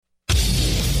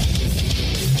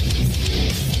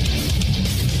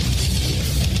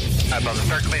brother.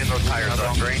 Start cleaning those tires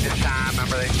up. During this time,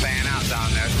 remember they fan out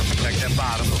down there, so protect them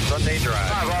bottoms. Sunday drive.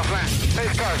 5 off, man.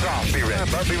 Face cars off. Be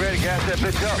ready. Bud, be ready. Gas that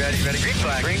bitch up. Ready. Green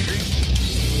flag. Green.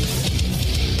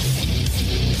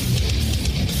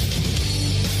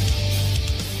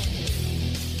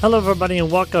 Hello, everybody,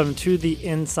 and welcome to the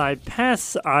Inside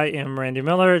Pass. I am Randy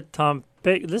Miller. Tom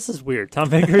Baker. This is weird. Tom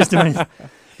Baker is doing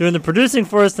the producing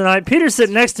for us tonight. Peter's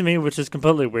sitting next to me, which is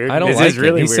completely weird. I don't like it.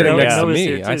 Really He's weird. Sitting next to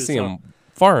me. I see him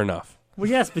far enough. Well,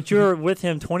 yes, but you're with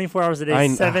him 24 hours a day,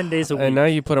 7 days a week. And now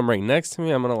you put him right next to me.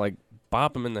 I'm gonna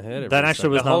bop him in the head. That actually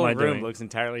was not my doing. The whole room looks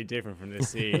entirely different from this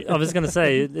seat. I was going to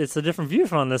say it's a different view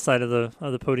from on this side of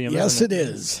the podium. Yes, it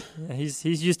is. Yeah, he's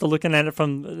used to looking at it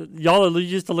from y'all are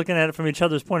used to looking at it from each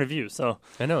other's point of view. So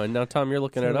I know, and now Tom, you're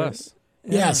looking at us.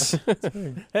 Yeah. Yes.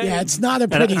 Yeah, it's not a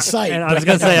pretty sight. And I was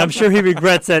going to say, I'm sure he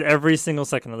regrets that every single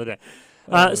second of the day.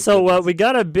 We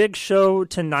got a big show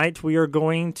tonight. We are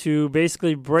going to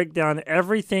basically break down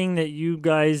everything that you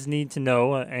guys need to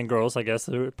know, and girls, I guess.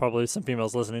 There are probably some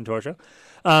females listening to our show,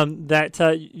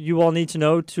 that you all need to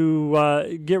know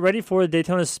to get ready for the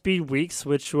Daytona Speed Weeks,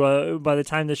 which by the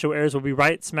time the show airs will be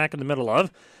right smack in the middle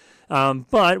of.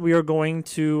 But we are going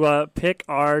to pick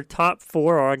our top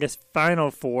 4, or I guess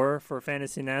final 4, for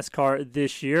Fantasy NASCAR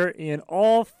this year in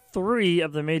all 3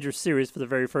 of the major series for the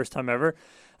very first time ever.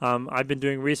 I've been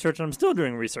doing research, and I'm still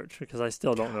doing research because I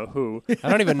still don't know who. I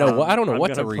don't even know. I don't know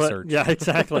what to research. Yeah,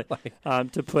 exactly.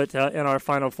 To put in our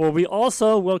final 4. We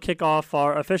also will kick off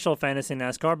our official Fantasy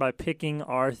NASCAR by picking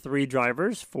our 3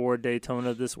 drivers for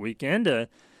Daytona this weekend.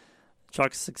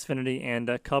 Trucks, Xfinity,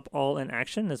 and Cup all in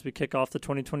action as we kick off the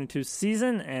 2022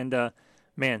 season. And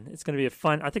man, it's going to be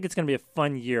I think it's going to be a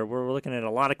fun year. We're looking at a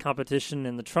lot of competition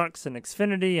in the trucks and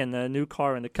Xfinity and the new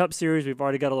car in the Cup Series. We've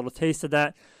already got a little taste of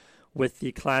that with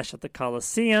the clash at the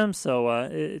Coliseum. So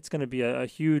it's going to be a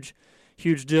huge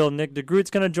deal. Nick Degroot's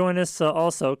going to join us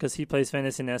also because he plays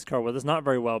Fantasy NASCAR with us. Not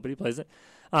very well, but he plays it.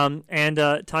 And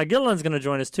Todd Gilliland's going to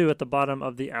join us, too, at the bottom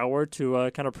of the hour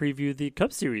to kind of preview the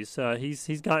Cup Series.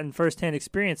 He's gotten firsthand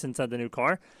experience inside the new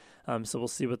car. So we'll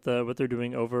see what they're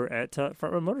doing over at Front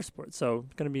Row Motorsports. So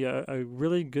it's going to be a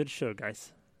really good show,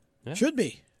 guys. Yeah.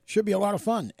 Should be a lot of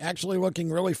fun. Actually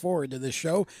looking really forward to this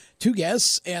show. 2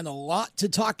 guests and a lot to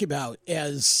talk about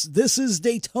as this is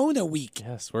Daytona week.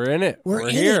 Yes, we're in it. We're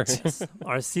here. It.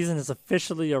 Our season has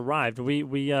officially arrived. We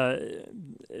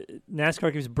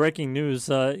NASCAR keeps breaking news,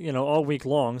 all week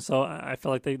long. So I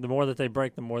feel like the more that they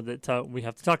break, the more that we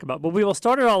have to talk about. But we will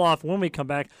start it all off when we come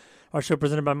back. Our show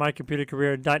presented by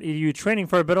mycomputercareer.edu, training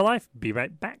for a better life. Be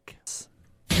right back.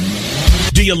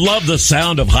 Do you love the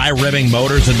sound of high-revving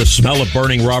motors and the smell of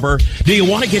burning rubber? Do you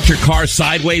want to get your car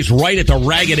sideways right at the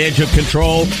ragged edge of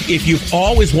control? If you've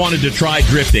always wanted to try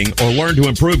drifting or learn to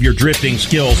improve your drifting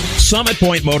skills, Summit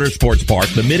Point Motorsports Park,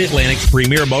 the Mid-Atlantic's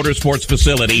premier motorsports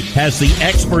facility, has the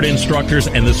expert instructors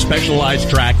and the specialized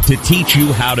track to teach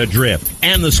you how to drift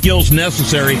and the skills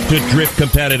necessary to drift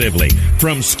competitively.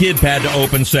 From skid pad to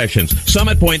open sessions,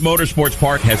 Summit Point Motorsports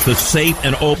Park has the safe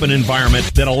and open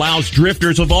environment that allows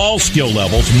drifters of all skill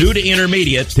levels, new to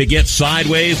intermediate, to get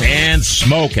sideways and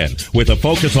smoking. With a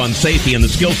focus on safety and the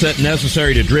skill set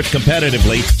necessary to drift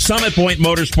competitively, Summit Point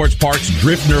Motorsports Park's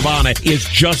Drift Nirvana is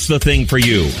just the thing for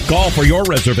you. Call for your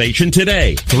reservation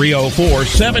today,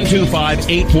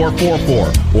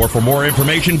 304-725-8444. Or for more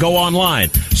information, go online,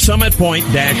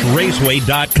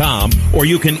 summitpoint-raceway.com, or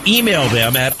you can email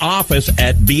them at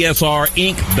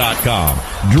office@bsrinc.com.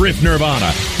 Drift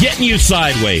Nirvana, getting you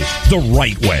sideways the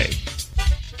right way.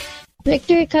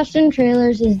 Victory Custom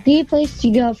Trailers is the place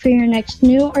to go for your next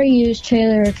new or used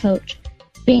trailer or coach.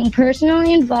 Being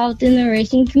personally involved in the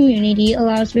racing community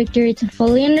allows Victory to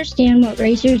fully understand what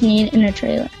racers need in a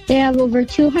trailer. They have over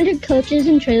 200 coaches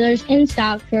and trailers in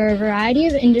stock for a variety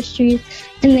of industries,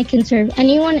 and they can serve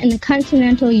anyone in the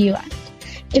continental U.S.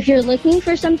 If you're looking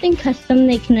for something custom,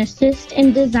 they can assist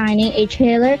in designing a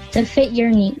trailer to fit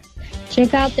your needs.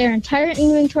 Check out their entire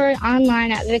inventory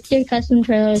online at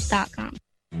victorycustomtrailers.com.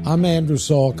 I'm Andrew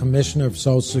Saul, Commissioner of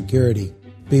Social Security.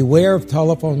 Beware of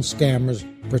telephone scammers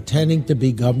pretending to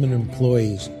be government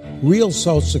employees. Real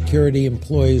Social Security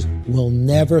employees will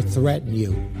never threaten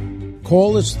you.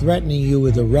 Callers threatening you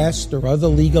with arrest or other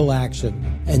legal action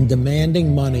and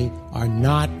demanding money are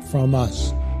not from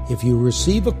us. If you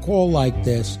receive a call like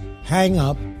this, hang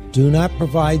up, do not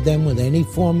provide them with any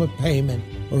form of payment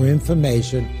or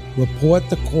information. Report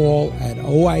the call at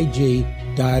oig.ssa.gov.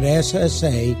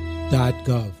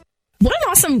 What an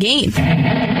awesome game.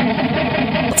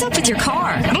 What's up with your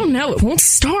car? I don't know. It won't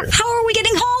start. How are we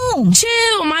getting home?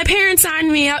 Chill. My parents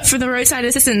signed me up for the roadside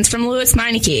assistance from Lewis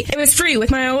Meineke. It was free with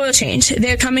my oil change.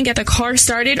 They'd come and get the car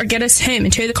started or get us home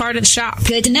and tow the car to the shop.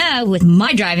 Good to know. With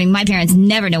my driving, my parents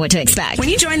never know what to expect. When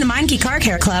you join the Meineke Car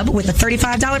Care Club with a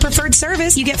 $35 preferred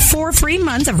service, you get 4 free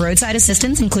months of roadside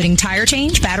assistance, including tire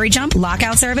change, battery jump,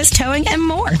 lockout service, towing, and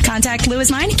more. Contact Lewis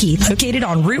Meineke, located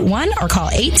on Route 1, or call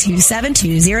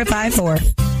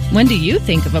 827-2054. When do you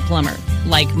think of a plumber?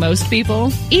 Like most people,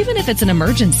 even if it's an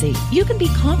emergency, you can be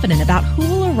confident about who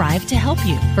will arrive to help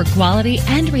you. For quality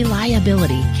and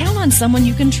reliability, count on someone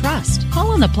you can trust.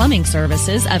 Call on the plumbing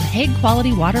services of Hague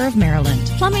Quality Water of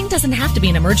Maryland. Plumbing doesn't have to be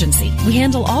an emergency. We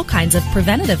handle all kinds of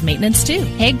preventative maintenance too.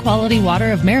 Hague Quality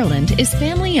Water of Maryland is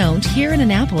family-owned here in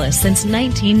Annapolis since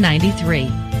 1993.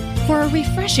 For a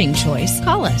refreshing choice,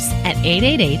 call us at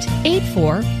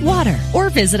 888-84-WATER or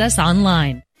visit us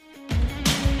online.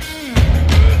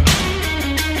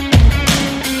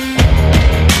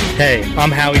 Hey,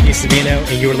 I'm Howie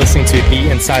DiSavino, and you're listening to The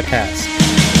Inside Pass.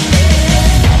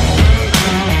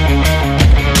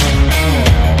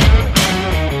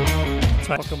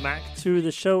 Welcome back to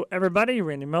the show, everybody.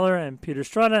 Randy Miller and Peter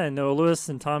Strada and Noah Lewis,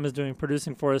 and Tom is doing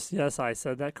producing for us. Yes, I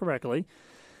said that correctly.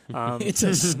 It's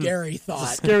a scary thought.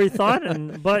 It's a scary thought,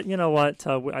 but you know what?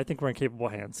 I think we're in capable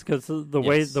hands because the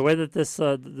way that this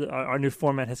our new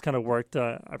format has kind of worked.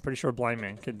 I'm pretty sure a blind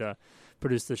man could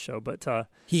produce this show, but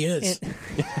he is.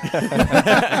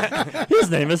 His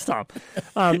name is Tom.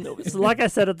 So like I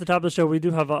said at the top of the show, we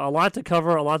do have a lot to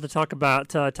cover, a lot to talk about.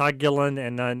 Todd Gilliland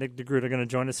and Nick Degroot are going to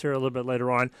join us here a little bit later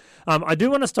on. I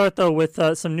do want to start, though, with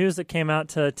some news that came out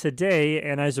today.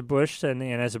 Anheuser-Busch and the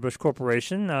Anheuser-Busch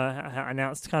Corporation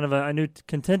announced kind of a new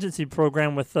contingency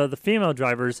program with the female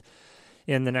drivers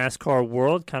in the NASCAR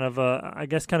world, kind of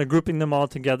grouping them all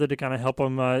together to kind of help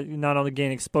them not only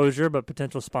gain exposure, but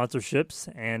potential sponsorships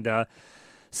and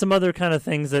some other kind of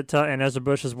things that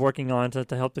Anheuser-Busch is working on to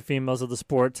help the females of the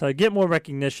sport get more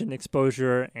recognition,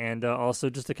 exposure, and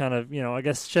also just to kind of,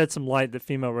 shed some light that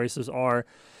female racers are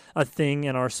a thing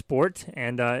in our sport.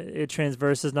 And it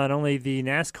transverses not only the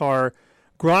NASCAR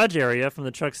garage area from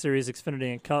the Truck Series,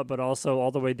 Xfinity, and Cup, but also all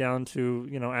the way down to,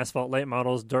 asphalt late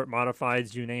models, dirt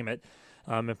modifieds, you name it.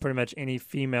 And pretty much any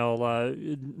female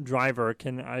driver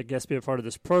can, be a part of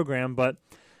this program. But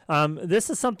this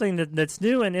is something that's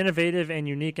new and innovative and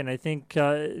unique, and I think,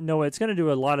 Noah, it's going to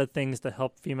do a lot of things to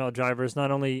help female drivers,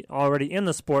 not only already in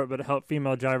the sport, but to help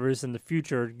female drivers in the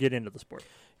future get into the sport.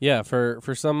 Yeah,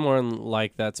 for someone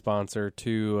like that sponsor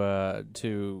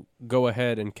to go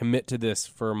ahead and commit to this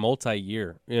for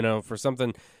multi-year, for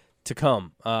something to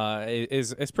come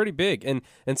is pretty big. And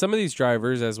some of these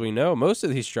drivers, as we know, most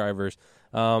of these drivers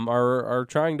are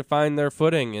trying to find their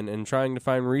footing and trying to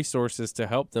find resources to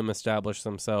help them establish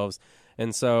themselves.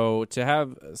 And so to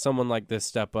have someone like this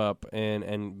step up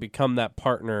and become that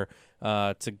partner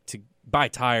to buy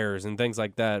tires and things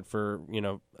like that for,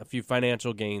 a few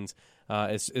financial gains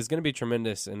is going to be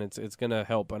tremendous, and it's going to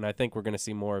help. And I think we're going to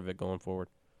see more of it going forward.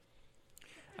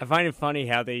 I find it funny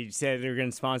how they said they're going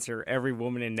to sponsor every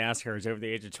woman in NASCAR who's over the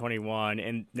age of 21,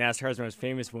 and NASCAR's most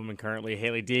famous woman currently,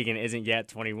 Haley Deegan, isn't yet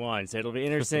 21. So it'll be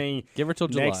interesting. Give her till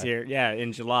next July. Year, yeah,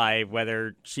 in July,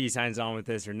 whether she signs on with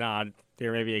this or not.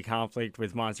 There may be a conflict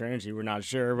with Monster Energy. We're not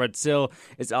sure, but still,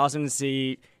 it's awesome to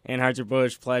see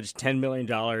Anheuser-Busch pledge $10 million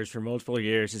for multiple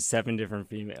years to 7 different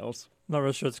females. Not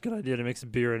real sure it's a good idea to mix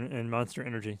beer and Monster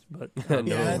Energy, but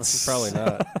no, probably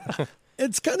not.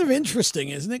 It's kind of interesting,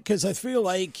 isn't it? Because I feel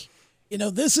like,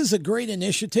 this is a great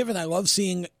initiative, and I love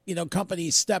seeing,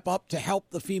 companies step up to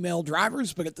help the female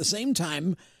drivers. But at the same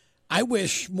time, I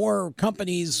wish more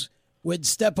companies would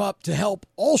step up to help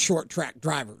all short track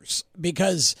drivers,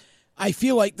 because I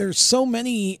feel like there's so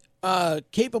many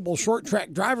capable short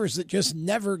track drivers that just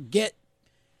never get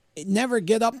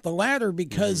up the ladder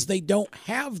because they don't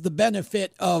have the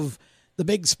benefit of the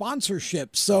big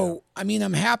sponsorship. So,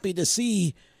 I'm happy to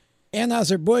see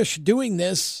Anheuser-Busch doing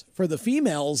this for the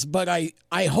females, but I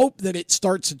hope that it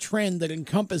starts a trend that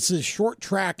encompasses short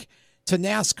track to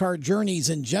NASCAR journeys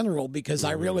in general, because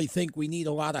I really think we need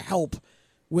a lot of help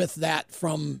with that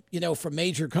from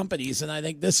major companies, and I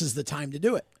think this is the time to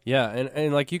do it. Yeah,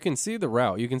 and like you can see the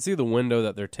route, you can see the window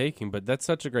that they're taking, but that's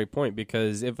such a great point,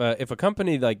 because if a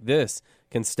company like this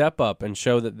can step up and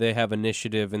show that they have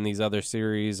initiative in these other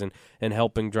series and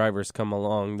helping drivers come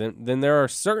along, then there are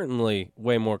certainly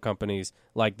way more companies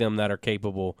like them that are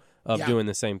capable of doing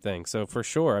the same thing. So for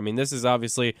sure, this is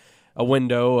obviously a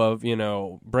window of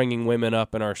bringing women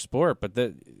up in our sport. But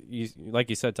like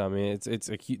you said, Tommy,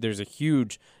 there's a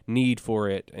huge need for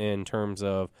it in terms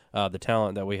of the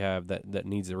talent that we have that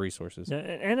needs the resources. Yeah,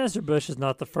 and Anheuser-Busch is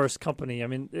not the first company. I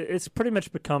mean, it's pretty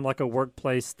much become like a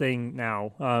workplace thing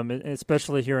now,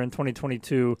 especially here in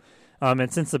 2022.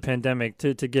 And since the pandemic,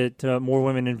 to get more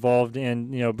women involved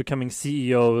in becoming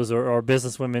CEOs or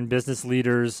businesswomen, business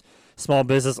leaders, small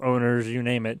business owners, you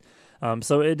name it.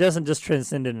 So it doesn't just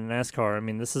transcend into NASCAR. I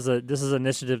mean, this is an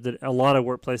initiative that a lot of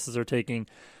workplaces are taking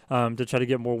to try to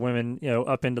get more women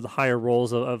up into the higher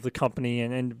roles of the company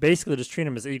and basically just treat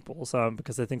them as equals.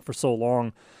 Because I think for so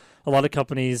long, a lot of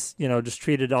companies, just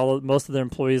treated most of their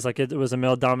employees like it was a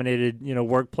male-dominated,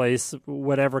 workplace,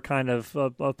 whatever kind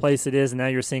of place it is. And now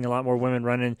you're seeing a lot more women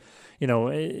running,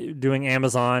 doing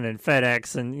Amazon and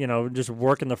FedEx and, just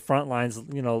working the front lines,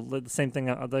 the same thing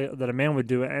that a man would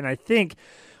do. And I think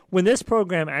when this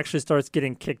program actually starts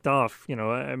getting kicked off,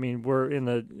 I mean, we're in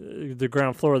the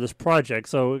ground floor of this project.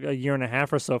 So a year and a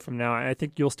half or so from now, I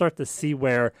think you'll start to see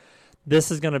where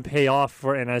this is going to pay off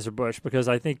for Anheuser-Busch, because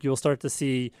I think you'll start to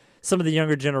see some of the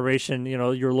younger generation,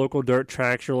 your local dirt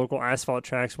tracks, your local asphalt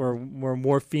tracks, where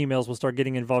more females will start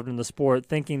getting involved in the sport,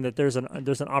 thinking that there's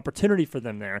an opportunity for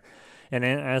them there, and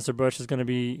Anheuser-Busch is going to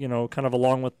be kind of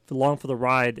along for the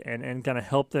ride and kind of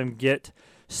help them get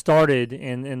started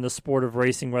in the sport of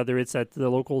racing, whether it's at the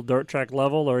local dirt track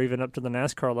level or even up to the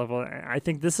NASCAR level. I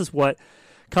think this is what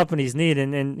companies need,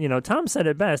 and Tom said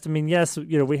it best. I mean, yes,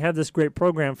 we have this great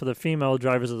program for the female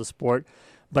drivers of the sport,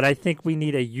 but I think we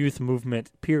need a youth movement,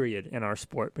 period, in our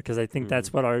sport, because I think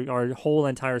that's what our whole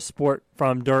entire sport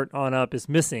from dirt on up is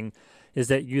missing, is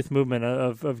that youth movement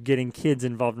of getting kids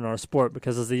involved in our sport,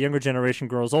 because as the younger generation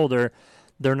grows older,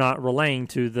 they're not relaying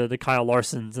to the Kyle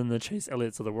Larsons and the Chase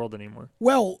Elliott's of the world anymore.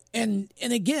 Well, and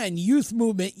again, youth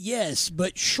movement, yes,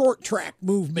 but short track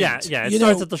movement. Yeah, it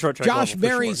starts at the short track Josh level,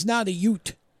 Berry's not a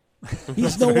ute.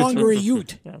 He's no longer a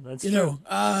ute. Yeah, that's true.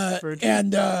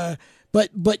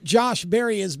 But Josh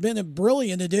Berry has been a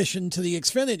brilliant addition to the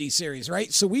Xfinity series,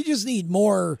 right? So we just need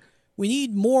more. We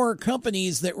need more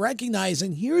companies that recognize.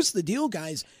 And here's the deal,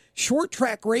 guys: short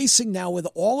track racing now, with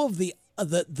all of the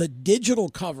digital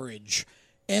coverage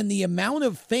and the amount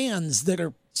of fans that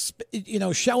are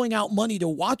shelling out money to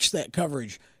watch that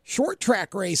coverage. Short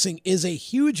track racing is a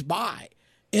huge buy.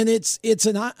 And it's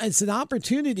an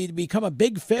opportunity to become a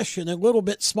big fish in a little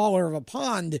bit smaller of a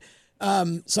pond.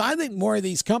 So I think more of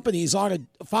these companies ought to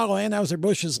follow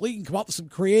Anheuser-Busch's lead and come up with some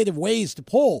creative ways to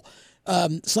pull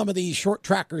some of these short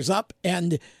trackers up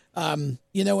and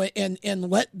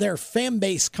let their fan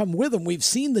base come with them. We've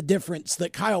seen the difference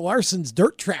that Kyle Larson's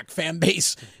dirt track fan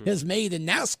base has made in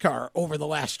NASCAR over the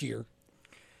last year.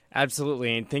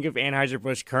 Absolutely, and think of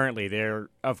Anheuser-Busch currently. They're,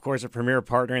 of course, a premier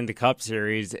partner in the Cup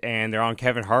Series, and they're on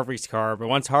Kevin Harvick's car. But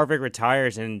once Harvick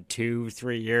retires in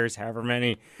 2-3 years, however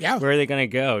many, where are they going to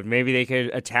go? Maybe they could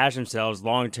attach themselves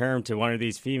long-term to one of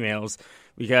these females,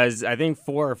 because I think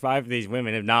 4 or 5 of these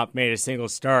women have not made a single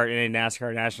start in a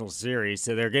NASCAR National Series.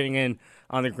 So they're getting in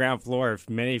on the ground floor of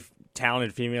many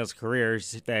talented females'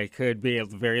 careers that could be a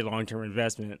very long-term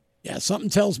investment. Yeah, something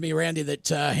tells me, Randy, that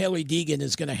Haley Deegan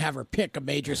is going to have her pick of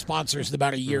major sponsors in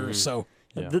about a year or so.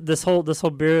 Yeah. This whole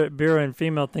beer and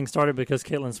female thing started because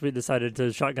Caitlin Sweet decided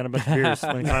to shotgun a bunch of beers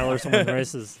when Kyle Larson won the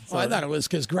races. So, well, I thought it was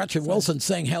because Gretchen Wilson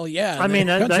sang "Hell Yeah." I mean,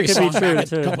 that could be true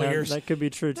too. A couple years. That could be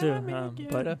true too.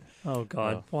 But oh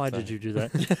God, why did you do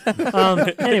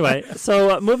that? Anyway,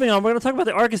 so moving on, we're going to talk about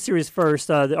the ARCA Series first.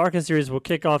 The ARCA Series will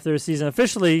kick off their season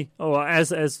officially.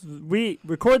 as we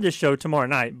record this show tomorrow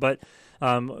night, but.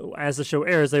 As the show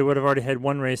airs, they would have already had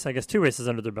one race, I guess 2 races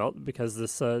under their belt, because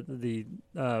the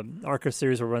ARCA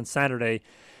Series will run Saturday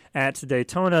at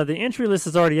Daytona. The entry list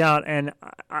is already out, and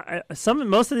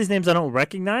most of these names I don't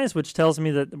recognize, which tells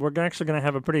me that we're actually going to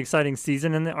have a pretty exciting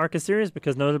season in the ARCA Series,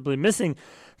 because notably missing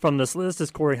from this list is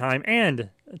Corey Heim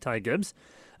and Ty Gibbs.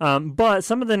 But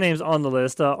some of the names on the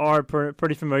list are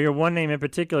pretty familiar. One name in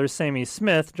particular is Sammy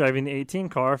Smith, driving the 18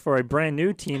 car for a brand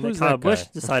new team that Kyle Busch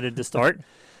decided to start.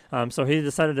 So he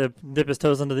decided to dip his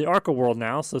toes into the ARCA world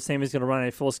now. So Sammy's going to run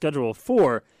a full schedule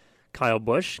for Kyle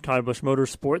Busch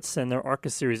Motorsports, and their ARCA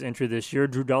Series entry this year.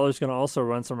 Drew Dollar's going to also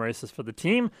run some races for the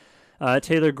team.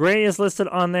 Taylor Gray is listed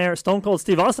on there. Stone Cold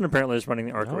Steve Austin apparently is running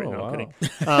the ARCA right now. Wow.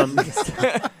 I'm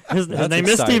kidding. His name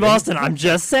is Steve Austin. I'm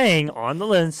just saying, on the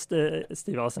list,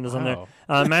 Steve Austin is on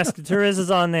there. Max Gutierrez is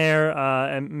on there,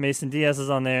 and Mason Diaz is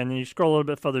on there. And then you scroll a little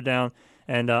bit further down,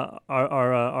 and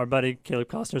our buddy Caleb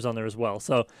Costner's on there as well.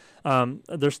 So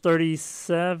there's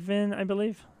 37, I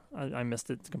believe. I missed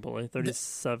it completely.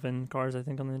 37 cars, I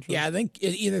think, on the entry. Yeah, I think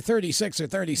either 36 or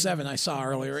 37 I saw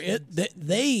earlier.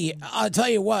 I'll tell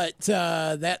you what,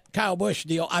 that Kyle Busch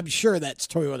deal, I'm sure that's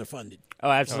Toyota funded. Oh,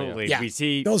 absolutely. Yeah.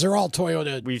 Those are all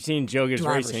Toyota. We've seen Joe Gibbs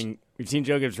drivers. Racing. We've seen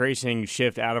Joe Gibbs Racing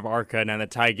shift out of ARCA, now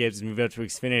that Ty Gibbs moved up to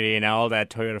Xfinity, and now all that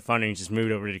Toyota funding just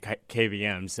moved over to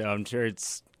KBM. So I'm sure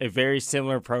it's a very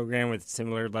similar program with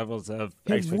similar levels of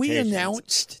Have we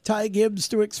announced Ty Gibbs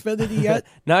to Xfinity yet?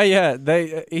 Not yet.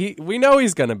 We know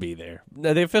he's going to be there.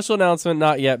 The official announcement,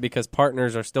 not yet, because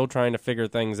partners are still trying to figure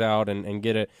things out and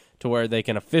get it to where they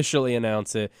can officially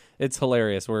announce it. It's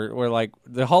hilarious. We're like,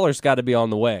 the hauler's got to be on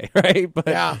the way, right?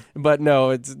 But no,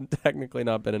 it's technically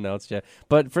not been announced yet.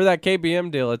 But for that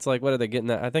KBM deal, it's like, what are they getting?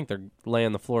 I think they're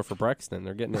laying the floor for Brexton.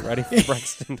 They're getting it ready for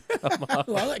Brexton to come up.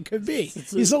 Well, that could be.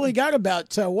 He's only got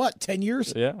about, 10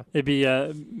 years? Yeah. It'd be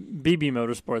BB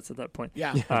Motorsports at that point.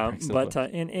 Yeah. But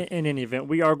in any event,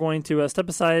 we are going to step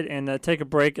aside and take a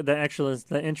break. The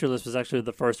entry list was actually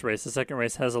the first race. The second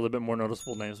race has a little bit more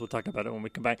noticeable names. We'll talk about it when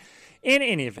we come back. In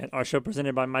any event, our show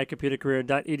presented by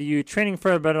mycomputercareer.edu. Training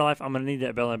for a better life. I'm going to need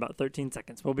that bell in about 13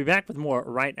 seconds. We'll be back with more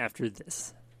right after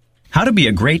this. How to be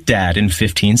a great dad in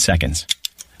 15 seconds.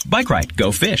 Bike ride,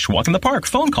 go fish, walk in the park,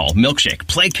 phone call, milkshake,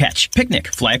 play catch, picnic,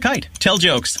 fly a kite, tell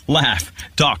jokes, laugh,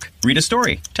 talk, read a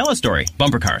story, tell a story,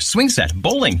 bumper car, swing set,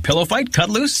 bowling, pillow fight, cut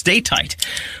loose, stay tight.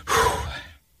 Whew.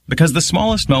 Because the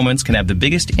smallest moments can have the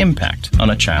biggest impact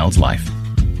on a child's life.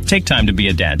 Take time to be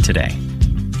a dad today.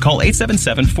 Call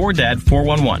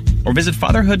 877-4DAD-411 or visit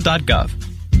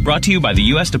fatherhood.gov. Brought to you by the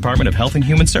U.S. Department of Health and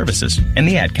Human Services and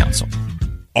the Ad Council.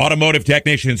 Automotive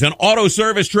technicians and auto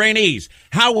service trainees,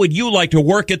 how would you like to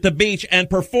work at the beach and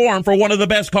perform for one of the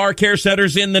best car care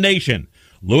centers in the nation?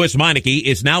 Louis Meineke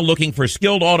is now looking for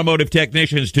skilled automotive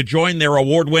technicians to join their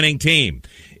award-winning team.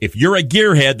 If you're a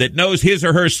gearhead that knows his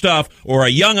or her stuff, or a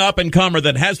young up-and-comer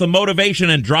that has the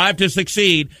motivation and drive to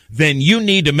succeed, then you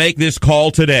need to make this call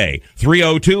today.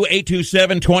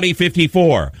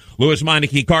 302-827-2054. Louis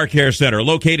Meineke Car Care Center,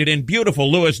 located in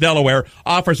beautiful Lewis, Delaware,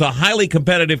 offers a highly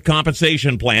competitive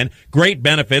compensation plan, great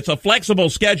benefits, a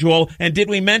flexible schedule, and did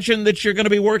we mention that you're going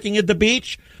to be working at the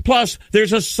beach? Plus,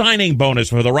 there's a signing bonus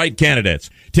for the right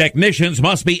candidates. Technicians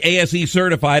must be ASE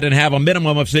certified and have a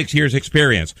minimum of 6 years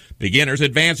experience. Beginners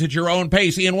advance at your own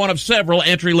pace in one of several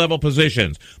entry-level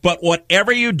positions. But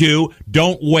whatever you do,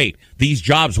 don't wait. These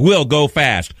jobs will go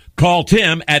fast. Call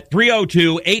Tim at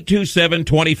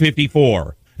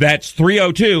 302-827-2054. That's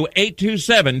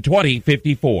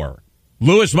 302-827-2054.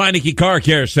 Louis Meineke Car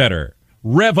Care Center.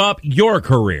 Rev up your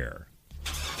career.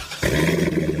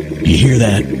 You hear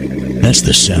that? That's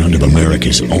the sound of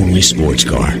America's only sports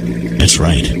car. That's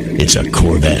right. It's a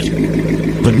Corvette.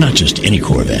 But not just any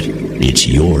Corvette. It's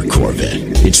your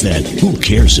Corvette. It's that who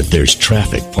cares if there's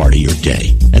traffic part of your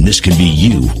day. And this can be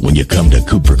you when you come to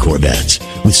Cooper Corvettes.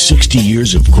 With 60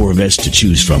 years of Corvettes to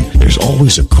choose from, there's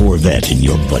always a Corvette in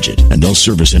your budget. And they'll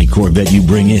service any Corvette you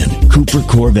bring in. Cooper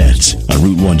Corvettes on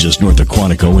Route 1 just north of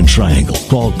Quantico and Triangle.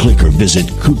 Call, click, or visit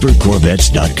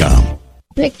CooperCorvettes.com.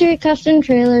 Victory Custom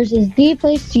Trailers is the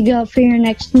place to go for your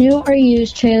next new or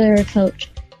used trailer or coach.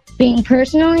 Being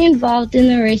personally involved in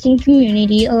the racing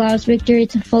community allows Victory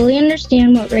to fully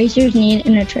understand what racers need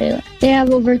in a trailer. They have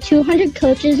over 200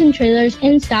 coaches and trailers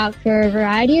in stock for a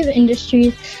variety of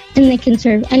industries, and they can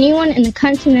serve anyone in the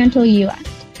continental U.S.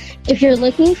 If you're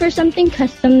looking for something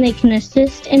custom, they can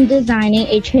assist in designing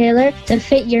a trailer that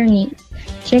fit your needs.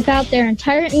 Check out their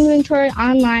entire inventory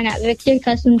online at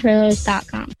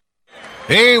victorycustomtrailers.com.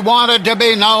 He wanted to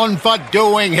be known for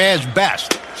doing his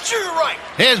best. Sure, right.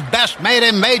 His best made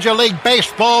him Major League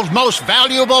Baseball's most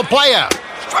valuable player.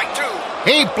 Strike two.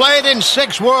 He played in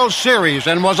 6 World Series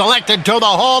and was elected to the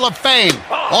Hall of Fame.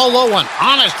 Although an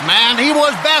honest man, he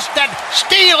was best at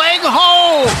stealing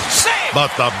home.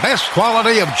 But the best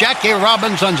quality of Jackie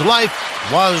Robinson's life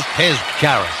was his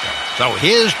character. So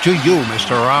here's to you,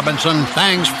 Mr. Robinson.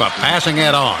 Thanks for passing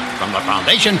it on. From the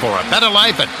Foundation for a Better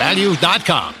Life at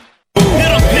Values.com.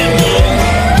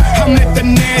 I'm at the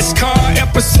NASCAR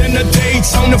epicenter,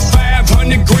 Daytona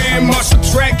 500 Grand Marshal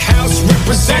Track House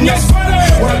representing.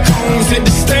 Work homes at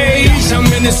the stage.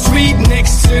 I'm in the street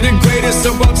next to the greatest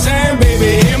of all time,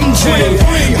 baby, MJ.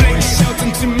 Blake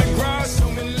Shelton to McGraw,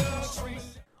 I'm in Love Street.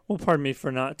 Well, pardon me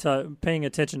for not paying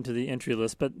attention to the entry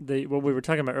list, but what we were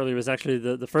talking about earlier was actually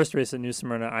the first race at New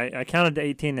Smyrna. I counted to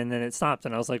 18, and then it stopped,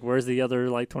 and I was like, where's the other,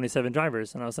 27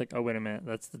 drivers? And I was like, oh, wait a minute,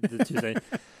 that's the Tuesday.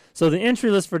 So the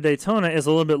entry list for Daytona is a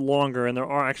little bit longer, and there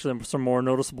are actually some more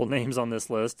noticeable names on this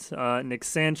list. Nick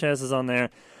Sanchez is on there.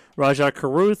 Rajah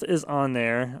Caruth is on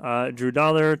there. Drew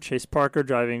Dollar, Chase Parker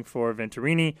driving for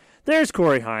Venturini. There's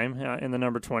Corey Heim in the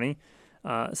number 20.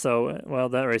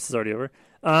 That race is already over.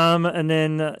 And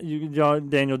then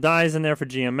Daniel Dye's in there for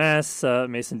GMS.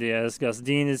 Mason Diaz, Gus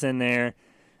Dean is in there.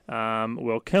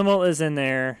 Will Kimmel is in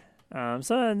there.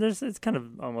 It's kind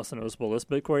of almost a noticeable list,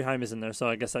 but Corey Haim is in there, so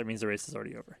I guess that means the race is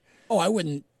already over. Oh, I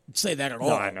wouldn't say that at all.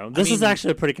 No, I know. This is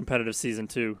actually a pretty competitive season,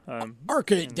 too.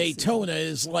 ARCA at Daytona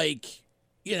is like,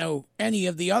 any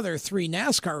of the other 3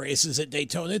 NASCAR races at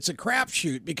Daytona. It's a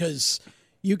crapshoot because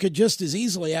you could just as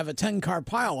easily have a 10-car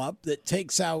pileup that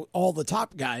takes out all the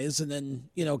top guys, and then,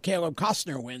 Caleb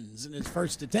Costner wins in his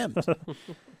first attempt.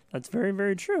 That's very,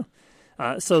 very true.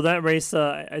 So that race,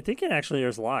 I think it actually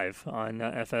airs live on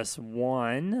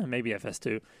FS1, maybe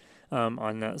FS2,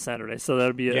 on Saturday. So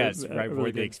that'll be it's right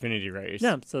before the Xfinity race.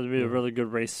 Yeah, so it'll be a really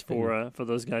good race for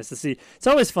those guys to see. It's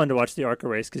always fun to watch the ARCA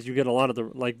race because you get a lot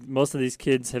of most of these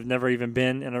kids have never even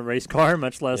been in a race car,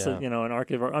 much less an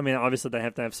ARCA. I mean, obviously they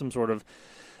have to have some sort of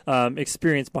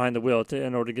experience behind the wheel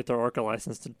in order to get their ARCA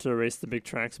license to race the big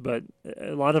tracks, but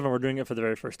a lot of them are doing it for the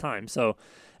very first time. So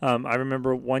I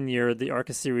remember one year the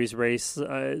ARCA Series race,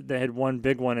 they had one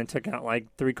big one and took out like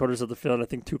 3/4 of the field. I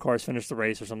think 2 cars finished the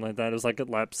race or something like that. It was like at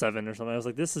lap 7 or something. I was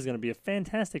like, this is going to be a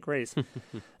fantastic race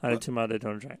on a 2-mile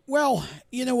Daytona track. Well,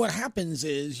 what happens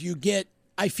is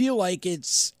I feel like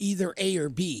it's either A or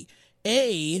B.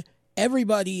 A,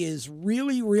 everybody is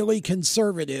really, really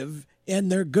conservative,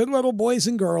 and they're good little boys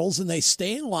and girls, and they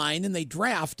stay in line, and they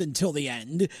draft until the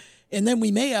end. And then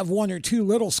we may have 1 or 2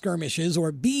 little skirmishes.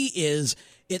 Or B is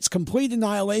it's complete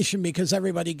annihilation because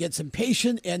everybody gets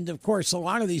impatient. And, of course, a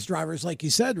lot of these drivers, like you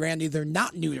said, Randy, they're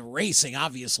not new to racing,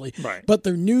 obviously. Right. But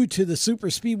they're new to the super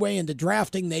speedway and to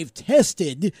drafting. They've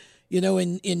tested,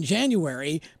 in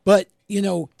January. But,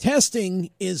 testing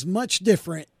is much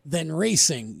different than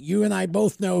racing. You and I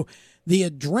both know the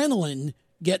adrenaline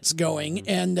gets going.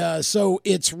 And so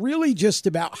it's really just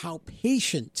about how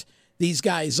patient these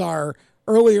guys are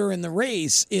earlier in the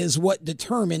race is what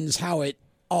determines how it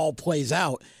all plays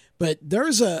out. But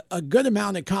there's a good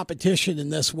amount of competition in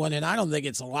this one, and I don't think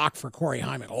it's a lock for Corey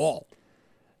Haim at all.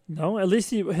 No, at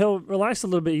least he'll relax a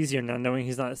little bit easier now, knowing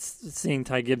he's not seeing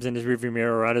Ty Gibbs in his rearview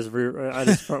mirror or at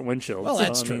his front windshield. Well,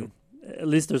 that's true. At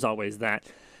least there's always that.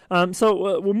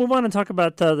 So we'll move on and talk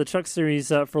about the Truck Series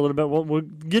for a little bit. We'll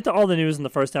get to all the news in the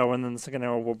first hour, and then the second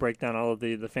hour we'll break down all of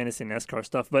the Fantasy NASCAR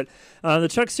stuff. But the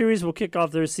Truck Series will kick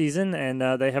off their season, and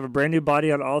they have a brand new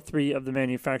body on all 3 of the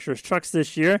manufacturers' trucks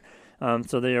this year.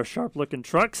 So they are sharp-looking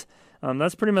trucks.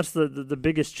 That's pretty much the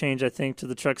biggest change, I think, to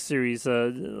the Truck Series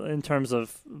in terms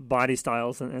of body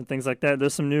styles and things like that.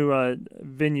 There's some new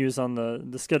venues on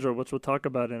the schedule, which we'll talk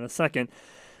about in a second.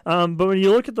 But when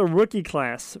you look at the rookie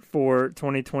class for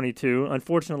 2022,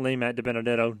 unfortunately, Matt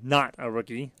DiBenedetto, not a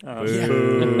rookie.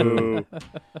 Boo.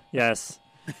 Yes.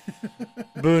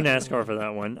 Boo NASCAR for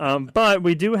that one. But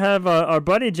we do have our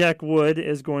buddy Jack Wood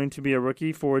is going to be a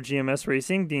rookie for GMS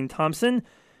Racing. Dean Thompson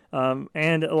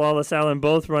and Lawless Allen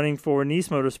both running for Nice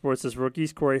Motorsports as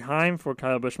rookies. Corey Haim for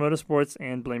Kyle Busch Motorsports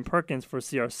and Blaine Perkins for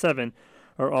CR7.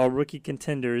 Are all rookie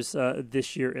contenders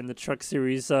this year in the Truck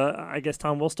Series. I guess,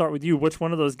 Tom, we'll start with you. Which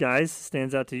one of those guys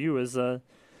stands out to you as, a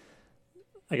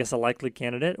likely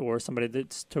candidate or somebody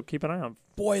that's to keep an eye on?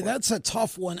 Boy, that's a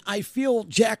tough one. I feel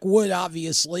Jack Wood,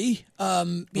 obviously.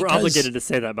 We're obligated to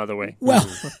say that, by the way. Well,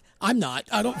 I'm not.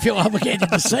 I don't feel obligated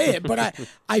to say it, but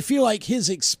I feel like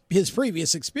his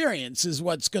previous experience is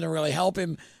what's going to really help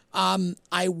him.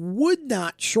 I would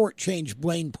not shortchange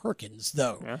Blaine Perkins,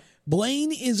 though. Yeah.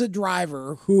 Blaine is a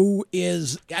driver who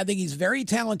I think he's very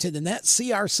talented, and that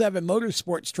CR7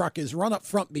 Motorsports truck is run up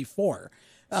front before.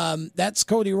 That's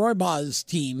Cody Roybaugh's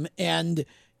team, and,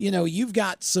 you've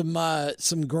got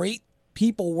some great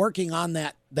people working on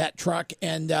that truck,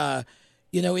 and,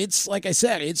 it's, like I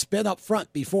said, it's been up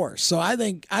front before. So I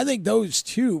think those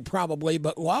two probably,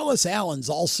 but Lawless Allen's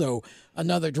also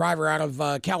another driver out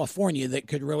of California that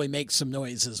could really make some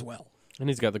noise as well. And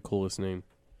he's got the coolest name.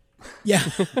 Yeah,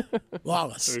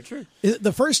 Lawless. Very true.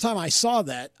 The first time I saw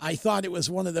that, I thought it was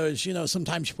one of those,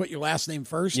 sometimes you put your last name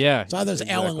first. Yeah. So I thought it was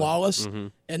exactly. Alan Lawless. Mm-hmm.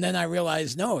 And then I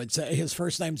realized, no, it's his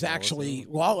first name's actually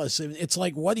Lawless. And it's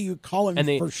like, what do you call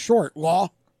him for short? Law?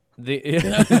 The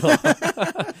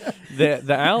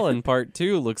Allen part,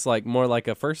 too, looks like more like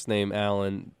a first name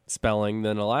Allen spelling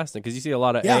than a last name. Because you see a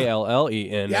lot of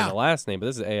A-L-L-E-N in the last name, but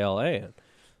this is A-L-A-N.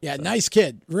 Yeah, so. Nice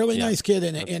kid. Really nice kid.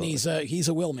 And he's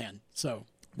a will man, so...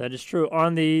 That is true.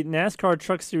 On the NASCAR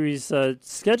Truck Series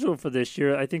schedule for this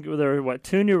year, I think there are,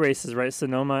 2 new races, right?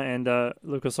 Sonoma and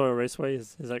Lucas Oil Raceway.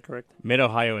 Is that correct?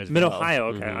 Mid-Ohio as well. Mid-Ohio,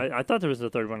 okay. Mm-hmm. I thought there was a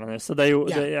third one on there. So they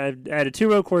added 2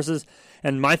 road courses,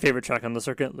 and my favorite track on the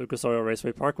circuit, Lucas Oil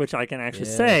Raceway Park, which I can actually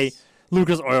say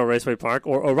Lucas Oil Raceway Park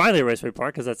or O'Reilly Raceway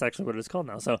Park, because that's actually what it's called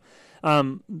now. So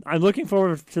I'm looking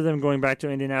forward to them going back to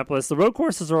Indianapolis. The road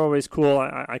courses are always cool.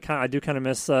 I do kind of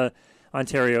miss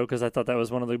Ontario, because I thought that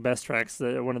was one of the best tracks,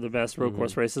 one of the best road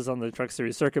course races on the Truck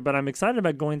Series circuit. But I'm excited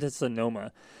about going to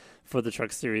Sonoma for the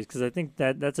Truck Series, because I think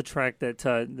that's a track that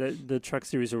the Truck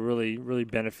Series will really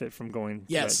benefit from going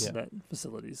to that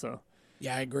facility. So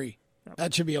yeah, I agree.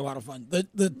 That should be a lot of fun.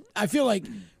 I feel like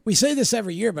we say this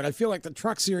every year, but I feel like the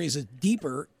Truck Series is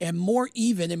deeper and more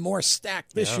even and more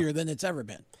stacked this year than it's ever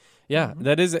been. Yeah,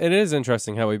 it is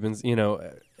interesting how we've been,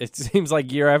 it seems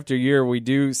like year after year we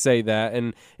do say that,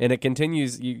 and it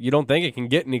continues. You don't think it can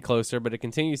get any closer, but it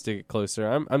continues to get closer.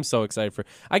 I'm so excited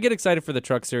I get excited for the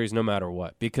Truck Series no matter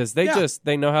what, because they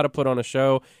know how to put on a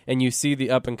show, and you see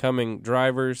the up and coming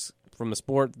drivers from the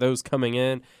sport, those coming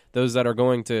in, those that are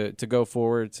going to go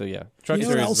forward. So yeah, Truck Series.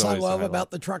 You know what else I love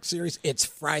about the Truck Series? It's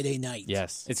Friday night.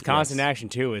 Yes, it's constant action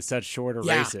too. It's such shorter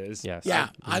races. Yes,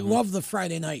 I love the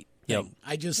Friday night thing. Yep.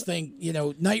 I just think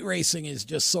night racing is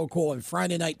just so cool, and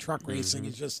Friday night truck racing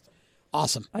is just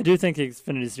awesome. I do think the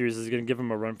Xfinity Series is going to give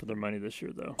them a run for their money this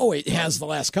year, though. Oh, it has the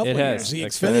last couple of years. The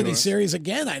Xfinity Series,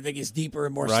 again, I think is deeper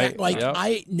and more stacked.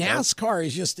 NASCAR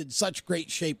is just in such great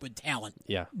shape with talent.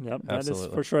 Yeah, yep, that is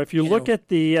for sure. If you look at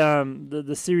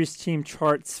the series team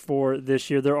charts for this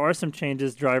year, there are some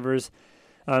changes. Drivers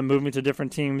moving to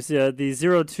different teams.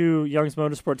 The 02 Young's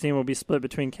Motorsport team will be split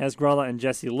between Kaz Grala and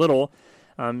Jesse Little.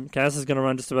 Kaz is going to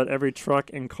run just about every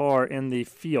truck and car in the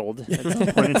field at some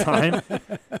point in time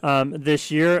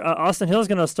this year. Austin Hill is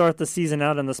going to start the season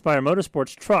out in the Spire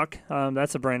Motorsports truck.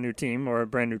 That's a brand new team, or a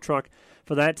brand new truck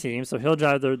for that team. So he'll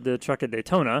drive the truck at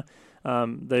Daytona.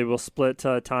 They will split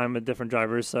time with different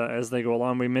drivers as they go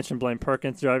along. We mentioned Blaine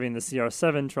Perkins driving the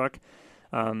CR7 truck.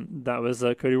 That was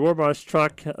Cody Warbaugh's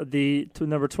truck. The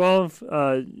number 12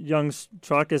 Young's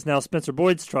truck is now Spencer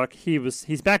Boyd's truck.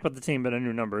 He's back with the team, but a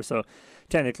new number. So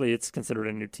technically, it's considered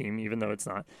a new team, even though it's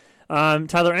not.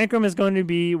 Tyler Ankrum is going to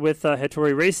be with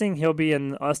Hattori Racing. He'll be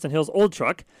in Austin Hill's old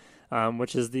truck,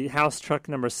 which is the house truck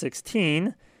number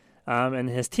 16. And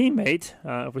his teammate,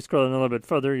 if we scroll in a little bit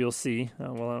further, you'll see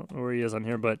where he is on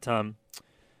here. But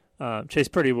Chase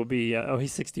Purdy will be,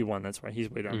 he's 61, that's right, he's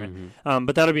way down there.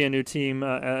 But that'll be a new team,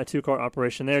 a two-car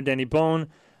operation there. Danny Bone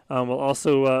will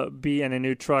also be in a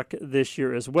new truck this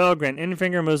year as well. Grant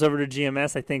Enfinger moves over to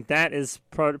GMS. I think that is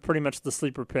pretty much the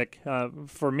sleeper pick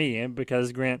for me,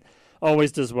 because Grant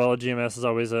always does well. GMS is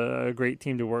always a great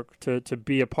team to work to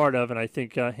be a part of, and I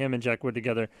think him and Jack Wood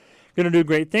together going to do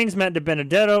great things. Matt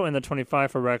DiBenedetto in the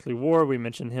 25 for Rackley War. We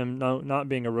mentioned him not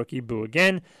being a rookie. Boo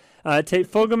again.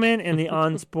 Tate Fogelman in the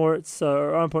On Point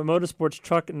Motorsports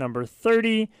truck number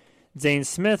 30. Zane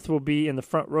Smith will be in the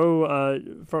front row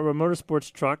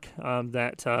motorsports truck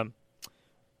that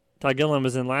Todd Gilliland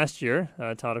was in last year.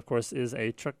 Todd, of course, is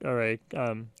a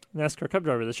NASCAR Cup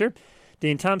driver this year.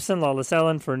 Dean Thompson, Lawless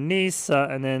Allen for Nice,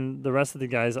 and then the rest of the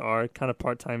guys are kind of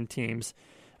part-time teams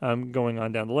going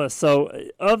on down the list. So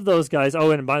of those guys,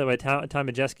 and by the way, Ty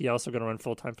Majeski also going to run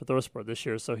full-time for ThroSport this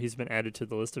year, so he's been added to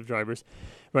the list of drivers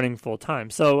running full-time.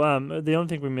 So the only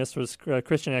thing we missed was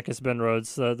Christian Eckes, Ben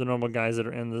Rhodes, the normal guys that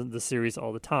are in the series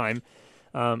all the time.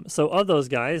 So of those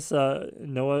guys,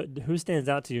 Noah, who stands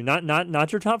out to you?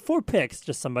 Not your top 4 picks,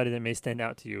 just somebody that may stand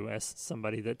out to you as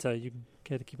somebody that you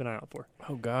can keep an eye out for.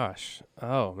 Oh, gosh.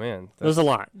 Oh, man. There's a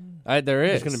lot. There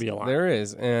is. There's going to be a lot. There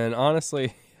is. And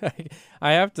honestly,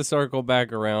 I have to circle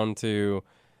back around to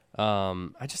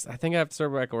I think I have to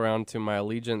circle back around to my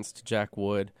allegiance to Jack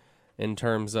Wood in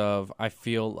terms of I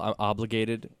feel I'm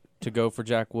obligated to go for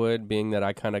Jack Wood, being that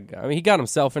he got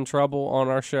himself in trouble on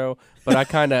our show, but I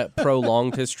kind of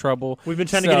prolonged his trouble. We've been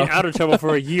trying to get him out of trouble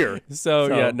for a year.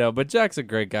 But Jack's a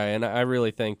great guy, and I really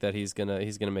think that he's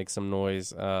gonna make some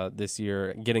noise this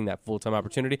year, getting that full-time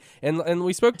opportunity. And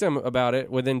we spoke to him about it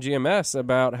within GMS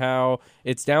about how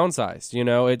it's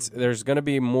downsized. There's gonna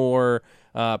be more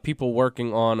people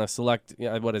working on a select,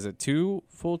 2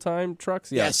 full-time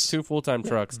trucks? Yes. 2 full-time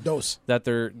trucks that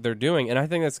they're doing. And I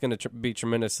think that's going to be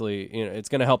tremendously, it's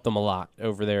going to help them a lot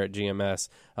over there at GMS.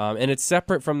 And it's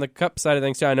separate from the Cup side of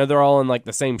things, too. I know they're all in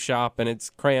the same shop, and it's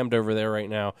crammed over there right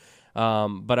now.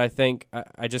 But I think,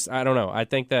 I don't know. I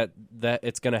think that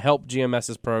it's going to help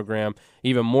GMS's program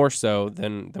even more so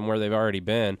than where they've already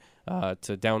been.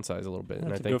 To downsize a little bit,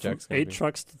 and I think Jack's going to 8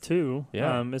 trucks to 2.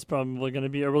 Is probably going to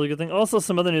be a really good thing. Also,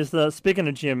 some other news. Speaking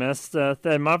of GMS,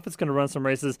 Thad Moffitt's going to run some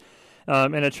races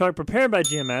in a truck prepared by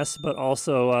GMS, but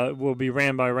also will be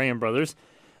ran by Ram Brothers.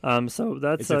 So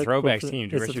that's it's a throwback cool. team.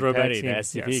 It's a throwback team. The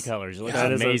SCP colors. It looks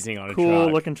that amazing is on a cool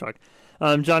truck. Looking truck.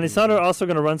 Johnny Sutter also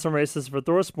going to run some races for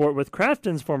ThorSport with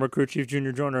Crafton's former crew chief,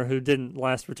 Junior Joyner, who didn't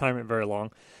last retirement very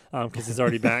long because he's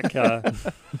already back.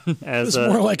 It's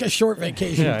more like a short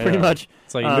vacation. Pretty much.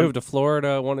 It's like you moved to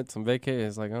Florida, wanted some vacation.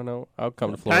 It's like, oh, no, I'll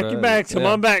come to Florida. Pack your bags. Come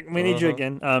on back. We need you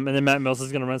again. And then Matt Mills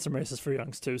is going to run some races for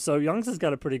Youngs, too. So Youngs has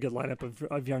got a pretty good lineup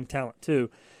of young talent, too.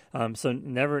 So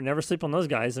never sleep on those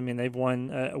guys. I mean, they've won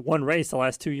one race the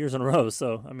last 2 years in a row.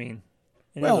 So, I mean,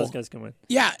 any of those guys can win.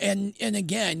 Yeah, and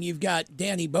again, you've got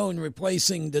Danny Bone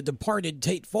replacing the departed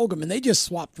Tate Fogelman. They just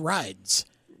swapped rides.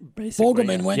 Basically,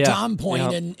 Fogelman went to On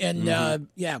Point,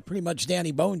 and pretty much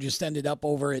Danny Bone just ended up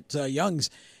over at Young's.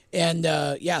 And,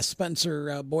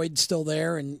 Spencer Boyd's still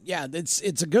there. And,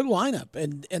 it's a good lineup.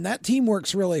 And that team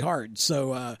works really hard.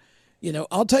 So,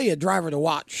 I'll tell you a driver to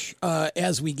watch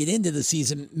as we get into the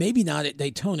season. Maybe not at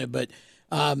Daytona, but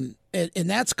and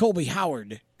that's Colby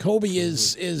Howard. Colby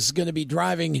is going to be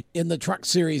driving in the Truck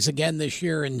Series again this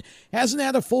year and hasn't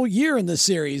had a full year in the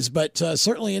series, but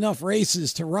certainly enough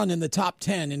races to run in the top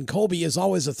 10. And Colby is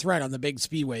always a threat on the big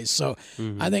speedways. So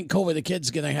I think Colby the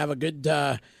kid's going to have a good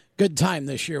time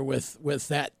this year with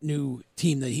that new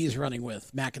team that he's running with,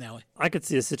 McAnally. I could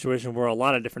see a situation where a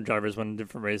lot of different drivers win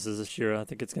different races this year. I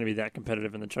think it's going to be that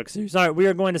competitive in the Truck Series. All right, we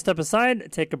are going to step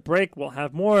aside, take a break. We'll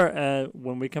have more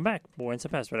when we come back. More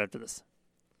Inside Pass right after this.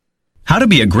 How to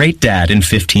be a great dad in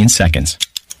 15 seconds.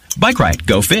 Bike ride,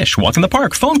 go fish, walk in the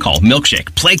park, phone call,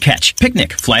 milkshake, play catch,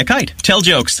 picnic, fly a kite, tell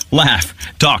jokes, laugh,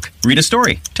 talk, read a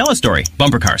story, tell a story,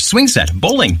 bumper car, swing set,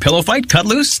 bowling, pillow fight, cut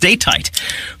loose, stay tight.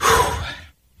 Whew.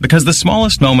 Because the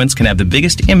smallest moments can have the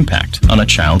biggest impact on a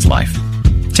child's life.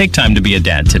 Take time to be a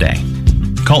dad today.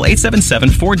 Call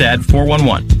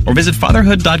 877-4DAD-411 or visit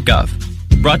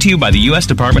fatherhood.gov. Brought to you by the U.S.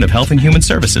 Department of Health and Human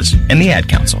Services and the Ad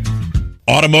Council.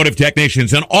 Automotive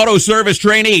technicians and auto service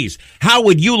trainees, how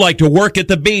would you like to work at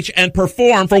the beach and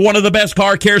perform for one of the best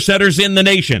car care centers in the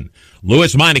nation?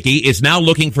 Louis Meineke is now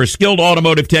looking for skilled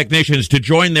automotive technicians to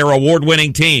join their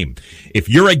award-winning team. If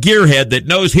you're a gearhead that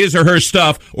knows his or her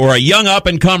stuff or a young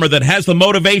up-and-comer that has the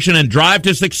motivation and drive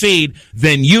to succeed,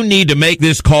 then you need to make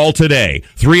this call today.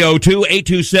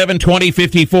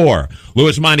 302-827-2054.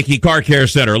 Louis Meineke Car Care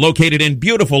Center, located in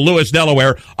beautiful Lewis,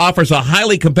 Delaware, offers a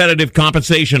highly competitive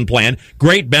compensation plan,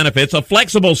 great benefits, a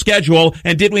flexible schedule,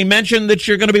 and did we mention that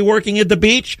you're going to be working at the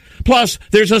beach? Plus,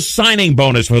 there's a signing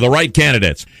bonus for the right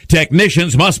candidates.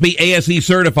 Technicians must be ASE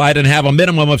certified and have a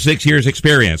minimum of 6 years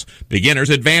experience. Beginners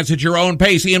advance at your own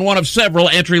pace in one of several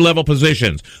entry-level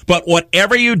positions. But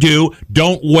whatever you do,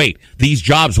 don't wait. These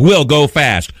jobs will go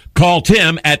fast. Call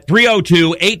Tim at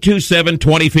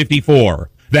 302-827-2054.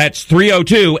 That's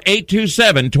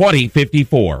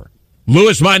 302-827-2054.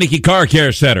 Louis Meineke Car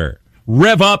Care Center.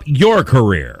 Rev up your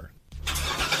career.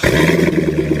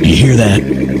 You hear that?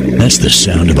 That's the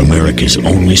sound of America's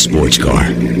only sports car.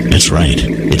 That's right.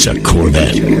 It's a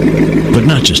Corvette. But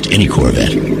not just any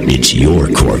Corvette. It's your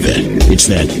Corvette. It's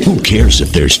that who cares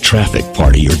if there's traffic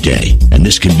part of your day. And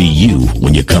this can be you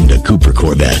when you come to Cooper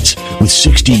Corvettes. With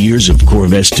 60 years of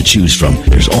Corvettes to choose from,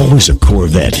 there's always a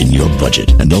Corvette in your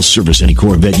budget. And they'll service any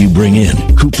Corvette you bring in.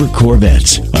 Cooper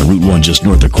Corvettes on Route 1 just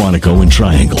north of Quantico and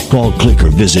Triangle. Call, click, or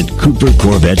visit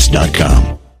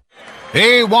CooperCorvettes.com.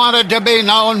 He wanted to be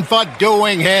known for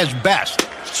doing his best.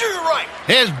 Sure, right.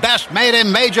 His best made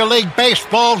him Major League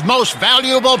Baseball's most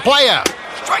valuable player.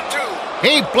 Strike two.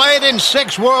 He played in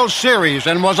 6 World Series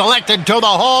and was elected to the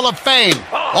Hall of Fame.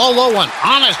 Although an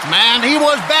honest man, he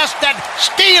was best at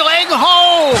stealing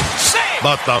home.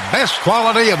 But the best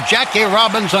quality of Jackie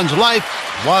Robinson's life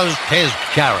was his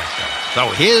character. So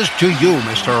here's to you,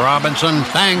 Mr. Robinson.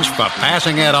 Thanks for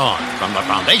passing it on. From the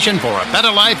Foundation for a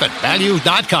Better Life at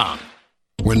Values.com.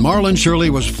 When Marlon Shirley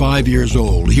was 5 years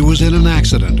old, he was in an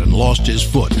accident and lost his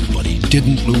foot, but he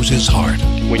didn't lose his heart.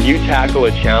 When you tackle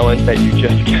a challenge that you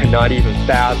just cannot even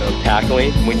fathom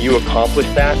tackling, when you accomplish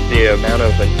that, the amount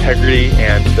of integrity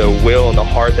and the will and the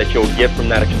heart that you'll get from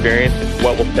that experience is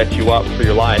what will set you up for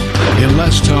your life. In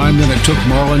less time than it took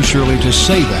Marlon Shirley to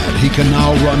say that, he can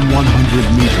now run 100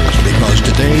 meters because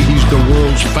today he's the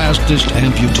world's fastest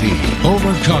amputee.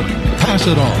 Overcome it. Pass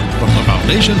it on from the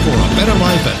Foundation for a Better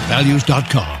Life at Values.com.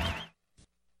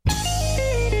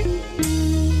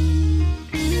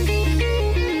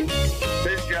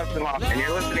 This is Justin Locke, and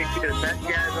you're listening to the best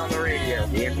guys on the radio,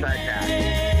 the Inside Pass.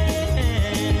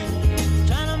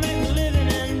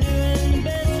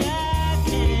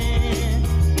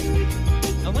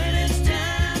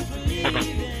 I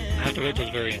have to wait till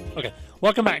the very end. Okay.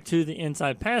 Welcome back to the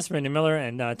Inside Pass. Randy Miller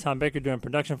and Tom Baker doing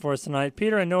production for us tonight.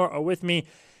 Peter and Noah are with me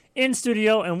in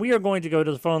studio, and we are going to go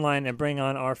to the phone line and bring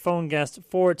on our phone guest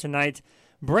for tonight.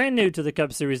 brand new to the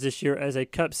Cup Series this year as a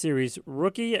Cup Series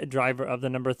rookie, driver of the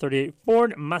number 38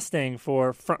 Ford Mustang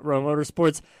for Front Row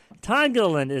Motorsports. Todd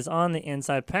Gilliland is on the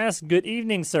inside pass. Good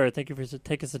evening, sir. Thank you for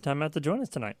taking some time out to join us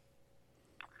tonight.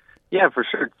 Yeah, for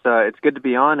sure. It's good to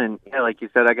be on, and yeah, like you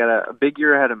said, I got a big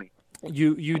year ahead of me.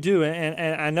 You do,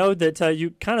 and I know that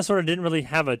you kind of sort of didn't really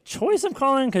have a choice of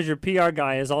calling because your PR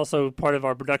guy is also part of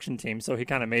our production team, so he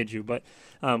kind of made you. But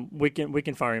we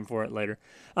can fire him for it later.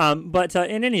 But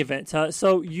in any event,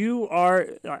 so you are,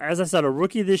 as I said, a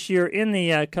rookie this year in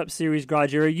the Cup Series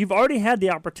garage area. You've already had the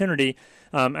opportunity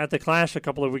at the Clash a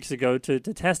couple of weeks ago to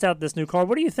test out this new car.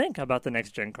 What do you think about the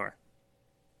next gen car?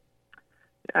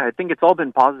 Yeah, I think it's all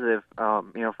been positive.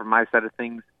 From my side of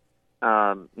things,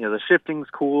 the shifting's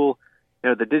cool.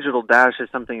 The digital dash is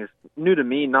something that's new to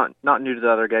me, not new to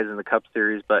the other guys in the Cup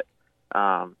Series, but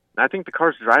I think the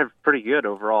cars drive pretty good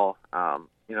overall.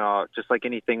 Just like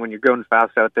anything, when you're going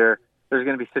fast out there, there's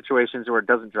going to be situations where it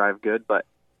doesn't drive good, but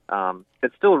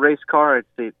it's still a race car.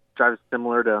 It drives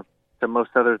similar to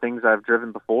most other things I've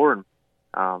driven before, and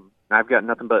I've got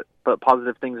nothing but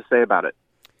positive things to say about it.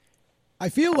 I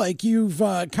feel like you've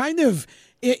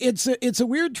it's a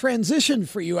weird transition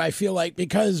for you, I feel like,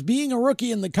 because being a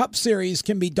rookie in the Cup Series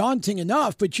can be daunting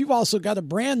enough, but you've also got a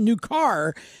brand new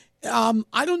car.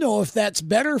 I don't know if that's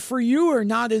better for you or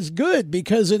not as good,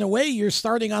 because in a way you're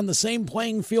starting on the same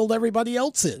playing field everybody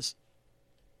else is.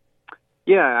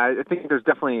 Yeah, I think there's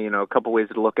definitely, a couple ways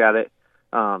to look at it.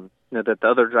 That the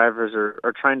other drivers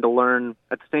are trying to learn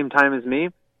at the same time as me.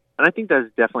 And I think that's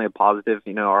definitely a positive.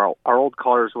 Our old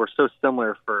cars were so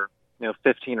similar for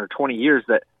 15 or 20 years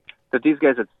that these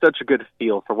guys had such a good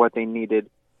feel for what they needed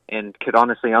and could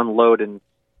honestly unload and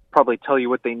probably tell you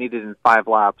what they needed in 5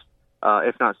 laps,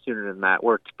 if not sooner than that.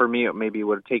 Where for me, it maybe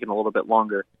would have taken a little bit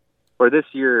longer. Where this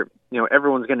year,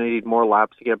 everyone's going to need more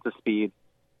laps to get up to speed.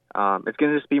 It's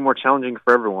going to just be more challenging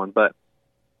for everyone. But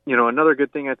another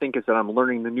good thing I think is that I'm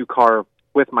learning the new car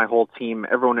with my whole team,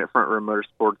 everyone at Front Row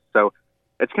Motorsports. So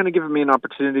it's kind of given me an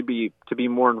opportunity to be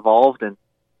more involved and,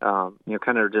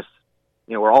 kind of just,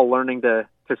 we're all learning to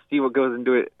see what goes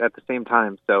into it at the same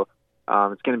time. So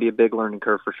it's going to be a big learning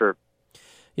curve for sure.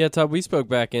 Yeah, Todd, we spoke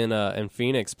back in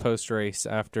Phoenix post-race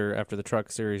after the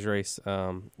Truck Series race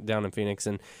down in Phoenix,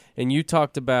 and you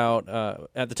talked about,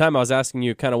 at the time I was asking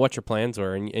you kind of what your plans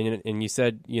were, and you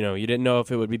said, you didn't know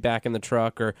if it would be back in the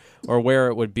truck or where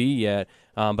it would be yet,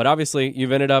 but obviously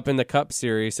you've ended up in the Cup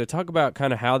Series, so talk about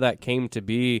kind of how that came to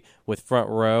be with Front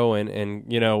Row and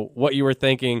what you were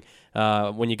thinking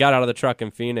when you got out of the truck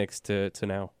in Phoenix to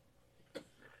now.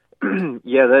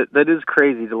 Yeah, that is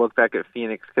crazy to look back at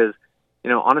Phoenix because,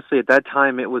 honestly, at that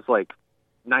time, it was like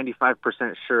 95%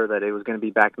 sure that it was going to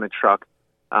be back in the truck.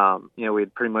 We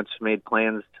had pretty much made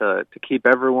plans to keep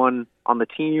everyone on the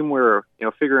team. We were,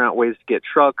 figuring out ways to get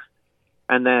trucks.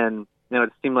 And then, it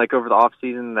seemed like over the off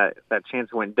season that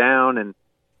chance went down and,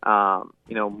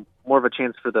 more of a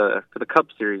chance for the Cup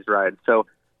Series ride. So,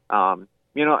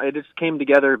 it just came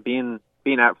together being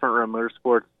at Front Row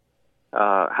Motorsports,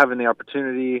 having the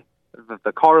opportunity,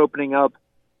 the car opening up,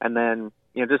 and then,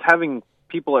 just having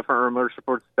people at Front Row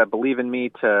Motorsports that believe in me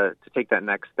to take that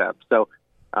next step. So,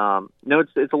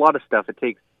 it's a lot of stuff. It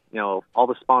takes, all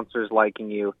the sponsors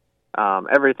liking you,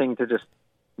 everything to just,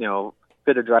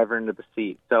 fit a driver into the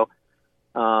seat. So,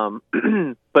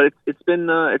 but it's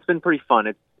been pretty fun.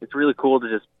 It's really cool to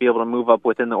just be able to move up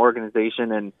within the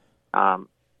organization. And,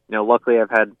 luckily I've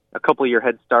had a couple year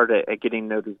head start at getting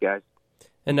to know these guys.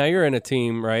 And now you're in a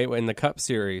team, right, in the Cup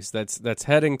Series that's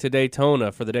heading to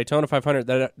Daytona for the Daytona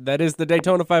 500. That is the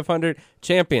Daytona 500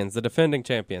 champions, the defending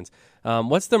champions.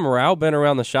 What's the morale been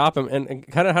around the shop, and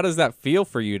kind of how does that feel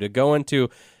for you to go into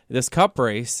this Cup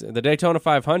race, the Daytona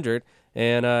 500,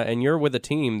 and you're with a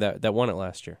team that won it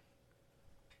last year?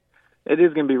 It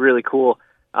is going to be really cool.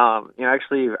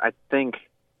 Actually, I think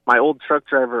my old truck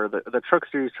driver, the Truck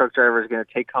Series truck driver, is going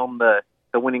to take home the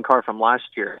winning car from last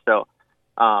year. So.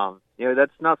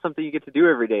 That's not something you get to do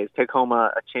every day, is take home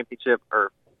a championship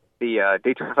or the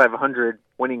Daytona 500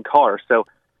 winning car. So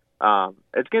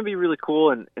it's going to be really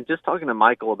cool. And just talking to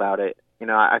Michael about it,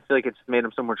 I feel like it's made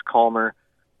him so much calmer,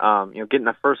 getting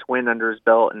the first win under his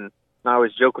belt. And I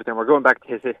always joke with him, we're going back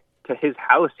to his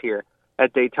house here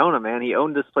at Daytona, man. He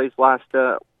owned this place last,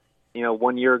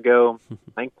 1 year ago,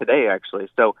 I think today, actually.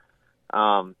 So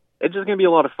it's just going to be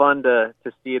a lot of fun to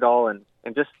see it all and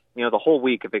just, the whole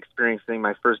week of experiencing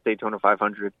my first Daytona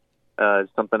 500 is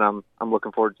something I'm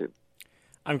looking forward to.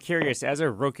 I'm curious, as a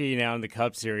rookie now in the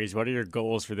Cup Series, what are your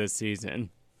goals for this season?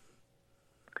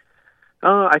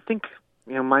 I think,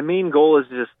 my main goal is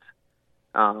just,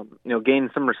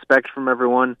 gain some respect from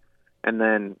everyone. and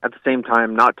then at the same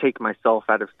time not take myself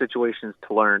out of situations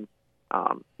to learn.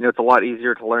 It's a lot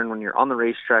easier to learn when you're on the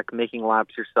racetrack making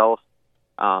laps yourself.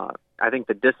 I think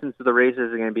the distance of the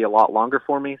races is going to be a lot longer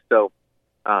for me. So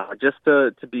just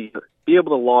to be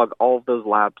able to log all of those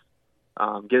laps,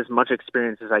 get as much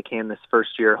experience as I can this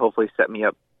first year, hopefully set me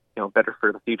up, better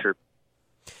for the future.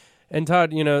 And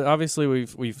Todd, obviously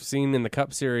we've seen in the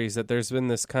Cup Series that there's been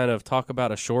this kind of talk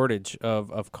about a shortage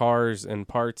of cars and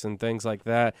parts and things like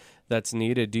that that's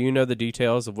needed. Do you know the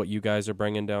details of what you guys are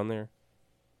bringing down there?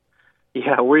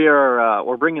 Yeah,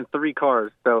 we're bringing 3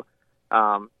 cars. So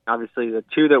obviously the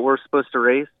 2 that we're supposed to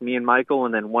race, me and Michael,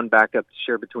 and then 1 backup to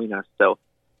share between us. So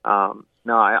no,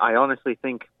 I honestly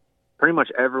think pretty much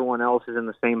everyone else is in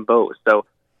the same boat. So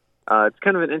it's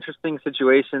kind of an interesting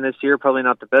situation this year. Probably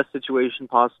not the best situation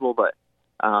possible, but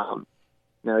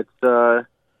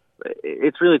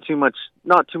it's really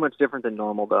not too much different than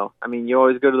normal, though. I mean, you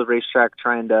always go to the racetrack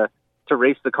trying to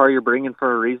race the car you're bringing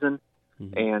for a reason,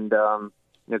 and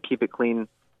keep it clean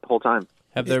the whole time.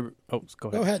 Go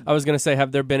ahead. I was going to say,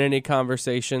 have there been any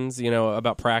conversations,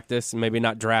 about practice and maybe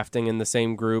not drafting in the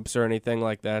same groups or anything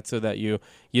like that, so that you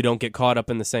don't get caught up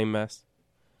in the same mess?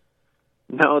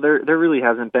 No, there really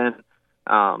hasn't been.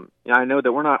 I know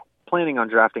that we're not planning on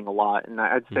drafting a lot, and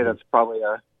I'd say that's probably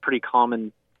a pretty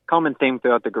common theme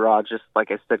throughout the garage, just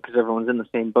like I said, because everyone's in the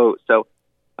same boat. So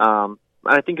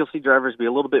I think you'll see drivers be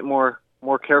a little bit more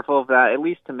careful of that, at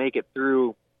least to make it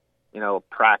through,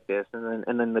 practice,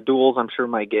 and then the duels I'm sure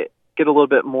might get a little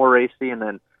bit more racy, and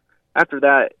then after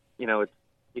that, you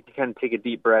can kind of take a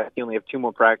deep breath. You only have 2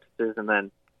 more practices, and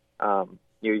then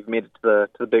you've made it to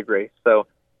the big race. So.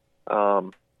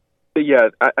 But yeah,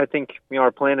 I think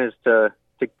our plan is to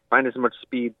find as much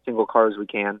speed single car as we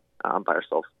can by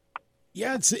ourselves.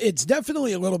 Yeah, it's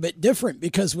definitely a little bit different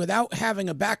because without having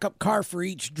a backup car for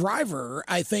each driver,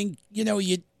 I think you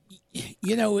don't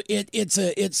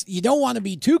want to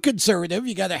be too conservative.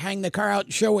 You got to hang the car out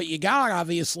and show what you got,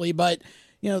 obviously, but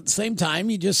at the same time,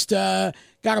 you just got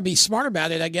to be smart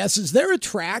about it, I guess. Is there a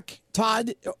track,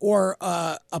 Todd, or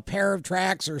a pair of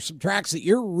tracks or some tracks that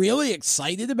you're really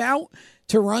excited about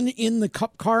to run in the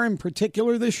Cup car in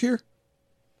particular this year?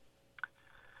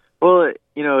 Well,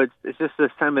 it's just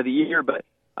this time of the year, but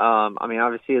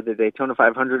obviously the Daytona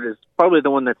 500 is probably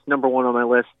the one that's number 1 on my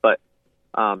list, but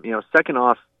second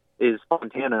off is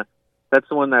Fontana. That's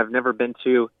the one that I've never been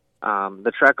to.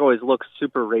 The track always looks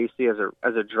super racy as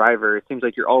a driver. It seems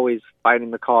like you're always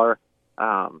fighting the car,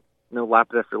 lap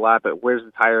after lap. It wears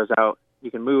the tires out. You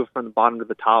can move from the bottom to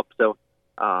the top. So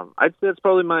I'd say that's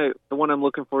probably the one I'm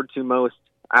looking forward to most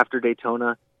after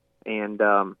Daytona, and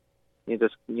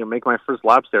make my first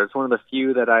laps there. It's one of the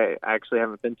few that I actually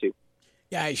haven't been to.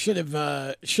 Yeah, I should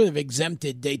have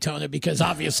exempted Daytona because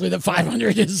obviously the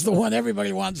 500 is the one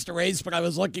everybody wants to race. But I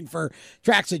was looking for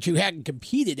tracks that you hadn't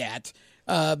competed at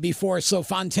before, so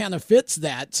Fontana fits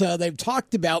that. They've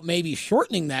talked about maybe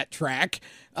shortening that track.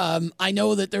 I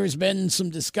know that there's been some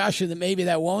discussion that maybe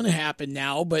that won't happen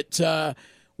now, but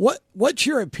what's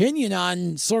your opinion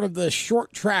on sort of the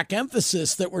short track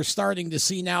emphasis that we're starting to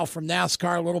see now from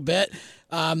NASCAR a little bit?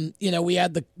 We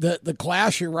had the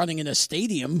Clash, you're running in a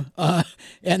stadium,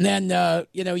 and then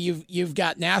you've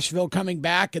got Nashville coming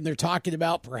back, and they're talking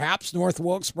about perhaps North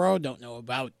Wilkesboro. Don't know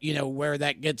about where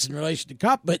that gets in relation to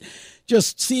Cup, but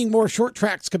just seeing more short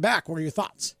tracks come back. What are your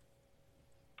thoughts?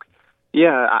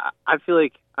 Yeah, I feel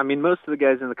like most of the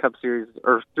guys in the Cup Series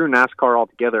or through NASCAR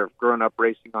altogether have grown up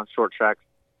racing on short tracks.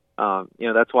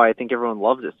 That's why I think everyone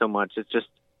loves it so much. It's just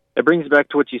it brings back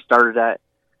to what you started at.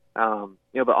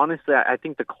 But honestly, I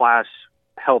think the Clash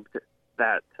helped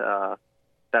that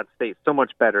state so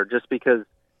much better, just because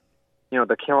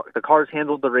the cars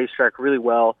handled the racetrack really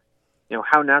well.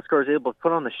 How NASCAR is able to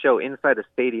put on the show inside a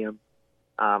stadium,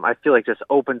 I feel like just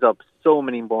opens up so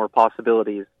many more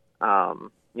possibilities,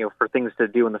 for things to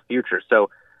do in the future. So,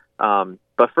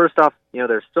 but first off,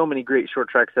 there's so many great short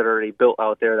tracks that are already built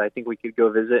out there that I think we could go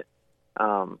visit.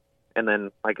 And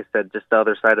then, like I said, just the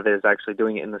other side of it is actually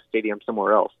doing it in the stadium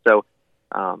somewhere else. So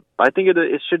I think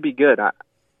it should be good. Like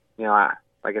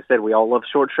I said, we all love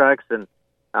short tracks, and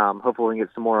hopefully we can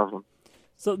get some more of them.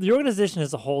 So the organization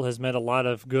as a whole has made a lot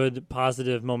of good,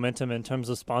 positive momentum in terms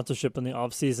of sponsorship in the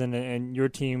offseason, and your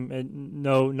team,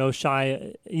 no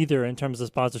shy either in terms of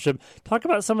sponsorship. Talk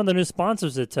about some of the new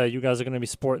sponsors that you guys are going to be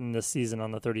sporting this season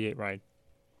on the 38 ride.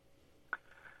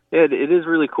 Yeah, it is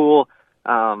really cool,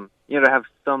 to have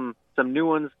some new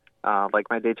ones, like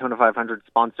my Daytona 500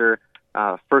 sponsor,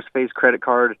 First Phase credit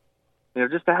card.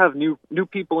 Just to have new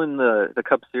people in the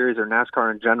Cup Series or NASCAR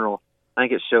in general. I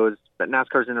think it shows that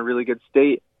NASCAR's in a really good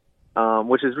state,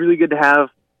 which is really good to have.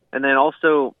 And then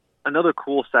also, another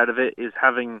cool side of it is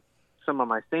having some of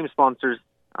my same sponsors.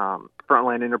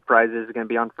 Frontline Enterprises is going to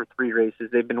be on for 3 races.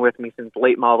 They've been with me since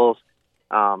late models,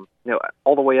 all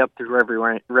the way up through every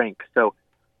rank. So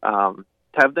to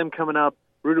have them coming up,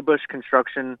 Rudabush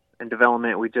Construction and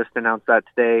Development, we just announced that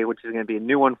today, which is going to be a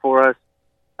new one for us.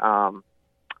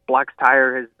 Black's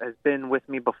Tire has been with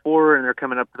me before, and they're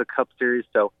coming up to the Cup Series.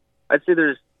 So I'd say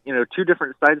there's 2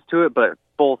 different sides to it, but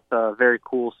both very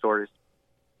cool stories.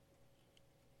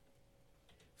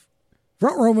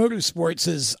 Front Row Motorsports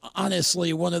is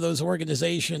honestly one of those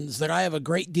organizations that I have a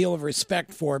great deal of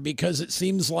respect for, because it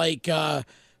seems like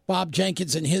Bob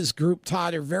Jenkins and his group,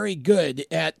 Todd, are very good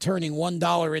at turning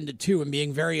 $1 into 2 and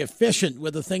being very efficient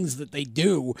with the things that they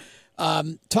do.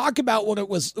 Talk about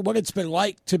what it's been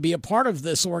like to be a part of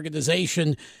this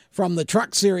organization from the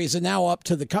Truck Series and now up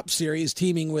to the Cup Series,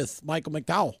 teaming with Michael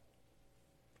McDowell.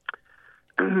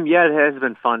 Yeah, it has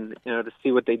been fun, to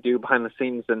see what they do behind the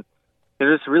scenes and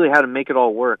just really how to make it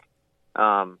all work.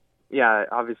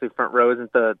 Obviously Front Row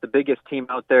isn't the biggest team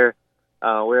out there.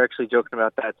 We're actually joking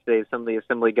about that today. Some of the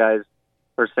assembly guys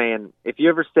were saying, if you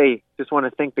ever say, just want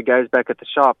to thank the guys back at the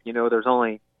shop, there's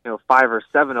only 5 or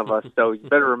 7 of us, so you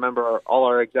better remember all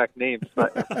our exact names.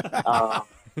 But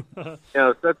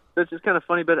so that's just kind of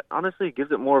funny. But honestly, it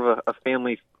gives it more of a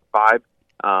family vibe.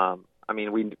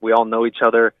 We all know each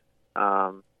other,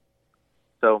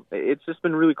 so it's just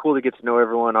been really cool to get to know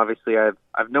everyone. Obviously,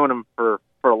 I've known them for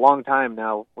a long time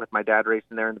now, with my dad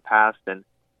racing there in the past, and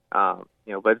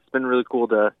but it's been really cool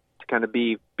to kind of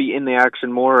be in the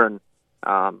action more and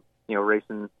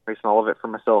racing all of it for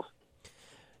myself.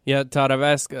 Yeah, Todd, I've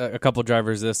asked a couple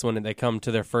drivers this when they come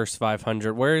to their first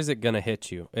 500. Where is it going to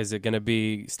hit you? Is it going to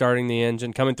be starting the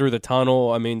engine, coming through the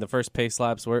tunnel? The first pace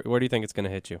laps, where do you think it's going to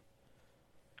hit you?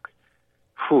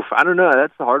 I don't know.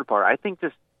 That's the hard part. I think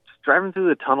just driving through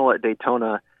the tunnel at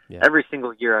Daytona every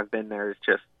single year I've been there is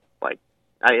just like,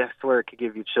 I swear it could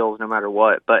give you chills no matter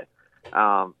what. But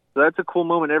so that's a cool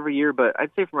moment every year. But I'd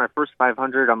say for my first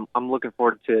 500, I'm looking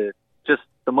forward to just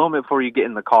the moment before you get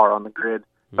in the car on the grid,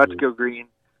 about to go green.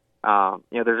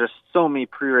 There's just so many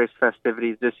pre-race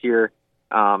festivities this year.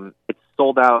 It's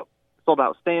sold out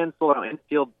stands, sold out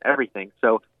infield, everything.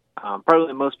 So probably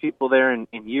the most people there in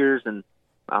years, and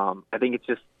I think it's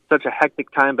just such a hectic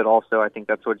time. But also, I think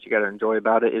that's what you got to enjoy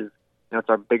about it is it's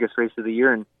our biggest race of the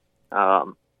year, and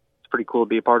it's pretty cool to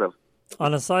be a part of.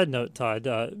 On a side note, Todd,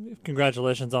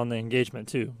 congratulations on the engagement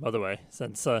too, by the way,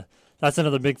 since that's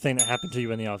another big thing that happened to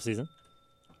you in the off season.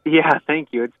 Yeah, thank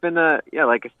you. It's been, like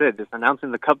I said, just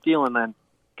announcing the Cup deal and then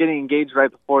getting engaged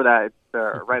right before that,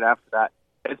 right after that.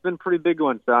 It's been a pretty big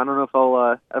one, so I don't know if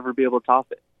I'll ever be able to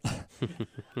top it.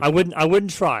 I wouldn't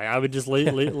try. I would just let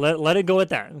it go at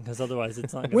that, because otherwise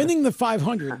it's not. Winning the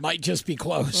 500 might just be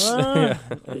close.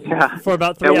 For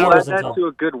about 3 hours. That's to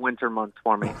a good winter month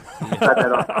for me.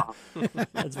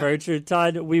 That's very true,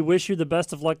 Todd. We wish you the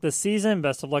best of luck this season.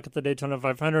 Best of luck at the Daytona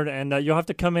 500, and you'll have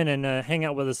to come in and hang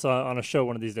out with us on a show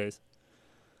one of these days.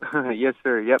 Yes,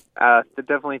 sir. Yep.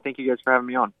 Definitely. Thank you guys for having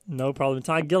me on. No problem.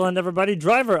 Todd Gilliland, everybody,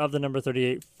 driver of the number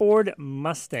 38 Ford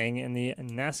Mustang in the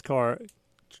NASCAR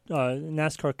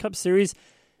Cup Series,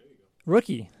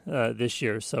 rookie this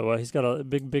year. So he's got a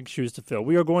big shoes to fill.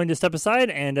 We are going to step aside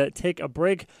and take a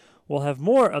break. We'll have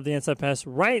more of the Inside Pass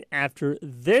right after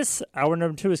this. Hour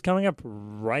number 2 is coming up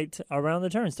right around the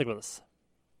turn. Stick with us.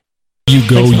 You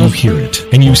go, you hear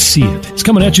it, and you see it. It's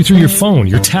coming at you through your phone,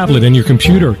 your tablet, and your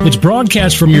computer. It's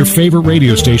broadcast from your favorite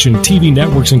radio station, TV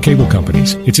networks, and cable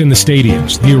companies. It's in the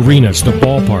stadiums, the arenas, the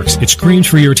ballparks. It screams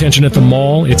for your attention at the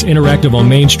mall. It's interactive on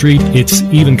Main Street. It's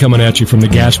even coming at you from the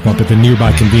gas pump at the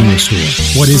nearby convenience store.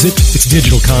 What is it? It's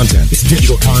digital content. It's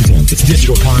digital content. It's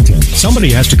digital content.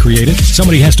 Somebody has to create it.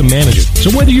 Somebody has to manage it.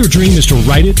 So whether your dream is to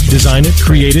write it, design it,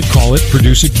 create it, call it,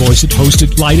 produce it, voice it, host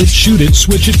it, light it, shoot it,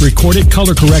 switch it, record it,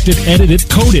 color correct it, edit it,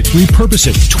 code it, repurpose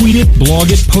it, tweet it,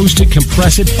 blog it, post it,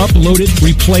 compress it, upload it,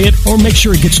 replay it, or make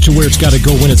sure it gets to where it's got to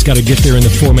go when it's got to get there in the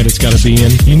format it's got to be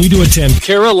in. You need to attend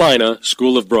Carolina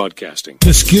School of Broadcasting.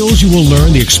 The skills you will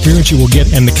learn, the experience you will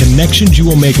get, and the connections you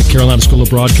will make at Carolina School of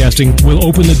Broadcasting will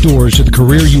open the doors to the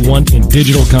career you want in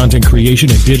digital content creation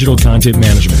and digital content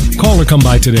management. Call or come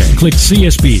by today. Click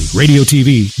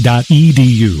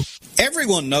csbradiotv.edu.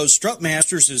 Everyone knows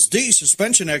Strutmasters is the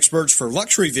suspension experts for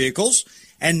luxury vehicles,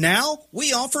 and now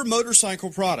we offer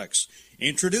motorcycle products.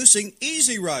 Introducing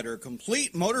Easy Rider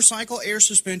Complete Motorcycle Air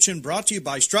Suspension, brought to you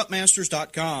by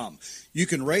Strutmasters.com. You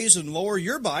can raise and lower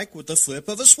your bike with the flip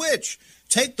of a switch.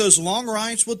 Take those long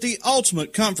rides with the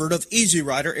ultimate comfort of Easy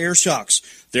Rider Air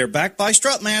Shocks. They're backed by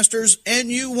Strutmasters,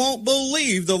 and you won't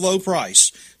believe the low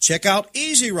price. Check out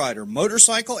Easy Rider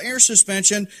Motorcycle Air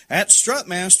Suspension at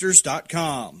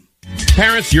Strutmasters.com.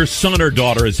 Parents, your son or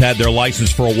daughter has had their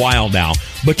license for a while now,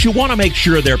 but you want to make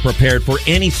sure they're prepared for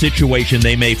any situation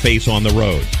they may face on the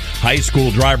road. High school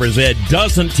driver's ed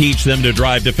doesn't teach them to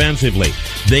drive defensively.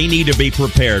 They need to be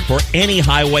prepared for any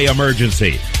highway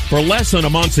emergency. For less than a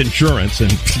month's insurance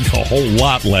and a whole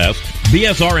lot less,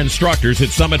 BSR instructors at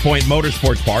Summit Point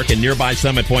Motorsports Park in nearby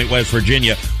Summit Point, West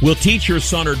Virginia, will teach your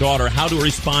son or daughter how to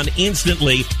respond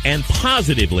instantly and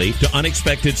positively to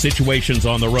unexpected situations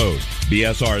on the road.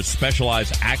 BSR's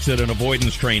specialized accident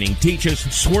avoidance training teaches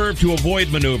swerve to avoid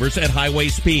maneuvers at highway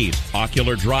speed,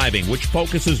 ocular driving, which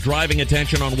focuses driving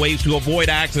attention on ways to avoid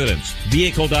accidents,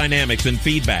 vehicle dynamics and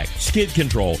feedback, skid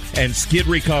control and skid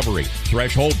recovery,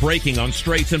 threshold braking on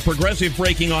straights and progressive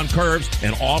braking on curves,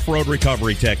 and off-road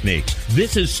recovery techniques.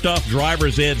 This is stuff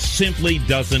driver's ed simply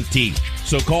doesn't teach.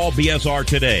 So call BSR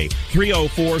today,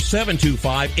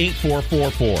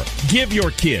 304-725-8444. Give your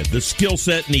kid the skill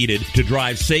set needed to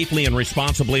drive safely and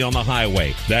responsibly on the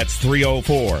highway. That's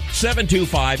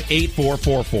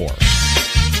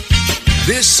 304-725-8444.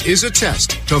 This is a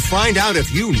test to find out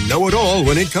if you know it all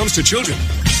when it comes to children.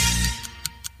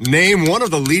 Name one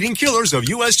of the leading killers of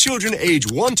U.S. children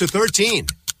age 1 to 13.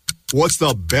 What's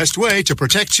the best way to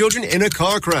protect children in a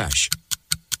car crash?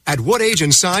 At what age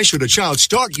and size should a child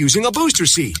start using a booster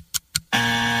seat?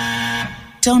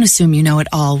 Don't assume you know it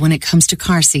all when it comes to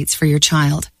car seats for your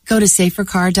child. Go to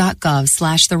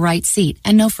safercar.gov/the right seat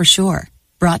and know for sure.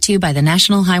 Brought to you by the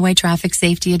National Highway Traffic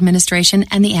Safety Administration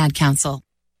and the Ad Council.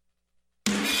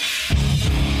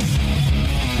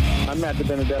 I'm Matt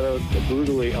DiBenedetto, the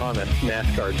brutally honest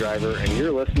NASCAR driver, and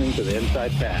you're listening to the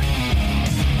Inside Pass.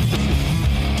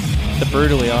 The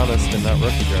brutally honest and not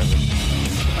rookie driver.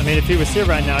 I mean, if he was here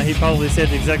right now, he'd probably say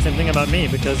the exact same thing about me,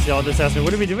 because y'all just asked me,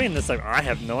 what are we doing? It's like, I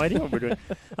have no idea what we're doing.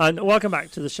 Welcome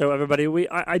back to the show, everybody.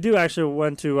 I do actually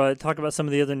want to talk about some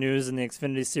of the other news in the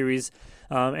Xfinity Series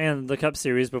and the Cup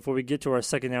Series before we get to our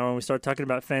second hour and we start talking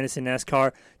about Fantasy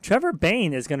NASCAR. Trevor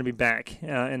Bayne is going to be back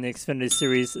in the Xfinity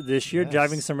Series this year,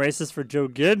 driving some races for Joe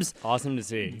Gibbs. Awesome to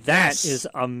see. That is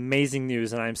amazing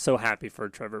news, and I'm so happy for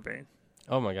Trevor Bayne.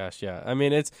 Oh, my gosh, yeah. I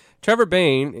mean, it's Trevor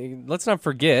Bayne. Let's not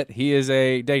forget, he is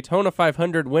a Daytona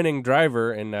 500 winning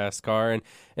driver in NASCAR.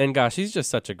 And gosh, he's just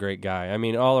such a great guy. I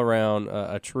mean, all around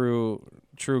a true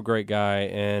great guy.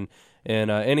 And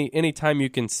any time you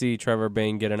can see Trevor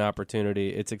Bayne get an opportunity,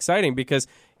 it's exciting because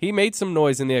he made some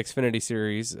noise in the Xfinity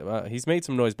Series. He's made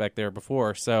some noise back there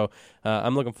before. So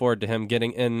I'm looking forward to him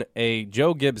getting in a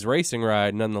Joe Gibbs racing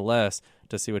ride nonetheless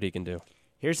to see what he can do.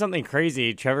 Here's something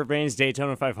crazy. Trevor Bayne's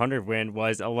Daytona 500 win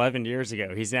was 11 years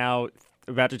ago. He's now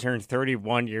about to turn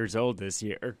 31 years old this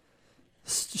year.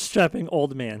 Strapping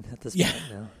old man at this point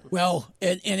now. Well,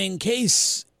 and in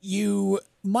case you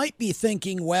might be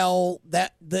thinking, well,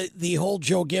 that the whole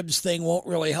Joe Gibbs thing won't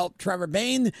really help Trevor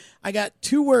Bayne, I got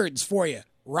two words for you.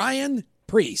 Ryan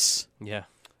Preece. Yeah,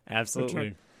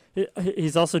 absolutely.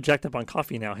 He's also jacked up on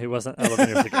coffee now. He wasn't 11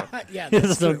 years ago. Yeah, he has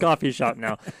his own coffee shop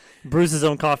now. Brews his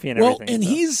own coffee and everything. Well, and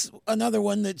he's another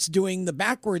one that's doing the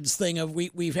backwards thing of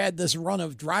we've had this run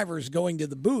of drivers going to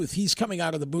the booth. He's coming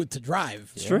out of the booth to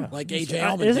drive. It's true. Like A.J.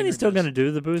 Allman. Isn't he still going to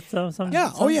do the booth, though?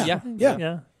 Yeah. Oh, yeah.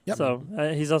 Yeah. Yep. So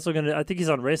he's also going to, I think he's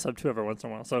on Race Hub, too, every once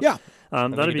in a while. So yeah.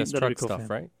 That'd be cool stuff,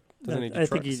 right? I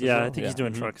think he's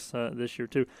doing trucks this year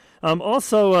too.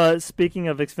 Also, speaking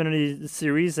of Xfinity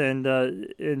Series and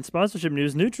in sponsorship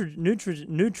news,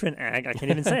 Nutrin Ag, I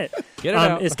can't even say it,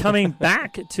 is coming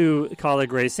back to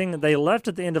Kaulig Racing. They left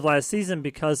at the end of last season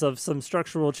because of some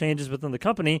structural changes within the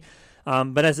company.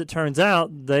 But as it turns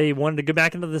out, they wanted to go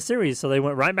back into the series, so they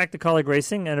went right back to Kaulig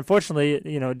Racing. And unfortunately, it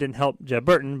didn't help Jeb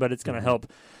Burton, but it's going to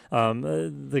help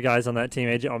the guys on that team,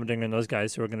 AJ Allmendinger and those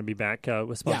guys who are going to be back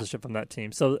with sponsorship from that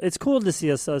team. So it's cool to see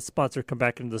a sponsor come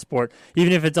back into the sport,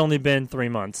 even if it's only been 3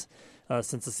 months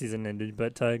since the season ended.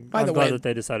 But I'm glad that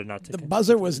they decided not to. The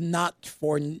buzzer was not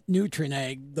for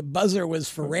Nutrinag. The buzzer was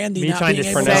for Randy Me not trying being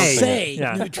to able to say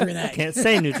yeah. Nutrinag. I can't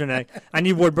say Nutrinag. I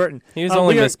need Ward Burton. He was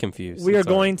only misconfused. We are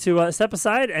going to step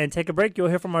aside and take a break. You'll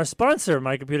hear from our sponsor,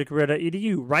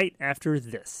 mycomputercareer.edu, right after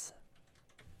this.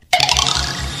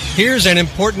 Here's an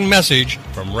important message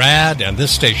from RAD and this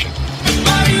station.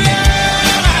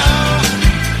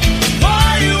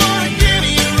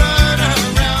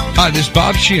 Hi, this is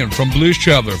Bob Sheehan from Blues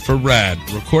Traveler for RAD,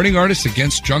 recording artists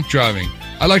against drunk driving.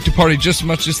 I like to party just as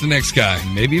much as the next guy,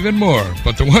 maybe even more.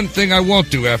 But the one thing I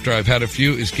won't do after I've had a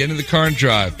few is get in the car and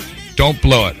drive. Don't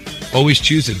blow it. Always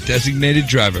choose a designated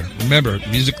driver. Remember,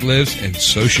 music lives, and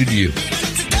so should you.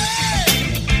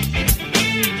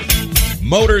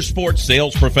 Motorsports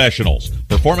Sales Professionals.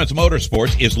 Performance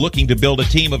Motorsports is looking to build a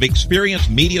team of experienced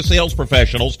media sales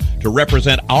professionals to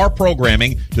represent our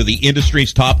programming to the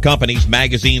industry's top companies,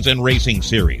 magazines, and racing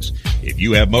series. If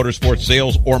you have motorsports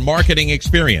sales or marketing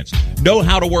experience, know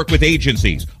how to work with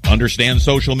agencies, understand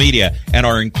social media, and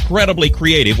are incredibly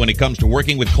creative when it comes to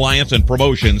working with clients and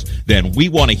promotions, then we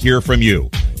want to hear from you.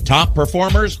 Top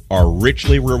performers are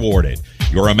richly rewarded.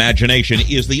 Your imagination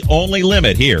is the only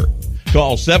limit here.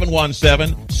 Call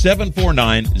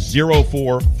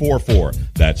 717-749-0444.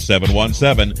 That's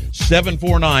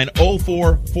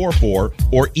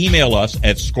 717-749-0444, or email us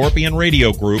at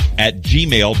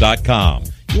scorpionradiogroup@gmail.com.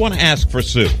 You want to ask for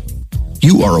Sue.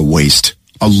 You are a waste.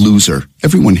 A loser.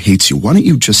 Everyone hates you. Why don't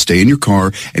you just stay in your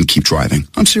car and keep driving?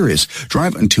 I'm serious.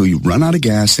 Drive until you run out of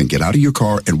gas, then get out of your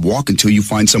car and walk until you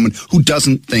find someone who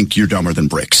doesn't think you're dumber than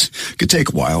bricks. Could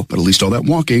take a while, but at least all that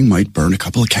walking might burn a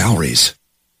couple of calories.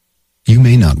 You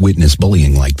may not witness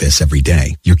bullying like this every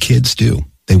day. Your kids do.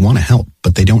 They want to help,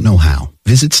 but they don't know how.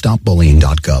 Visit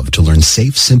stopbullying.gov to learn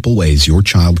safe, simple ways your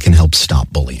child can help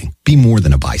stop bullying. Be more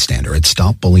than a bystander at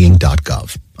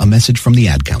stopbullying.gov. A message from the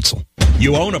Ad Council.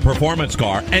 You own a performance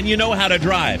car and you know how to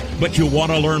drive, but you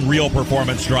want to learn real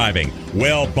performance driving.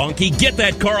 Well, Bunky, get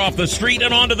that car off the street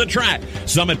and onto the track.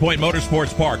 Summit Point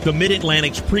Motorsports Park, the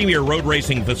Mid-Atlantic's premier road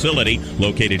racing facility,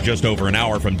 located just over an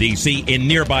hour from D.C. in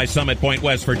nearby Summit Point,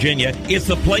 West Virginia, is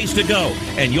the place to go.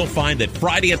 And you'll find that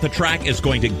Friday at the Track is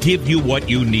going to give you what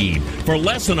you need. For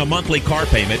less than a monthly car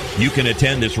payment, you can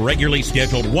attend this regularly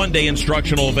scheduled one-day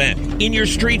instructional event in your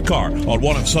street car on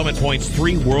one of Summit Point's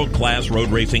 3 world-class road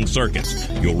racing circuits.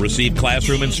 You'll receive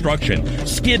classroom instruction,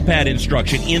 skid pad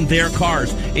instruction in their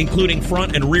cars, including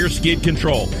front and rear skid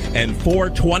control, and 4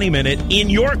 20-minute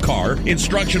in-your-car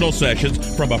instructional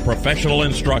sessions from a professional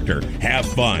instructor. Have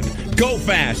fun, go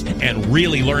fast, and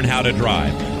really learn how to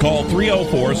drive. Call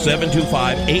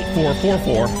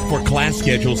 304-725-8444 for class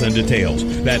schedules and details.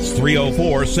 That's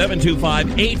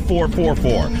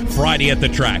 304-725-8444. Friday at the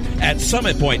Track at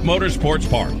Summit Point Motorsports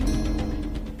Park.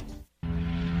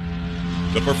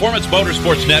 The Performance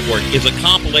Motorsports Network is a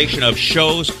compilation of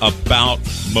shows about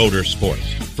motorsports.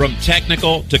 From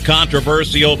technical to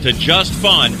controversial to just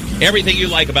fun, everything you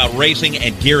like about racing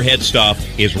and gearhead stuff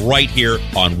is right here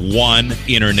on one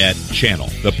internet channel.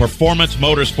 The Performance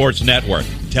Motorsports Network.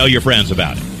 Tell your friends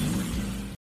about it.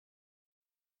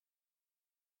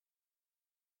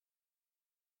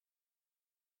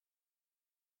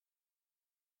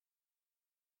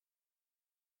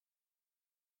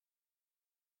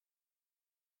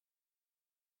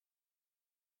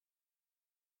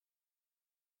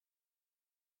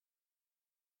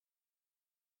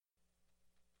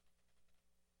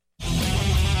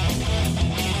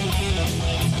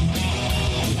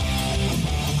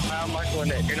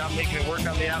 If you're not making it work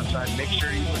on the outside, make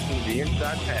sure you listen to the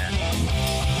inside pass.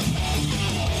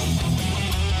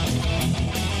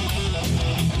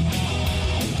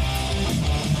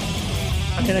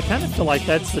 I mean, I kind of feel like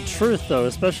that's the truth, though,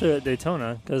 especially at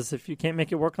Daytona, because if you can't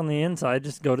make it work on the inside,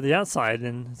 just go to the outside,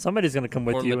 and somebody's going to come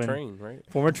with you. Form a train, right?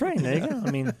 Form a train. There you go.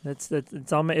 I mean,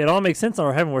 it all makes sense on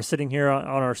our heaven. We're sitting here on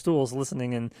our stools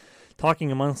listening and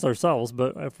talking amongst ourselves,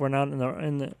 but if we're not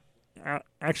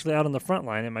actually out on the front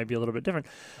line, it might be a little bit different.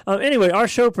 Anyway, our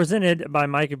show presented by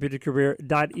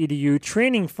mycomputercareer.edu,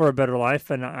 training for a better life,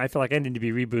 and I feel like I need to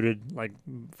be rebooted like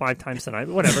 5 times tonight,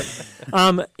 but whatever.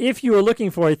 If you are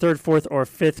looking for a 3rd, 4th, or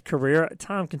 5th career,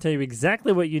 Tom can tell you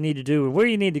exactly what you need to do and where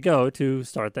you need to go to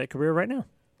start that career right now.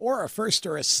 Or a 1st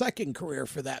or a 2nd career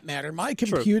for that matter.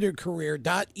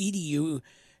 mycomputercareer.edu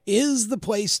is the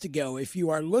place to go. If you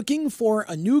are looking for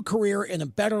a new career and a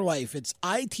better life, it's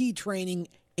IT training.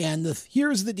 And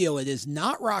here's the deal. It is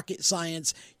not rocket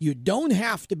science. You don't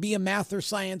have to be a math or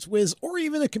science whiz or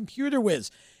even a computer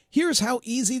whiz. Here's how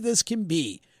easy this can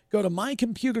be. Go to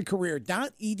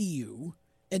mycomputercareer.edu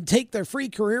and take their free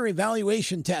career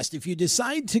evaluation test. If you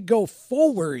decide to go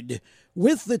forward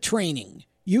with the training,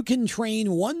 you can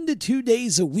train 1 to 2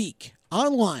 days a week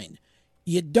online.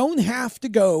 You don't have to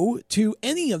go to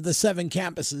any of the 7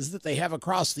 campuses that they have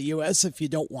across the U.S. if you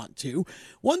don't want to.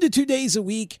 1 to 2 days a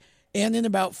week. And in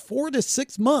about 4 to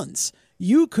 6 months,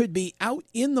 you could be out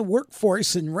in the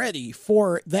workforce and ready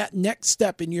for that next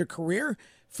step in your career.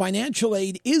 Financial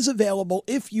aid is available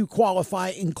if you qualify,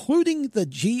 including the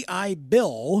GI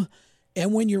Bill.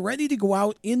 And when you're ready to go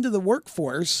out into the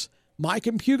workforce, My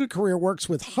Computer Career works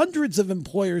with hundreds of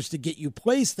employers to get you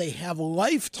placed. They have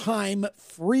lifetime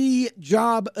free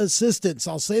job assistance.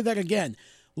 I'll say that again.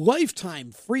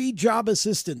 Lifetime free job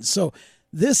assistance. So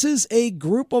this is a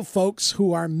group of folks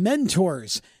who are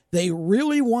mentors. They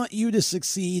really want you to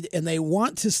succeed, and they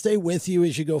want to stay with you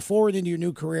as you go forward into your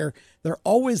new career. They're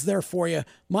always there for you.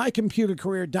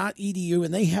 mycomputercareer.edu,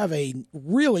 and they have a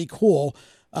really cool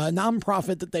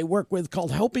nonprofit that they work with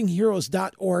called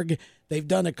helpingheroes.org. They've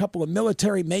done a couple of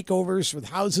military makeovers with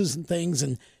houses and things,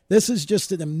 and this is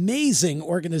just an amazing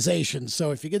organization.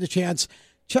 So if you get a chance,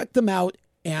 check them out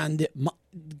and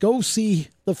go see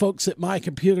the folks at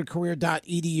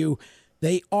mycomputercareer.edu.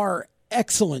 They are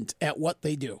excellent at what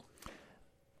they do.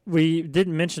 We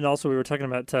didn't mention also, we were talking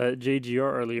about JGR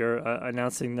earlier,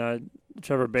 announcing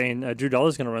Trevor Bayne. Drew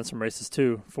Dollar's going to run some races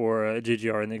too for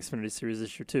JGR in the Xfinity Series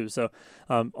this year too. So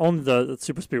only the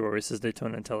super speedway races,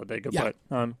 Daytona and Talladega. Yeah.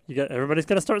 But everybody's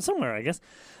got to start somewhere, I guess.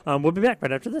 We'll be back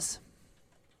right after this.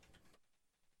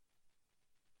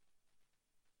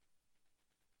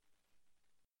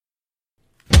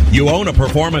 You own a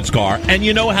performance car and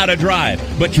you know how to drive,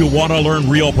 but you want to learn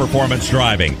real performance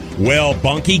driving. Well,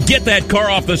 Bunky, get that car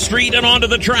off the street and onto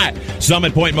the track.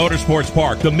 Summit Point Motorsports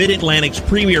Park, the Mid-Atlantic's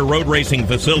premier road racing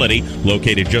facility,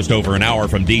 located just over an hour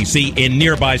from D.C. in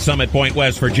nearby Summit Point,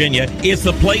 West Virginia, is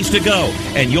the place to go.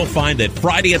 And you'll find that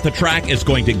Friday at the Track is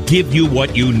going to give you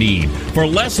what you need. For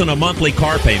less than a monthly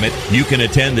car payment, you can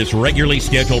attend this regularly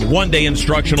scheduled one-day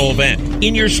instructional event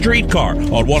in your street car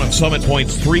on one of Summit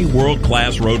Point's 3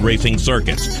 world-class road racing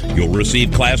circuits. You'll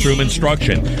receive classroom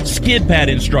instruction, skid pad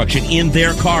instruction in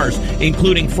their cars,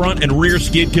 including front and rear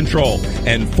skid control,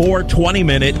 and 4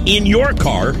 20-minute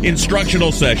in-your-car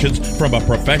instructional sessions from a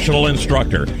professional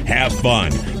instructor. Have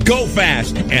fun, go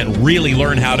fast, and really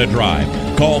learn how to drive.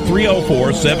 Call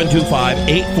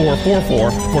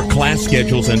 304-725-8444 for class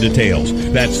schedules and details.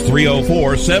 That's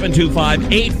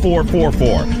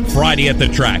 304-725-8444. Friday at the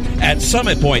Track at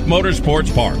Summit Point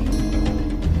Motorsports Park.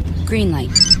 Green light.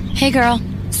 Hey girl,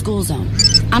 school zone.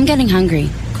 I'm getting hungry.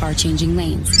 Car changing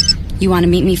lanes. You want to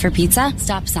meet me for pizza?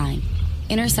 Stop sign.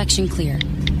 Intersection clear.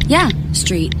 Yeah,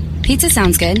 street. Pizza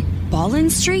sounds good. Ball in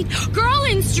street? Girl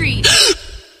in street!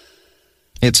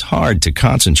 It's hard to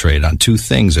concentrate on 2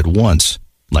 things at once,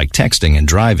 like texting and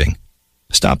driving.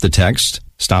 Stop the text,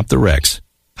 stop the wrecks.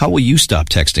 How will you stop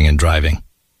texting and driving?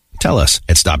 Tell us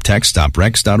at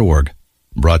stoptextstopwrecks.org.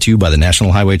 Brought to you by the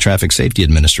National Highway Traffic Safety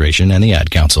Administration and the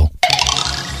Ad Council.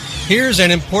 Here's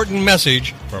an important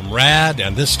message from RAD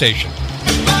and this station.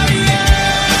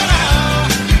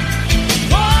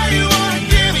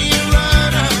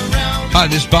 Hi,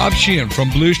 this is Bob Sheehan from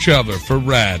Blues Traveler for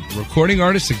RAD, recording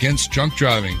artists against drunk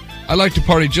driving. I like to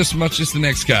party just as much as the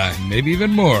next guy, maybe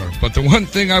even more, but the one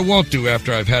thing I won't do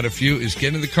after I've had a few is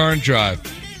get in the car and drive.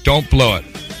 Don't blow it.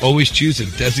 Always choose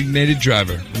a designated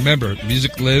driver. Remember,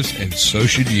 music lives, and so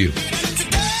should you.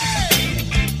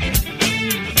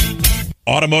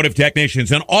 Automotive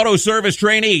technicians and auto service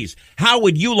trainees, how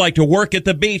would you like to work at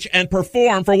the beach and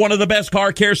perform for one of the best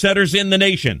car care centers in the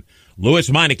nation? Louis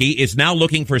Meineke is now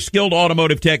looking for skilled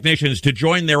automotive technicians to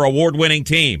join their award-winning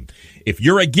team. If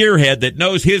you're a gearhead that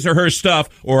knows his or her stuff,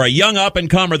 or a young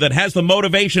up-and-comer that has the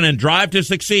motivation and drive to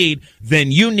succeed,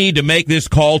 then you need to make this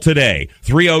call today.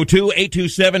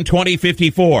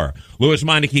 302-827-2054. Louis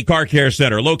Meineke Car Care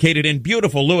Center, located in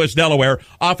beautiful Lewis, Delaware,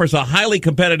 offers a highly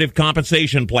competitive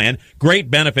compensation plan, great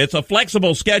benefits, a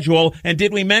flexible schedule, and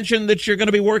did we mention that you're going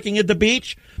to be working at the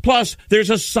beach? Plus,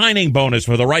 there's a signing bonus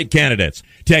for the right candidates.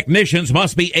 Technicians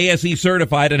must be ASE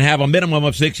certified and have a minimum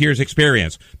of 6 years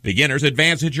experience. Beginners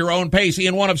advance at your own pace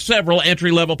in one of several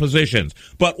entry-level positions.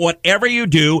 But whatever you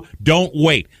do, don't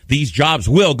wait. These jobs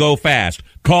will go fast.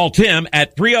 Call Tim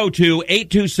at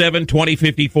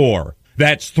 302-827-2054.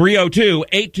 That's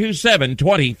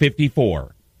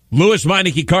 302-827-2054. Louis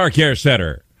Meineke Car Care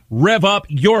Center. Rev up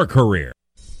your career.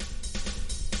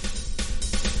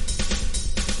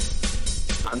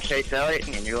 I'm Chase Elliott,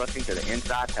 and you're listening to the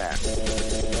Inside Pass.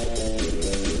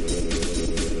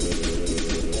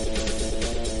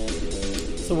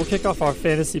 So we'll kick off our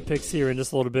fantasy picks here in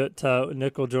just a little bit.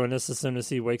 Nick will join us as soon as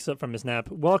he wakes up from his nap.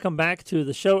 Welcome back to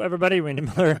the show, everybody. Randy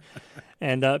Miller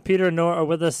and Peter and Noah are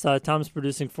with us. Tom's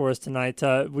producing for us tonight.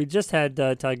 We just had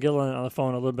Todd Gilliland on the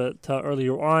phone a little bit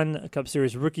earlier on, a Cup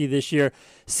Series rookie this year.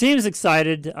 Seems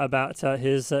excited about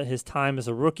his time as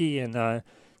a rookie, and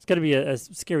it's got to be a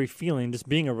scary feeling just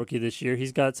being a rookie this year.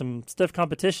 He's got some stiff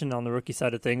competition on the rookie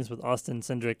side of things with Austin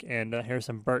Cindric and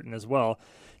Harrison Burton as well,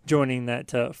 joining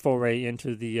that foray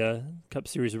into the Cup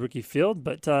Series rookie field.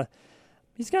 But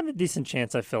he's got a decent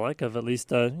chance, I feel like, of at least,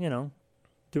 doing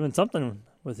something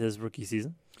with his rookie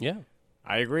season. Yeah.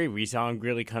 I agree. We saw him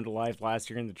really come to life last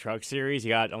year in the Truck Series. He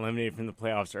got eliminated from the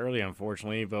playoffs early,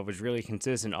 unfortunately, but was really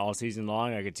consistent all season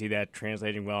long. I could see that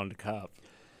translating well into Cup.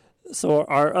 So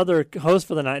our other host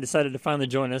for the night decided to finally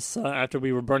join us after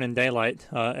we were burning daylight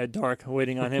at dark,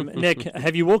 waiting on him. Nick,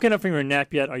 have you woken up from your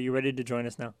nap yet? Are you ready to join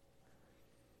us now?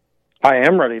 I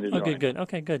am ready to join. Okay, good.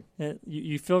 Okay, good.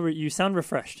 You sound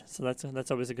refreshed, so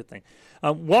that's always a good thing.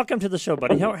 Welcome to the show,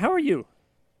 buddy. How are you?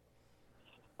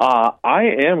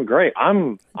 I am great.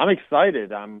 I'm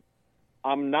excited. I'm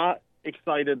not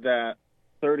excited that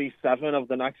 37 of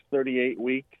the next 38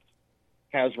 weeks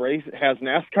has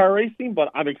NASCAR racing, but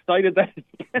I'm excited that it's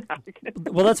back.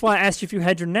 Well, that's why I asked you if you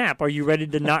had your nap. Are you ready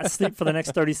to not sleep for the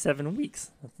next 37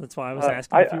 weeks? That's why I was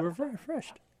asking if you were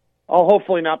refreshed. I'll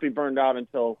hopefully not be burned out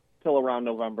until around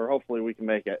November. Hopefully we can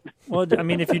make it. Well, I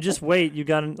mean, if you just wait, you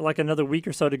got like another week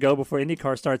or so to go before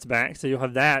IndyCar starts back, so you'll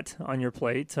have that on your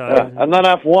plate. And then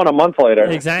F1 a month later.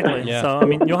 Exactly. Yeah. So, I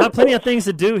mean, you'll have plenty of things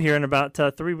to do here in about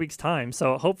 3 weeks' time.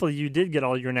 So hopefully you did get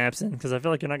all your naps in, because I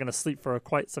feel like you're not going to sleep for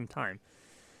quite some time.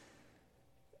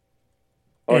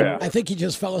 Oh, yeah. I think he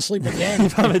just fell asleep again.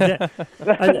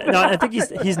 I think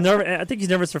he's nervous. I think he's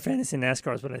nervous for Fantasy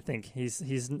NASCAR is what I think. He's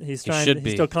trying.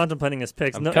 He's still contemplating his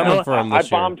picks. I'm coming for him this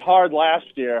year. I bombed hard last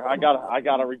year. I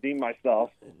gotta redeem myself.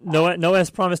 Noah has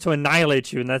promised to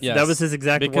annihilate you, and that was his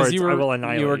exact words. I will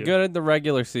annihilate you. You were good at the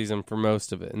regular season for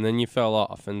most of it, and then you fell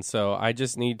off. And so I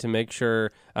just need to make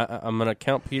sure I'm going to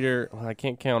count Peter. Well, I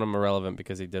can't count him irrelevant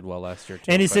because he did well last year, too.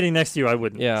 And he's sitting next to you. I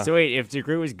wouldn't. Yeah. So wait, if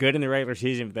Degroot was good in the regular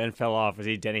season but then fell off, was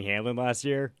he Denny Hamlin last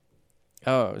year?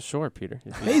 Oh, sure, Peter.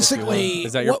 Basically,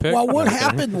 is that your pick? Well, what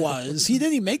happened was he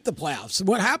didn't even make the playoffs.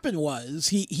 What happened was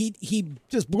he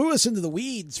just blew us into the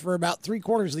weeds for about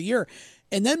 3/4 of the year,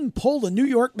 and then pulled a New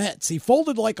York Mets. He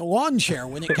folded like a lawn chair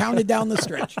when it counted down the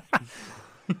stretch.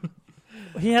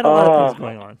 He had a lot of things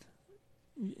going on.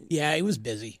 Yeah, he was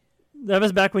busy. That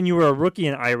was back when you were a rookie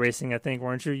in iRacing, I think,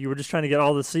 weren't you? You were just trying to get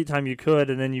all the seat time you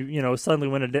could, and then you suddenly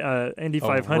win a Indy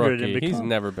 500. And he's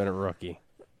never been a rookie.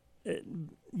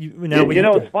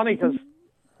 It's funny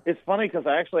because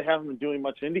I actually haven't been doing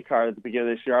much IndyCar at the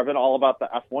beginning of this year. I've been all about the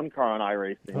F1 car on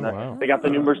iRacing. Oh, wow. They got the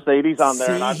new Mercedes on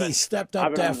there, and I've been stepped up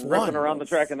I've been to F1. ripping around the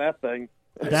track in that thing.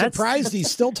 I'm surprised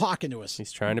he's still talking to us.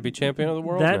 He's trying to be champion of the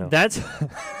world now. That's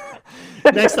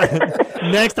next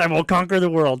time we'll conquer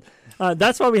the world.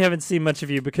 That's why we haven't seen much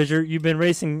of you, because you've been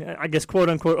racing, I guess, quote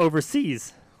unquote,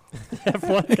 overseas.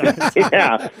 F1 guys.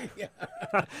 Yeah.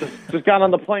 Just got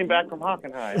on the plane back from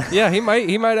Hockenheim. Yeah, he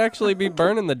might actually be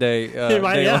burning the day. He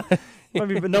might, yeah.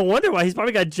 But no wonder why. He's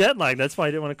probably got jet lag. That's why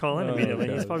he didn't want to call in immediately.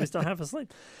 God. He's probably still half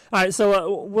asleep. All right,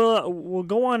 so we'll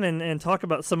go on and talk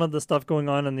about some of the stuff going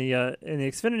on in the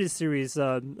Xfinity Series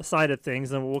side of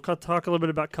things, and we'll talk a little bit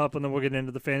about Cup, and then we'll get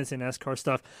into the Fantasy NASCAR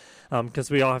stuff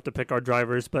because we all have to pick our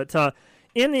drivers. But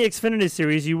in the Xfinity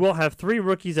Series, you will have 3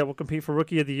 rookies that will compete for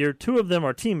Rookie of the Year. 2 of them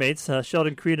are teammates,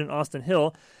 Sheldon Creed and Austin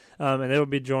Hill. And they will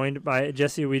be joined by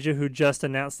Jesse Ouija, who just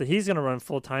announced that he's going to run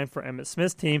full-time for Emmett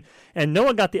Smith's team. And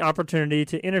Noah got the opportunity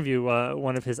to interview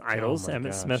one of his idols,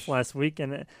 Emmett Smith, last week.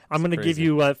 And I'm going to give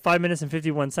you 5 minutes and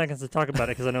 51 seconds to talk about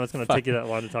it, because I know it's going to take you that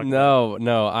long to talk about it.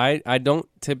 No. I don't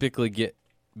typically get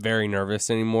very nervous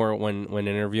anymore when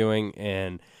interviewing,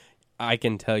 and I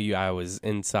can tell you I was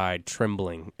inside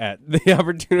trembling at the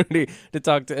opportunity to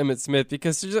talk to Emmett Smith,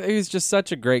 because he's just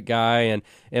such a great guy, and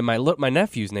my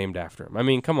nephew's named after him. I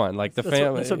mean, come on, like the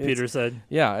family. That's what Peter said.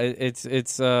 Yeah, it's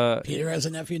Peter has a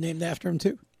nephew named after him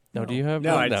too. No, do you have?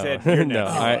 No, I said your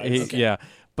nephew. Yeah.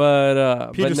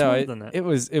 But Peter's no, smoother than that. it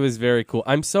was very cool.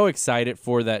 I'm so excited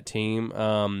for that team,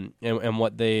 and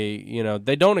what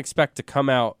they don't expect to come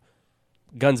out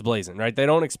guns blazing, right? They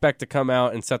don't expect to come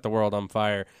out and set the world on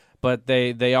fire. But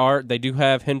they do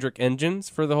have Hendrick engines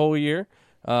for the whole year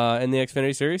in the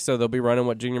Xfinity Series, so they'll be running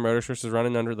what Junior Motorsports is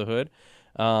running under the hood.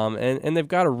 And they've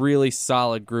got a really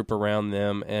solid group around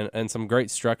them and some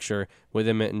great structure with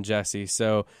Emmett and Jesse.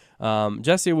 So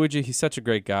Jesse Ouija, he's such a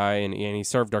great guy, and he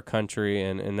served our country,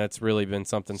 and that's really been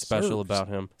something special about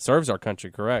him. Serves our country,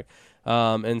 correct.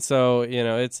 And so,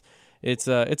 it's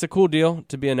a cool deal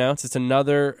to be announced. It's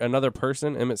another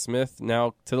person, Emmett Smith,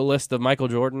 now to the list of Michael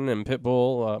Jordan and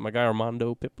Pitbull, my guy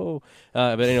Armando Pitbull.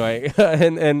 But anyway,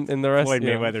 and the rest, Floyd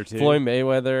Mayweather too. Floyd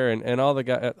Mayweather and all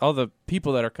the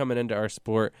people that are coming into our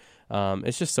sport.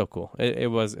 It's just so cool.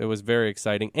 It was very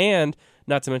exciting, and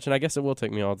not to mention, I guess it will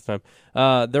take me all the time.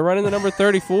 They're running the number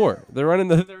 34. They're running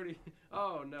the 30.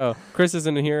 Oh no, Chris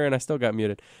isn't here, and I still got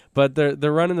muted. But they're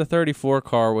running the 34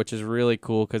 car, which is really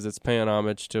cool because it's paying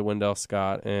homage to Wendell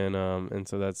Scott, and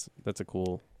so that's a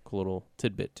cool little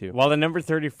tidbit too. While the number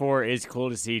 34 is cool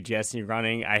to see Jesse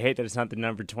running, I hate that it's not the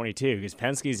number 22 because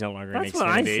Penske's no longer in Xfinity. That's what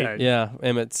I said. Yeah,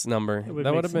 Emmett's number.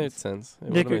 That would have made sense.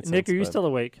 Nick, are you still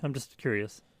awake? I'm just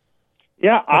curious.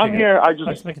 Yeah, I'm here.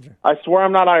 I swear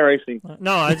I'm not iRacing.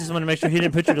 No, I just want to make sure he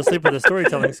didn't put you to sleep with his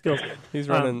storytelling skills. He's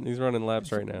running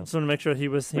laps right now. Just want to make sure he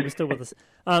was still with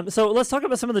us. So let's talk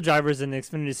about some of the drivers in the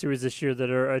Xfinity Series this year that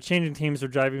are changing teams or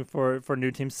driving for new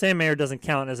teams. Sam Mayer doesn't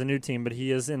count as a new team, but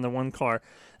he is in the one car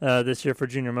this year for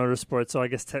Junior Motorsports, so I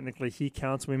guess technically he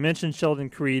counts. We mentioned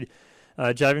Sheldon Creed.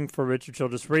 Driving for Richard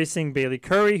Childress Racing. Bailey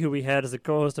Curry, who we had as a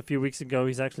co-host a few weeks ago,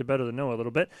 he's actually better than Noah a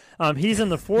little bit. He's in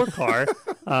the 4-car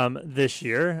this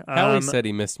year. Howie said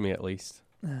he missed me at least.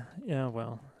 Yeah,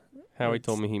 well. Howie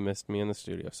told me he missed me in the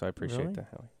studio, so I appreciate that,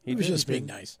 Howie. He was just being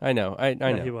nice. I know. I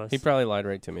know. He was. He probably lied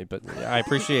right to me, but I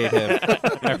appreciate him.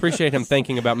 I appreciate him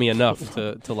thinking about me enough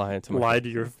to lie to me. Lie to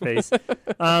your face.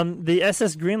 The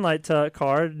SS Greenlight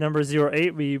car, number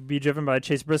 08, will be driven by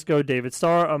Chase Briscoe, David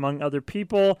Starr, among other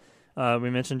people.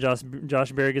 We mentioned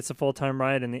Josh Berry gets a full-time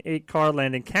ride in the 8-car.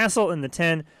 Landon Castle in the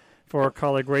 10 for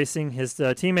Kaulig Racing. His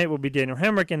teammate will be Daniel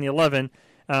Hemrick in the 11.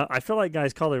 I feel like,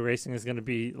 guys, Kaulig Racing is going to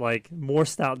be like more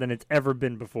stout than it's ever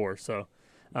been before. So,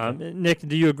 Nick,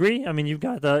 do you agree? I mean, you've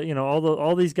got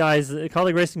all these guys.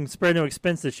 Kaulig Racing spared no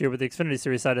expense this year with the Xfinity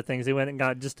Series side of things. They went and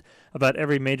got just about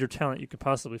every major talent you could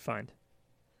possibly find.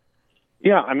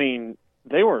 Yeah, I mean,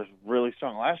 they were really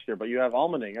strong last year, but you have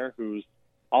Allmendinger, who's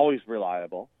always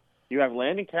reliable. You have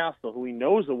Landon Castle, who we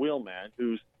know is a wheelman,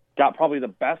 who's got probably the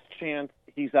best chance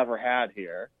he's ever had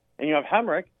here. And you have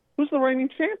Hemrick, who's the reigning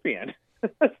champion.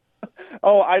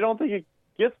 I don't think it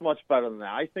gets much better than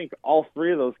that. I think all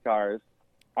three of those cars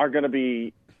are going to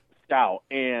be stout.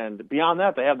 And beyond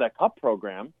that, they have that Cup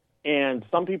program. And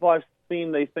some people I've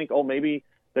seen, they think, maybe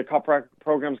the Cup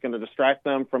program is going to distract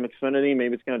them from Xfinity.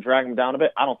 Maybe it's going to drag them down a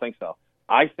bit. I don't think so.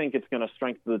 I think it's going to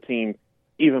strengthen the team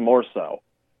even more so.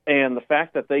 And the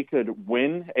fact that they could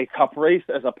win a Cup race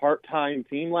as a part-time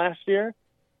team last year,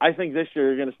 I think this year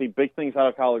you're going to see big things out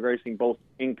of Kaulig Racing, both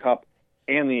in Cup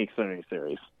and the Xfinity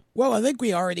Series. Well, I think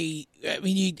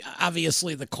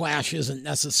obviously the Clash isn't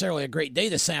necessarily a great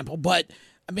data sample, but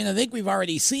I think we've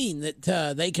already seen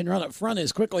that they can run up front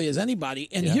as quickly as anybody.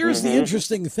 And here's the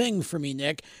interesting thing for me,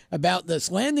 Nick, about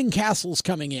this. Landon Castle's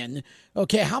coming in.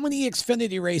 Okay, how many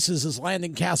Xfinity races has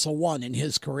Landon Castle won in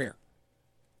his career?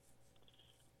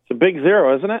 A big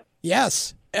 0, isn't it?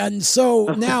 Yes. And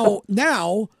so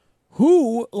now,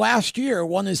 who last year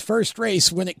won his first race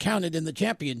when it counted in the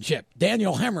championship?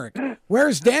 Daniel Hemrick.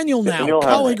 Where's Daniel now?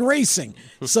 Kaulig Racing.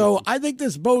 So I think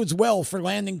this bodes well for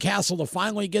Landon Castle to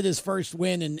finally get his first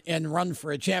win and run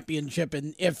for a championship.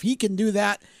 And if he can do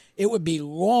that, it would be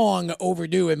long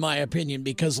overdue, in my opinion,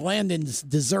 because Landon's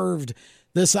deserved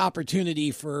this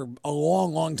opportunity for a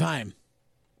long, long time.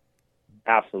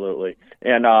 Absolutely.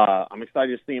 And I'm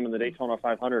excited to see him in the Daytona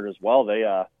 500 as well.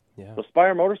 The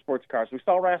Spire Motorsports cars, we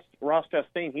saw Ross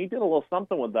Chastain. He did a little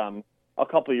something with them a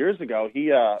couple of years ago. He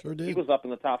was up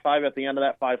in the top 5 at the end of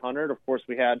that 500. Of course,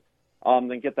 we had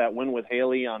them get that win with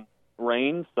Haley on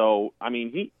rain. So,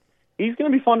 he's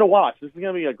going to be fun to watch. This is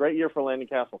going to be a great year for Landon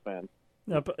Castle fans.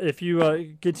 If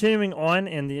you continuing on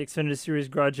in the Xfinity Series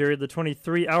garage area, the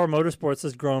 23-hour Motorsports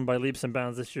has grown by leaps and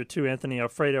bounds this year too. Anthony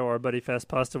Alfredo, our buddy Fast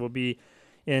Pasta, will be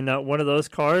in one of those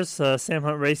cars. Sam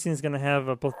Hunt Racing is going to have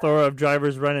a plethora of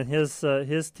drivers running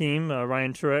his team.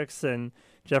 Ryan Truex and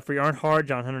Jeffrey Earnhardt.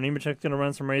 John Hunter Nemechek's going to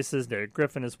run some races. Derek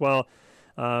Griffin as well.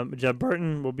 Jeb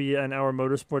Burton will be an Hour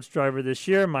Motorsports driver this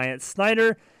year. Myatt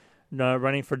Snyder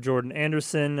running for Jordan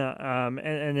Anderson,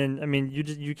 and then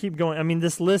you keep going.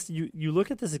 This list, you look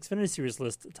at this Xfinity Series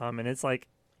list, Tom, and it's like,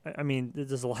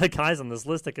 there's a lot of guys on this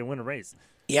list that can win a race.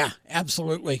 Yeah,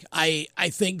 absolutely. I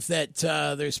think that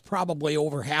there's probably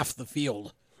over half the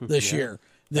field this year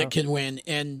that can win,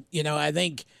 and I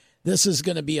think this is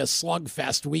going to be a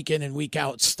slugfest week in and week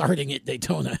out, starting at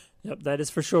Daytona. Yep, that is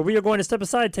for sure. We are going to step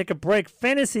aside, take a break.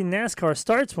 Fantasy NASCAR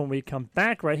starts when we come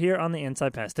back right here on the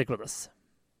Inside Pass. Stick with us.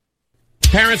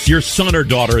 Parents, your son or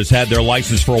daughter has had their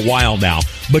license for a while now,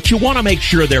 but you want to make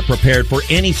sure they're prepared for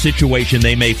any situation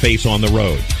they may face on the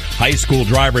road. High school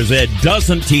driver's ed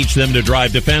doesn't teach them to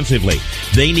drive defensively.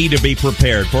 They need to be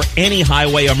prepared for any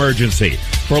highway emergency.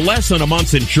 For less than a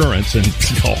month's insurance, and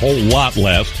a whole lot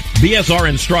less, BSR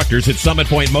instructors at Summit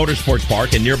Point Motorsports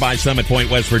Park in nearby Summit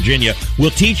Point, West Virginia, will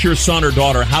teach your son or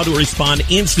daughter how to respond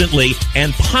instantly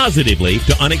and positively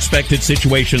to unexpected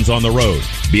situations on the road.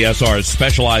 BSR's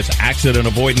specialized accident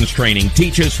avoidance training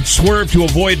teaches swerve to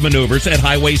avoid maneuvers at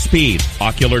highway speed,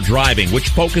 ocular driving, which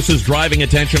focuses driving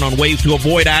attention on ways to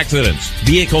avoid accidents,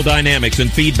 vehicle dynamics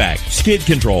and feedback, skid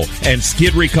control, and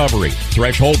skid recovery,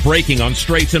 threshold braking on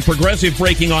straights and progressive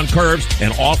braking braking on curves,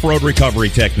 and off-road recovery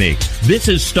techniques. This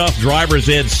is stuff Driver's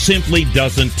Ed simply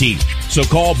doesn't teach. So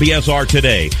call BSR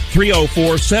today,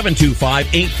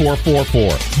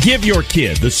 304-725-8444. Give your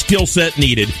kid the skill set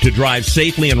needed to drive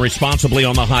safely and responsibly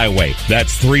on the highway.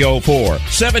 That's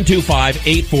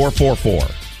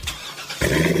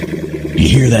 304-725-8444. You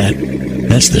hear that?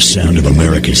 That's the sound of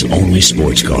America's only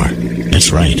sports car.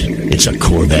 That's right. It's a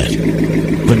Corvette.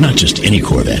 But not just any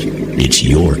Corvette. It's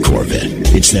your Corvette.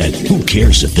 It's that who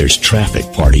cares if there's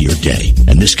traffic part of your day.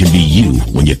 And this can be you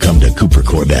when you come to Cooper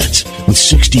Corvettes. With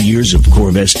 60 years of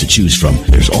Corvettes to choose from,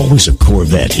 there's always a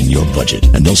Corvette in your budget.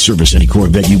 And they'll service any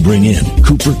Corvette you bring in.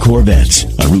 Cooper Corvettes.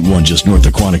 On Route 1 just north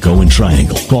of Quantico and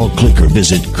Triangle. Call, click, or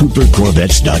visit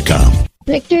CooperCorvettes.com.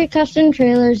 Victory Custom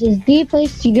Trailers is the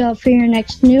place to go for your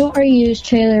next new or used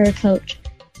trailer or coach.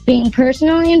 Being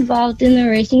personally involved in the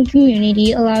racing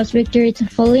community allows Victory to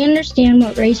fully understand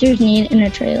what racers need in a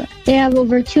trailer. They have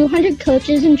over 200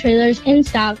 coaches and trailers in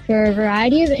stock for a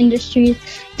variety of industries,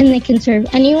 and they can serve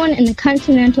anyone in the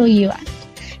continental U.S.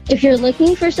 If you're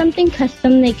looking for something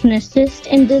custom, they can assist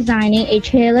in designing a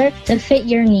trailer that fit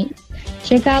your needs.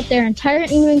 Check out their entire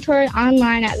inventory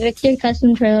online at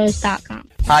victorycustomtrailers.com.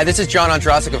 Hi, this is John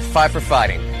Ondrasik of Five for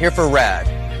Fighting, here for RAD,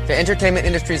 the entertainment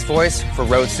industry's voice for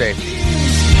road safety.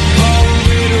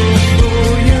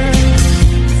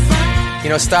 You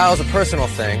know, style is a personal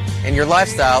thing, and your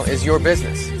lifestyle is your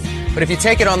business. But if you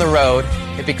take it on the road,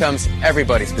 it becomes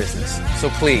everybody's business. So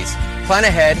please, plan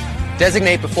ahead,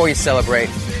 designate before you celebrate.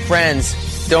 Friends,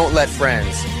 don't let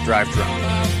friends drive drunk.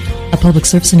 A public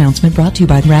service announcement brought to you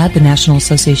by RAD, the National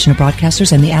Association of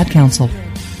Broadcasters, and the Ad Council.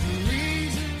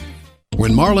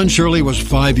 When Marlon Shirley was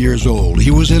 5 years old, he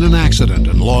was in an accident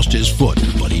and lost his foot,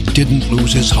 but he didn't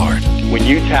lose his heart. When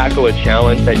you tackle a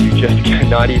challenge that you just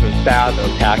cannot even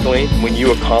fathom tackling, when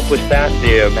you accomplish that,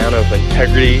 the amount of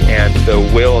integrity and the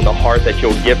will and the heart that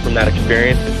you'll get from that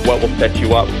experience is what will set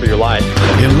you up for your life.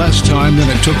 In less time than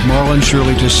it took Marlon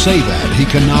Shirley to say that, he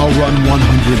can now run 100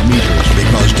 meters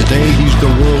because today he's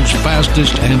the world's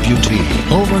fastest amputee.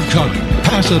 Overcome it.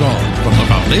 Pass it on from the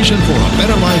Foundation for a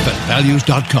Better Life at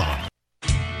Values.com.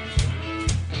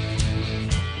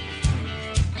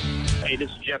 Hey, this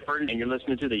is Jeff Burton, and you're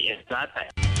listening to the Inside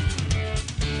Pass.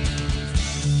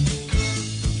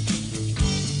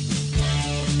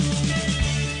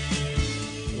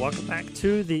 Welcome back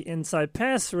to the Inside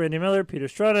Pass. Randy Miller, Peter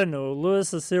Strada, Noah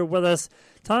Lewis is here with us.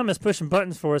 Tom is pushing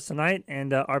buttons for us tonight,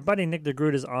 and our buddy Nick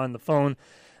Degroot is on the phone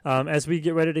as we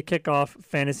get ready to kick off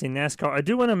Fantasy NASCAR. I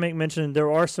do want to make mention there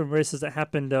are some races that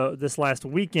happened this last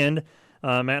weekend.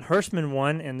 Matt Hirschman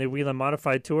won in the Whelen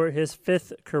Modified Tour, his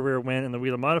 5th career win in the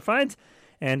Whelen Modifieds,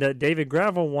 and David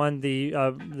Gravel won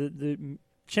the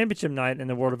championship night in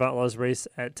the World of Outlaws race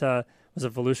at was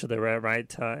it Volusia they were at,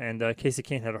 right? And Casey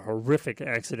Kane had a horrific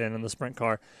accident in the sprint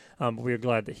car, but we are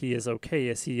glad that he is okay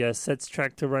as he sets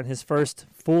track to run his first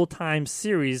full-time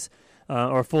series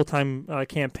or full-time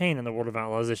campaign in the World of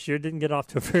Outlaws this year. Didn't get off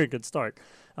to a very good start,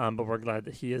 but we're glad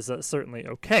that he is certainly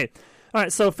okay. All right,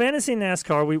 so Fantasy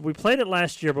NASCAR, we played it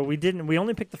last year, but we didn't. We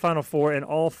only picked the Final Four in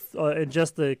in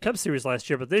just the Cup Series last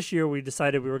year. But this year, we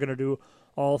decided we were going to do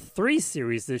all 3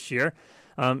 series this year.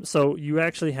 So you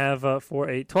actually have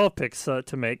for 12 picks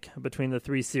to make between the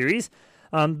 3 series.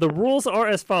 The rules are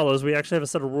as follows. We actually have a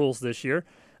set of rules this year.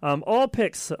 All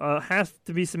picks have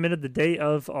to be submitted the day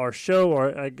of our show,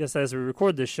 or I guess as we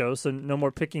record this show, so no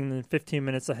more picking than 15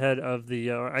 minutes ahead of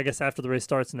or I guess after the race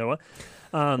starts, Noah.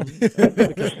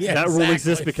 That rule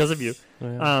exists because of you.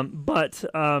 Yeah. But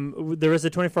there is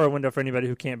a 24-hour window for anybody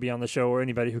who can't be on the show or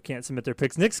anybody who can't submit their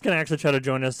picks. Nick's going to actually try to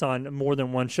join us on more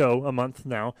than one show a month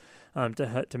now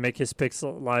to make his picks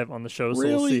live on the show. So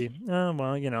we'll see.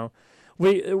 Well, you know.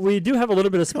 We do have a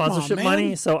little bit of sponsorship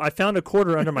money, so I found a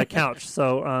quarter under my couch.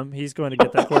 So he's going to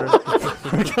get that quarter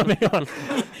for coming on.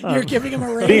 You're giving him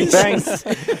a raise. Yes,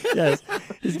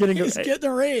 he's getting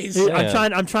a raise.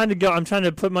 I'm trying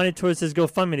to put money towards his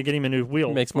GoFundMe to get him a new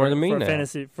wheel. Makes more than me now.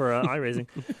 Fantasy for iRacing.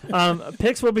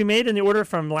 Picks will be made in the order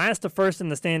from last to first in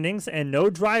the standings, and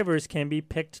no drivers can be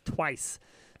picked twice.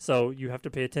 So you have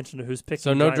to pay attention to who's picking.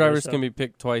 So no drivers can be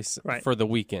picked twice for the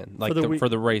weekend, like for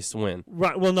the race win.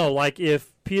 Right. Well, no. Like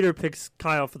if Peter picks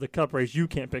Kyle for the Cup race, you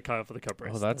can't pick Kyle for the Cup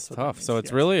race. Oh, that's tough. So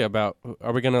it's really about.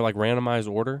 Are we going to randomize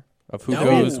order of who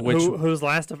goes which? Who's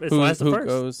last? It's last to first.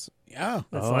 Goes? Yeah,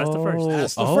 that's last to first.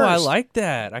 That's the first. I like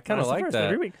that. I kind of like that.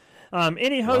 Every week.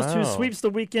 Any host who sweeps the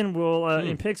weekend will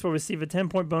in picks will receive a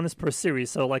 10-point bonus per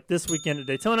series. So like this weekend at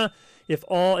Daytona,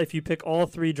 if you pick all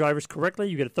 3 drivers correctly,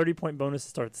 you get a 30-point bonus to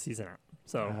start the season out.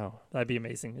 So that'd be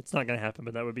amazing. It's not going to happen,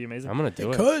 but that would be amazing. I'm going to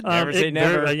do it. Could. Never say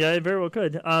never. It very well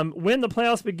could. When the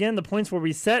playoffs begin, the points will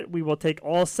reset. We will take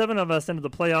all 7 of us into the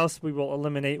playoffs. We will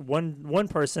eliminate one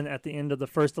person at the end of the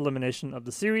first elimination of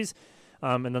the series.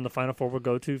 And then the final 4 will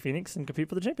go to Phoenix and compete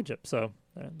for the championship. So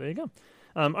there you go.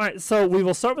 All right, so we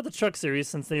will start with the Truck Series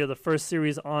since they are the first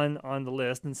series on the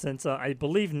list. And since I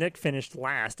believe Nick finished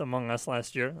last among us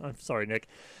last year, I'm sorry, Nick,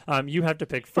 you have to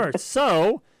pick first.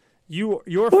 So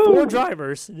your 4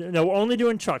 drivers, no, we're only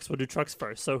doing trucks. We'll do trucks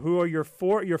first. So who are your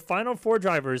final 4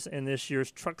 drivers in this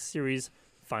year's Truck Series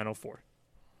final 4?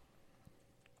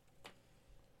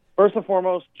 First and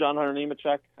foremost, John Hunter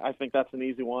Nemechek. I think that's an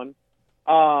easy one.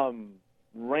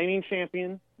 Reigning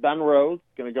champion, Ben Rhodes,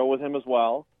 going to go with him as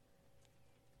well.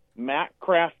 Matt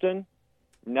Crafton,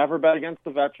 never bet against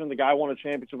the veteran. The guy won a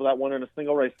championship without winning a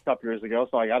single race a couple years ago,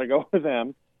 so I got to go with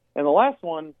him. And the last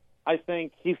one, I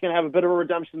think he's going to have a bit of a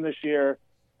redemption this year,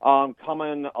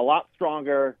 coming a lot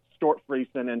stronger, Stuart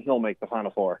Friesen, and he'll make the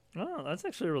Final 4. Oh, that's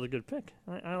actually a really good pick.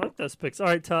 I like those picks. All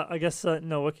right, I guess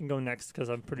Noah can go next because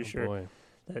I'm pretty sure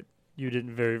that you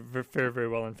didn't fare very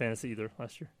well in fantasy either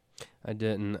last year. I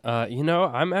didn't.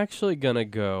 I'm actually going to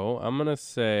go. I'm going to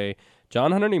say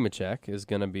John Hunter Nemechek is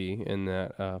going to be in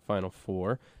that Final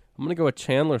 4. I'm going to go with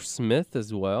Chandler Smith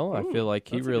as well. I feel like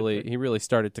he really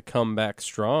started to come back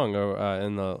strong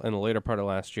in the later part of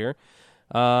last year.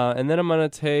 And then I'm going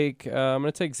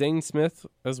to take Zane Smith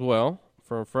as well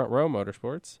from Front Row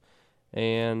Motorsports.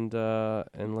 And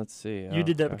let's see. You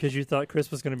did that because you thought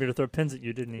Chris was going to be able to throw pins at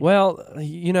you, didn't he? Well,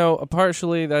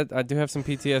 partially that I do have some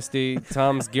PTSD.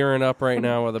 Tom's gearing up right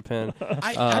now with a pin.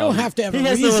 I don't have to have he a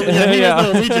has reason. He has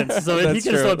no allegiance, so he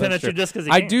can throw a pin at true. you just because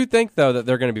he I can. do think, though, that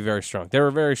they're going to be very strong. They were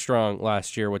very strong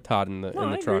last year with Todd in the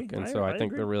truck, agree. and so I think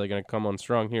agree. they're really going to come on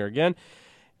strong here again.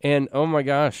 And, oh, my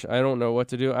gosh, I don't know what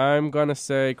to do. I'm going to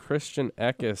say Christian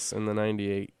Eckes in the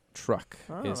 98 truck.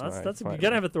 You got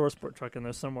to have a Thor Sport truck in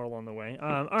there somewhere along the way.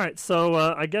 All right, so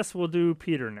I guess we'll do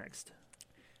Peter next.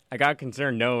 I got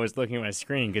concerned Noah was looking at my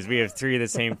screen because we have 3 of the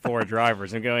same 4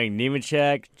 drivers. I'm going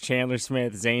Nemechek, Chandler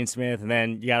Smith, Zane Smith, and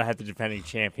then you got to have the defending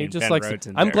champion, Ben Rhodes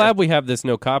in I'm there. glad we have this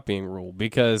no copying rule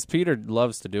because Peter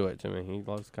loves to do it to me. He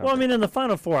loves copying. Well, I mean, in the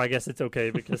Final 4, I guess it's okay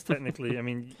because technically, I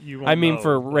mean, you won't know,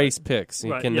 for race picks.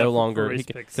 He can no longer...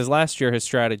 Because last year his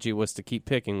strategy was to keep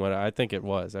picking what I think it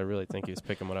was. I really think he was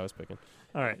picking what I was picking.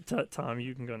 All right, Tom,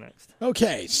 you can go next.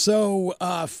 Okay, so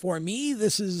for me,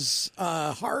 this is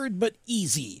hard but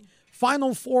easy.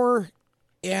 Final 4,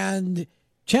 and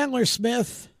Chandler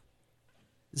Smith,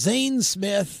 Zane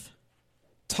Smith,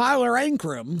 Tyler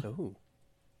Ankrum,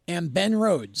 and Ben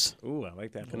Rhodes. Ooh, I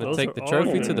like that. Going to take the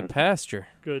trophy to the pasture.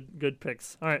 Good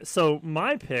picks. All right, so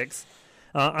my picks,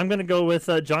 I'm going to go with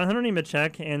John Hunter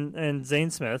Nemechek and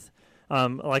Zane Smith,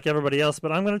 like everybody else,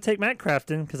 but I'm going to take Matt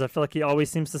Crafton because I feel like he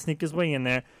always seems to sneak his way in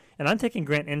there. And I'm taking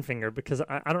Grant Enfinger because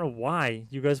I don't know why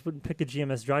you guys wouldn't pick a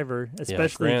GMS driver,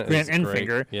 especially Grant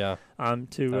Enfinger. Yeah,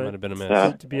 to might have been a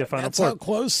miss. To be a Final That's 4. How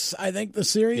close I think the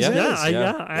series is. I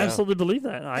absolutely believe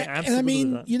that. I absolutely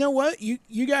believe that. You know what?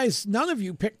 You guys, none of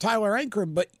you picked Tyler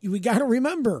Ankrum, but we got to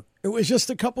remember it was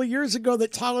just a couple of years ago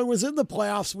that Tyler was in the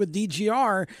playoffs with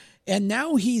DGR, and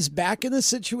now he's back in a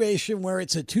situation where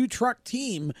it's a 2-truck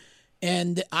team,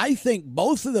 and I think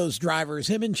both of those drivers,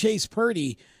 him and Chase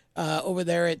Purdy, over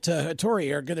there at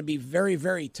Hattori, are going to be very,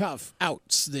 very tough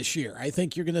outs this year. I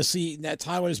think you're going to see that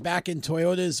Tyler's back in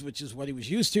Toyotas, which is what he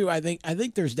was used to. I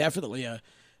think there's definitely a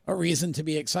reason to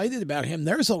be excited about him.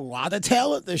 There's a lot of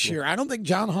talent this year. I don't think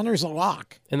John Hunter's a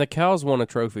lock. And the Cows won a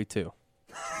trophy, too.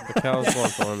 The Cows won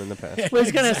for him in the past. Well,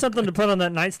 he's going to have something to put on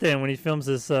that nightstand when he films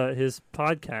his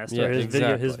podcast or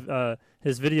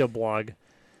his video blog.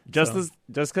 Just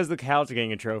because the Cows are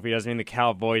getting a trophy doesn't mean the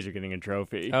Cowboys are getting a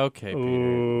trophy. Okay, Peter.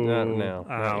 Not now.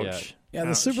 Ouch. Yeah,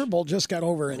 the Super Bowl just got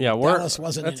over, and Dallas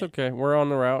wasn't That's in okay. We're on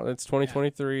the route. It's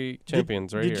 2023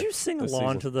 champions right here. Did you sing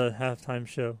along to the halftime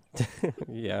show?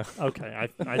 Yeah. Okay,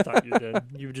 I thought you did.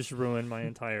 You just ruined my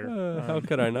entire how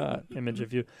could I not? Image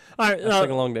of you. All right, I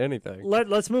sing along to anything.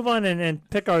 Let's move on and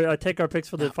pick our take our picks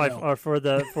for the for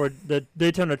the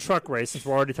Daytona truck race, since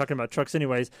we're already talking about trucks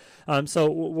anyways. So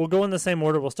we'll go in the same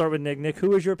order. We'll start with Nick. Nick,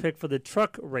 who is your pick for the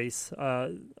truck race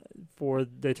for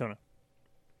Daytona?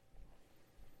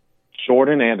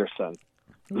 Jordan Anderson.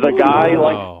 The guy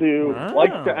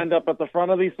likes to end up at the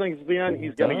front of these things at the end.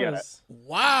 He's going to get it.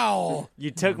 Wow. You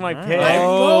took my pick. I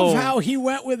love how he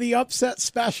went with the upset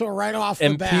special right off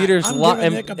the bat.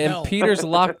 Peter's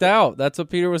locked out. That's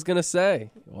what Peter was going to say.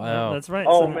 Wow. That's right.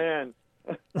 Oh, man.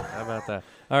 How about that?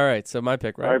 All right, so my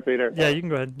pick, right? All right, Peter. Yeah, you can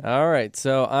go ahead. All right,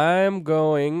 so I'm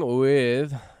going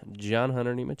with John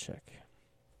Hunter Nemechek.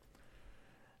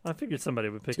 I figured somebody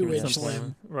would pick 2-inch him at some point,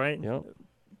 slim. right? Yep.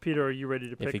 Peter, are you ready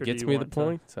to pick? If he or gets do you me the want to-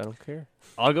 points, I don't care.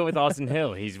 I'll go with Austin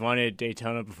Hill. He's won at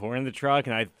Daytona before in the truck,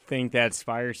 and I think that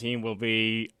Spire team will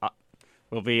be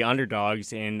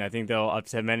underdogs, and I think they'll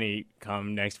upset many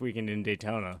come next weekend in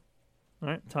Daytona. All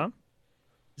right, Tom.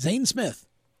 Zane Smith.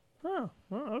 Oh,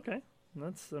 well, okay.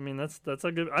 That's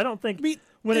a good. I don't think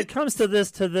when it comes to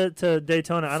this to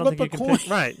Daytona, I don't think you can pick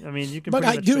right. I mean, you can. But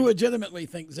pretty I much do pick, legitimately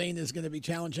think Zane is going to be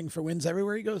challenging for wins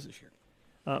everywhere he goes this year.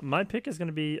 My pick is going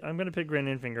to be. I'm going to pick Grant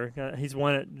Enfinger. He's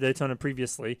won at Daytona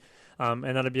previously, and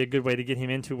that'll be a good way to get him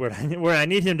into where I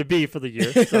need him to be for the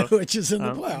year, so, which is in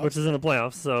the playoffs. Which is in the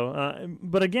playoffs. So,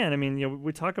 but again, I mean,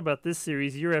 we talk about this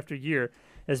series year after year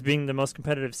as being the most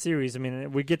competitive series. I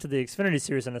mean, we get to the Xfinity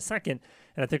series in a second,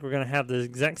 and I think we're going to have the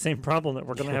exact same problem that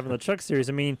we're going to have in the truck series.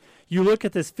 I mean, you look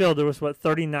at this field, there was,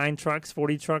 39 trucks,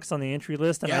 40 trucks on the entry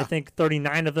list, and I think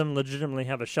 39 of them legitimately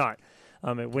have a shot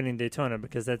at winning Daytona,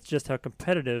 because that's just how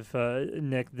competitive,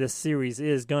 Nick, this series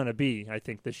is going to be, I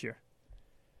think, this year.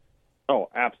 Oh,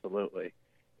 absolutely.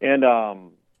 And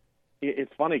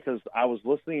it's funny because I was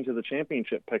listening to the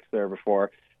championship picks there before,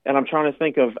 and I'm trying to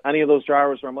think of any of those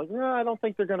drivers where I'm like, I don't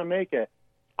think they're going to make it.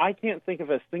 I can't think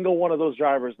of a single one of those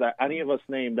drivers that any of us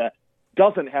named that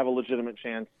doesn't have a legitimate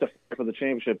chance to fight for the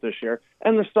championship this year.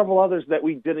 And there's several others that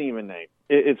we didn't even name.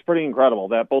 It's pretty incredible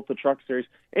that both the Truck Series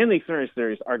and the Xfinity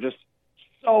Series are just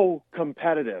so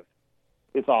competitive.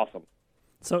 It's awesome.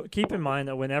 So keep in mind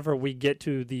that whenever we get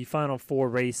to the Final Four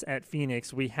race at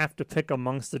Phoenix, we have to pick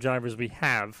amongst the drivers we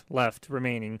have left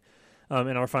remaining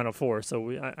in our Final Four.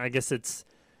 So I guess it's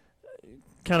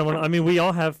kind of we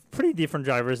all have pretty different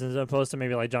drivers as opposed to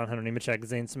maybe like John Hunter Nemechek,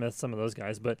 Zane Smith, some of those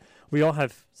guys. But we all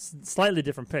have slightly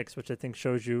different picks, which I think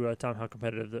shows you, Tom, how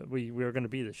competitive that we are going to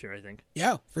be this year, I think.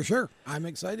 Yeah, for sure. I'm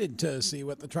excited to see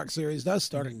what the Truck Series does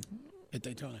starting at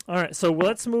Daytona. All right, so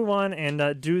let's move on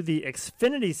and do the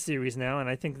Xfinity Series now, and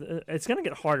I think it's going to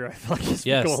get harder. I feel like as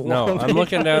we go along. I'm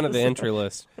looking down at the entry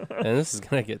list, and this is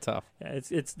going to get tough. Yeah,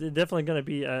 it's definitely going to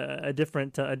be a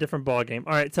different ball game.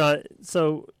 All right, so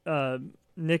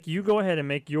Nick, you go ahead and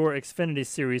make your Xfinity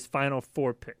Series Final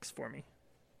Four picks for me.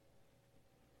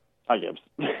 Ty Gibbs.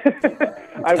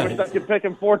 I wish I could pick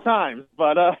him 4 times,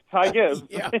 but Ty Gibbs.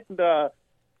 Yeah. And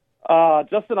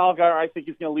Justin Allgaier, I think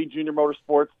he's going to lead Junior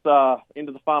Motorsports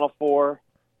into the Final Four.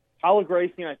 Tyler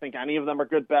Grayson, I think any of them are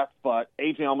good bets, but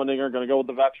A.J. Allmendinger going to go with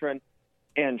the veteran.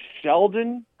 And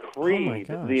Sheldon Creed,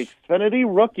 the Xfinity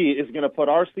rookie, is going to put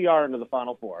RCR into the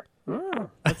Final Four. Oh,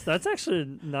 that's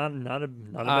actually not a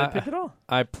bad pick at all.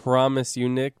 I promise you,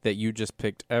 Nick, that you just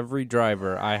picked every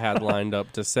driver I had lined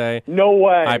up to say. No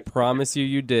way. I promise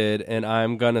you did, and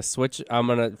I'm going to switch. I'm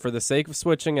going to, for the sake of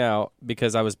switching out,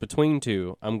 because I was between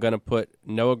two, I'm going to put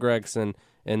Noah Gragson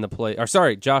in the place, or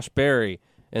sorry, Josh Berry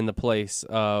in the place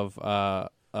of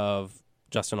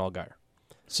Justin Allgaier.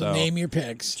 So name your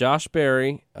picks. Josh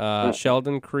Berry,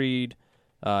 Sheldon Creed,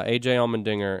 A.J.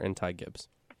 Allmendinger, and Ty Gibbs.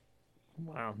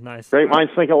 Wow, nice. Great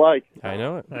minds think alike. I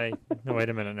know it. Hey, no, wait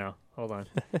a minute now. Hold on.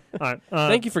 All right.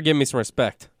 Thank you for giving me some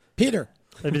respect. Peter.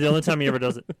 Maybe the only time he ever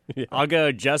does it. Yeah. I'll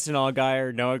go Justin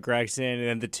Allgaier, Noah Gragson, and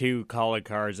then the 2 call-it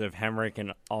cars of Hemrick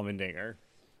and Allmendinger.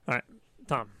 All right,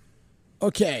 Tom.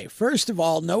 Okay, first of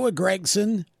all, Noah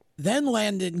Gragson, then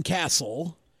Landon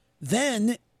Castle,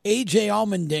 then A.J.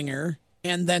 Allmendinger,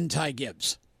 and then Ty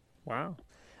Gibbs. Wow.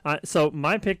 So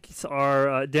my picks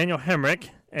are Daniel Hemrick,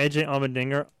 A.J.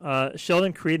 Allmendinger,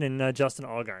 Sheldon Creed, and Justin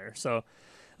Allgaier. So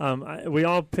we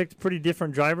all picked pretty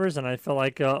different drivers, and I feel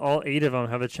like all 8 of them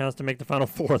have a chance to make the Final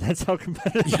Four. That's how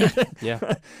competitive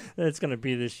it's going to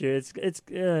be this year. It's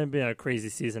been a crazy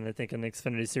season, I think, in the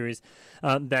Xfinity Series.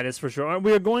 That is for sure.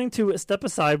 We are going to step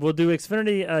aside. We'll do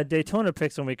Xfinity Daytona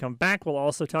picks when we come back. We'll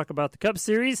also talk about the Cup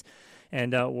Series.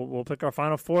 And we'll pick our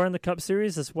Final Four in the Cup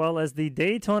Series, as well as the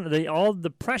Daytona, the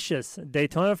precious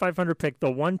Daytona 500 pick, the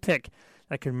one pick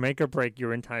that can make or break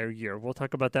your entire year. We'll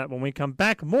talk about that when we come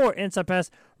back. More Inside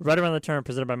Pass right around the turn,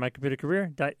 presented by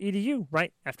mycomputercareer.edu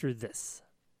right after this.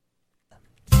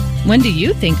 When do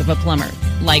you think of a plumber?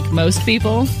 Like most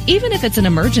people, even if it's an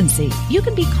emergency, you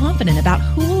can be confident about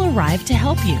who will arrive to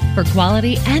help you. For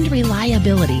quality and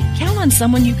reliability, count on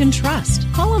someone you can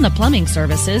trust. Call on the plumbing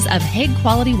services of Hague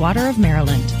Quality Water of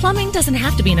Maryland. Plumbing doesn't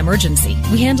have to be an emergency.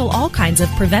 We handle all kinds of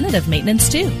preventative maintenance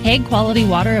too. Hague Quality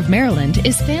Water of Maryland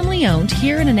is family-owned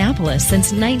here in Annapolis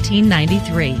since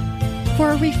 1993.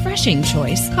 For a refreshing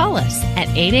choice, call us at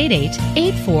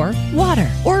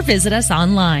 888-84-WATER or visit us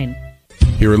online.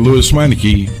 Here at Lewis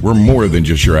Meineke, we're more than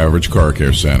just your average car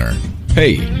care center.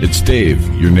 Hey, it's Dave,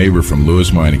 your neighbor from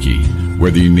Lewis Meineke.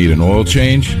 Whether you need an oil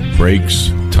change,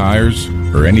 brakes, tires,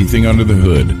 or anything under the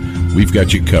hood, we've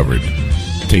got you covered.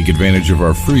 Take advantage of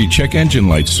our free check engine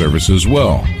light service as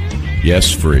well. Yes,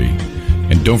 free.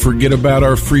 And don't forget about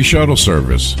our free shuttle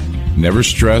service. Never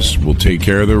stress, we'll take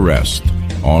care of the rest.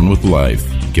 On with life.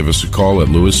 Give us a call at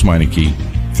Lewis Meineke,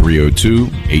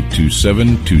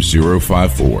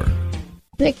 302-827-2054.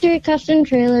 Victory Custom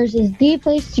Trailers is the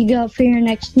place to go for your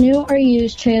next new or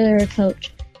used trailer or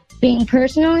coach. Being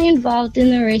personally involved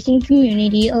in the racing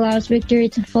community allows Victory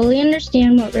to fully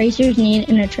understand what racers need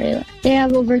in a trailer. They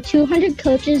have over 200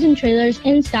 coaches and trailers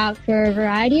in stock for a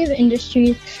variety of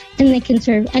industries, and they can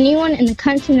serve anyone in the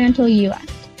continental U.S.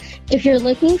 If you're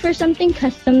looking for something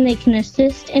custom, they can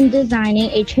assist in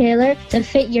designing a trailer to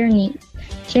fit your needs.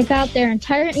 Check out their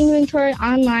entire inventory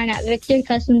online at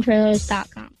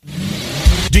victorycustomtrailers.com.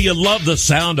 Do you love the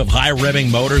sound of high-revving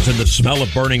motors and the smell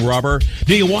of burning rubber?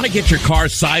 Do you want to get your car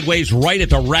sideways right at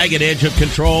the ragged edge of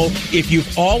control? If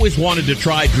you've always wanted to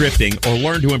try drifting or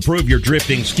learn to improve your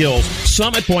drifting skills,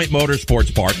 Summit Point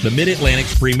Motorsports Park, the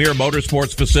Mid-Atlantic's premier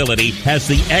motorsports facility, has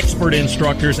the expert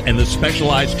instructors and the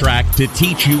specialized track to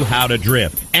teach you how to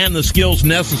drift and the skills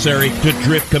necessary to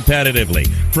drift competitively.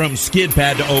 From skid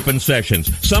pad to open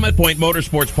sessions, Summit Point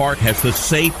Motorsports Park has the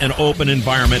safe and open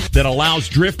environment that allows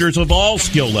drifters of all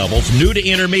skill levels, new to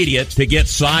intermediate, to get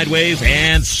sideways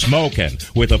and smoking.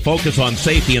 With a focus on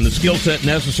safety and the skill set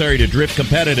necessary to drift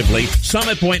competitively,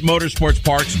 Summit Point Motorsports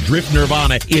Park's Drift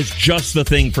Nirvana is just the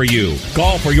thing for you.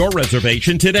 Call for your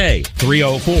reservation today,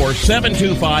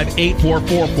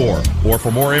 304-725-8444. Or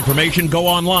for more information, go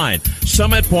online,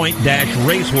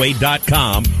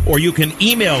 summitpoint-raceway.com, or you can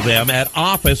email them at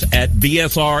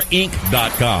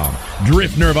office@bsrinc.com.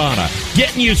 Drift Nirvana,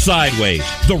 getting you sideways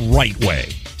the right way.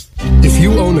 If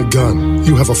you own a gun,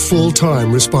 you have a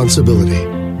full-time responsibility.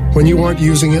 When you aren't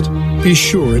using it, be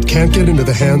sure it can't get into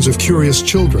the hands of curious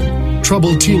children,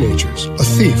 troubled teenagers, a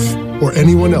thief, or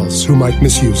anyone else who might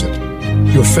misuse it.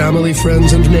 Your family,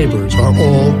 friends, and neighbors are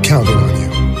all counting on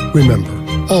you. Remember,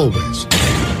 always,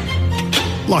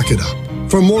 lock it up.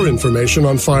 For more information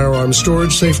on firearm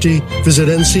storage safety, visit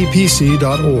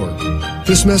ncpc.org.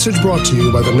 This message brought to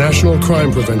you by the National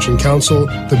Crime Prevention Council,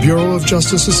 the Bureau of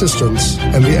Justice Assistance,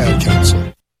 and the Ad Council.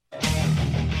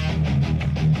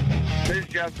 This is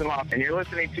Justin Hoff, and you're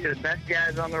listening to the best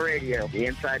guys on the radio, the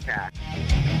Inside Pass.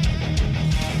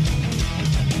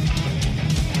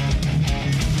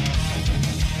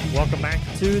 Welcome back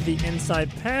to the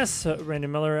Inside Pass. Randy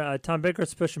Miller, Tom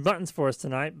Baker's pushing buttons for us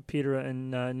tonight. Peter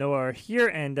and Noah are here,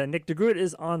 and Nick Degroot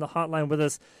is on the hotline with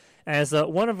us as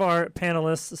one of our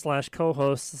panelists slash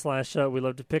co-hosts slash we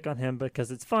love to pick on him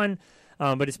because it's fun.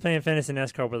 But he's playing Fantasy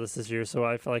Nascar with us this year, so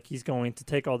I feel like he's going to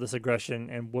take all this aggression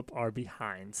and whoop our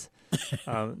behinds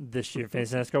this year.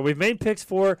 Fantasy Nascar. We've made picks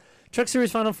for Truck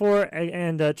Series Final Four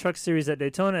and Truck Series at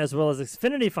Daytona, as well as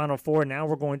Xfinity Final Four. Now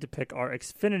we're going to pick our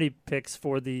Xfinity picks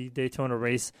for the Daytona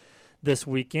race this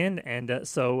weekend. And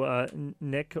so,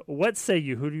 Nick, what say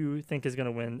you? Who do you think is going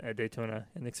to win at Daytona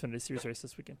in the Xfinity Series race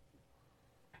this weekend?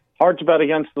 Hard to bet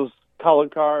against those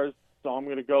colored cars, so I'm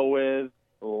going to go with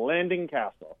Landon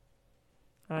Castle.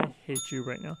 I hate you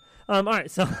right now. All right,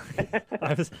 so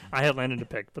I had Landon to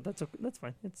pick, but that's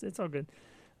fine. It's all good.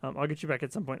 I'll get you back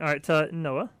at some point. All right,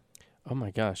 Noah. Oh my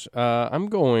gosh, I'm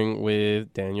going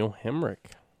with Daniel Hemrick.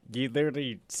 You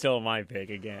literally stole my pick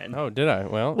again. Oh, did I?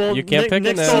 Well, you can't pick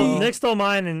it now. now. Nick stole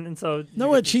mine, and so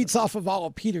Noah cheats off of all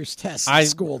of Peter's tests in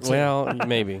school too. Well,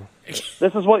 maybe.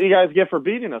 This is what you guys get for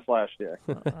beating us last year.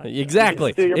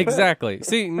 Exactly.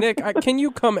 See, Nick, can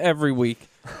you come every week?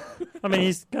 I mean,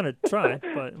 he's going to try,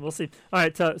 but we'll see. All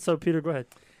right, so Peter, go ahead.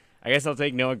 I guess I'll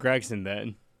take Noah Gregson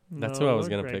then. That's who I was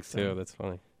going to pick, too. That's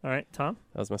funny. All right, Tom?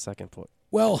 That was my second point.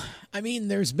 Well, I mean,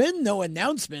 there's been no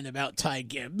announcement about Ty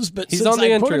Gibbs, but he's since on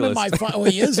the I put entry him list. in my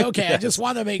he is? Okay, Yes. I just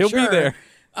want to make He'll sure. be there.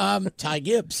 Ty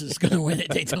Gibbs is going to win at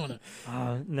Daytona.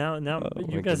 Now,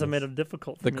 you guys have made it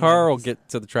difficult for The me. car will get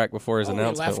to the track before his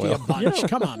announcement Lefty will. a bunch.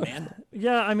 Come on, man.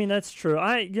 Yeah, I mean that's true.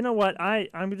 You know what? I'm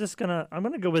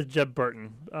gonna go with Jeb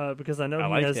Burton because I know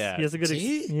he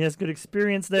has good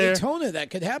experience there. Daytona, that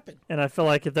could happen. And I feel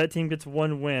like if that team gets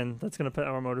one win, that's gonna put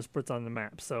our motorsports on the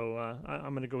map. So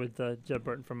I'm gonna go with Jeb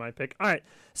Burton for my pick. All right.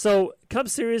 So Cup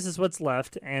Series is what's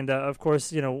left, and of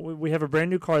course, we have a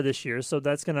brand new car this year, so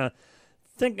that's gonna.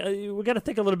 We got to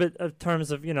think a little bit in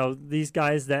terms of these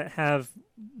guys that have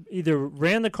either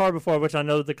ran the car before, which I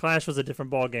know the Clash was a different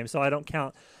ball game, so I don't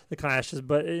count the clashes.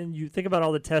 But you think about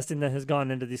all the testing that has gone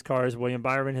into these cars. William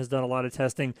Byron has done a lot of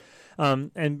testing.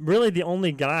 And really the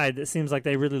only guy that seems like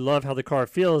they really love how the car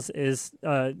feels is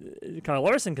Kyle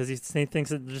Larson, because he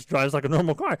thinks it just drives like a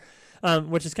normal car,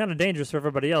 which is kind of dangerous for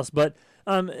everybody else. But,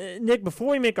 Nick,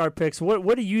 before we make our picks,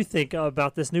 what do you think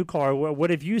about this new car?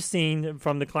 What have you seen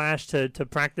from the Clash to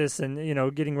practice and,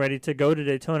 getting ready to go to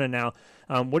Daytona now?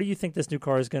 What do you think this new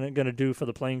car is going to do for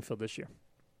the playing field this year?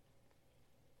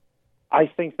 I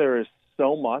think there is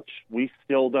so much we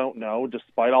still don't know,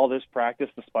 despite all this practice,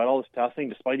 despite all this testing,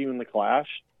 despite even the Clash.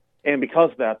 And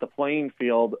because of that, the playing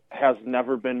field has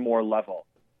never been more level.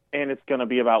 And it's going to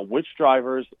be about which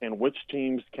drivers and which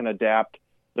teams can adapt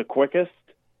the quickest,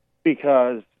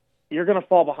 because you're going to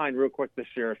fall behind real quick this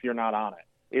year if you're not on it.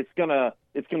 It's going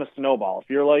to snowball. If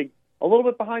you're like a little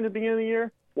bit behind at the beginning of the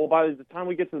year, well, by the time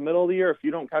we get to the middle of the year, if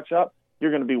you don't catch up, you're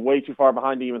going to be way too far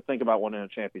behind to even think about winning a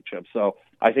championship. So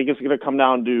I think it's going to come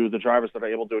down to the drivers that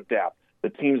are able to adapt, the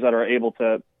teams that are able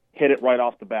to hit it right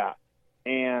off the bat.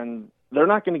 And they're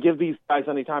not going to give these guys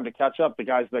any time to catch up, the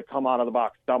guys that come out of the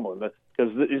box stumbling,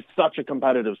 because it's such a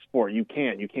competitive sport. You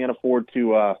can't afford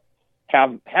to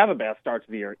have a bad start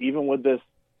to the year, even with this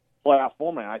playoff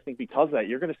format. I think because of that,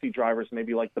 you're going to see drivers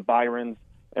maybe like the Byrons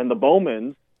and the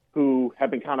Bowmans, who have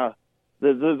been kind of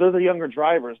they're the younger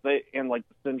drivers. And like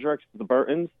the Cindrics, the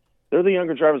Burtons, they're the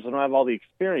younger drivers that don't have all the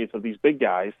experience of these big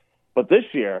guys. But this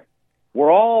year,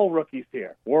 we're all rookies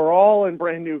here. We're all in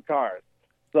brand new cars.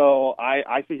 So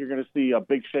I think you're going to see a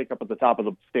big shakeup at the top of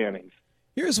the standings.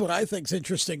 Here's what I think is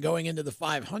interesting going into the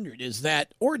 500 is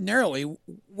that ordinarily,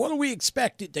 what do we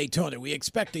expect at Daytona? We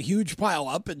expect a huge pile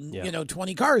up and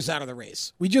 20 cars out of the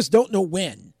race. We just don't know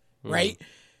when, right?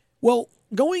 Well,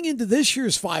 going into this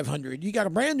year's 500, you got a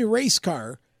brand new race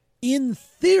car. In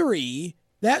theory,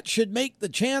 that should make the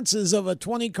chances of a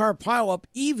 20-car pileup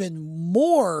even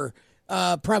more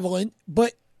prevalent.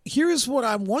 But here's what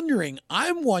I'm wondering.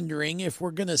 I'm wondering if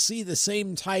we're going to see the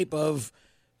same type of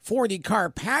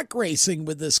 40-car pack racing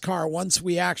with this car once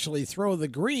we actually throw the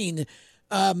green,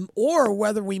 or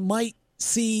whether we might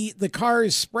see the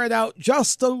cars spread out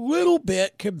just a little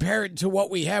bit compared to what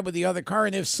we had with the other car.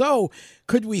 And if so,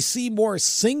 could we see more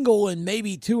single and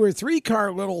maybe 2 or 3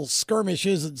 car little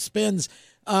skirmishes and spins?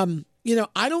 I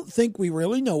don't think we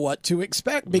really know what to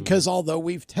expect, because although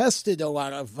we've tested a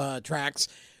lot of tracks,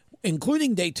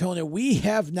 including Daytona, we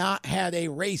have not had a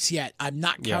race yet. I'm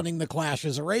not counting the Clash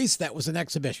as a race. That was an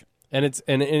exhibition. And it's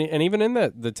and even in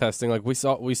the testing, like we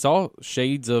saw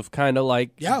shades of kind of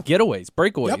like getaways,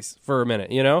 breakaways for a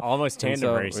minute, almost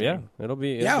tandem racing. Yeah, it'll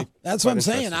be that's what I'm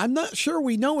saying. I'm not sure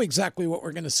we know exactly what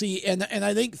we're going to see, and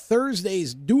I think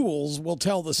Thursday's duels will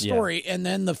tell the story, and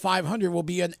then the 500 will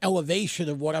be an elevation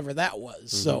of whatever that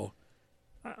was. So,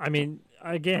 I mean,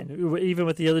 again, even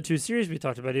with the other 2 series we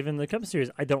talked about, even the Cup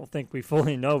Series, I don't think we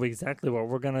fully know exactly what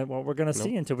we're gonna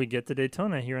see until we get to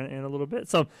Daytona here in a little bit.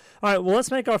 So, all right, well,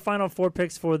 let's make our final 4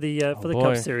 picks for the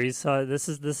Cup Series. This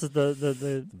is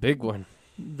the big one,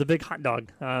 the big hot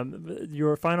dog.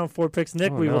 Your final 4 picks,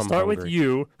 Nick. We will start with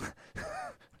you.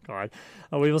 God,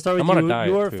 we will start with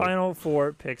you. Your final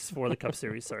 4 picks for the Cup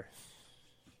Series, sir.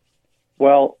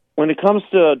 Well, when it comes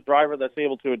to a driver that's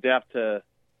able to adapt to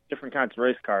different kinds of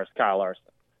race cars, Kyle Larson.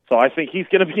 So I think he's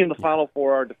going to be in the Final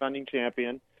Four, our defending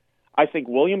champion. I think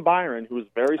William Byron, who was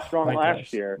very strong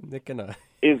last year,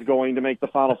 is going to make the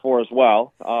Final Four as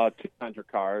well, 200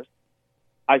 cars.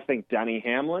 I think Denny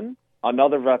Hamlin,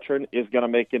 another veteran, is going to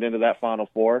make it into that Final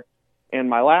Four. And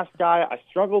my last guy, I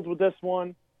struggled with this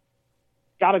one.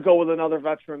 Got to go with another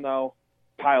veteran, though,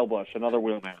 Kyle Busch, another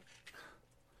wheelman.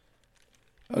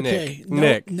 Okay,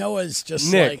 Nick. Noah's just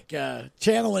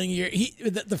channeling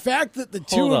the fact that the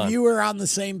two of you are on the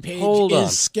same page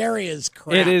is scary as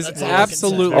crap. It is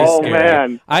absolutely scary. Oh,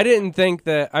 man. I didn't think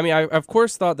that. I mean, I of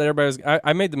course thought that everybody was.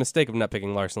 I made the mistake of not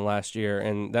picking Larson last year,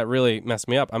 and that really messed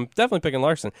me up. I'm definitely picking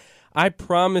Larson. I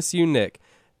promise you, Nick,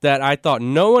 that I thought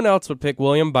no one else would pick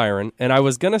William Byron, and I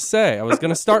was going to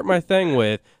start my thing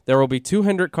with, there will be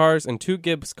 200 cars and 2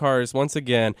 Gibbs cars once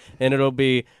again, and it'll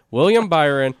be William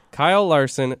Byron, Kyle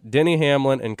Larson, Denny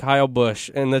Hamlin, and Kyle Busch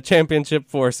in the championship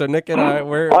 4. So Nick and I,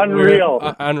 we're unreal.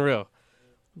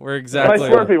 We're exactly. I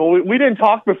swear, people, we didn't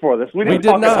talk before this. We didn't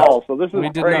talk at all, so this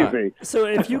is crazy. So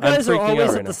if you guys are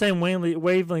always at the same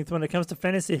wavelength when it comes to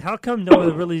fantasy, how come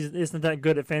Noah really isn't that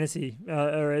good at fantasy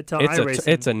or at iRacing?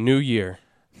 It's a new year.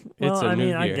 Well, it's a new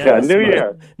year. I guess, new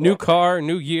year. New car,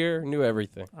 new year, new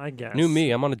everything. I guess. New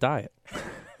me. I'm on a diet.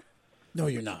 No,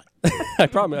 you're not. I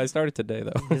promise. I started today,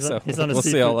 though. He's on a we'll seafood.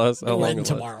 See how long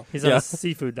tomorrow. He's on a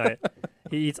seafood diet.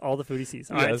 He eats all the food he sees.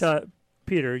 All right,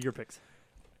 Peter, your picks.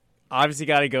 Obviously,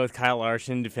 got to go with Kyle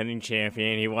Larson, defending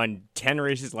champion. He won 10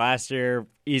 races last year.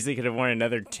 Easily could have won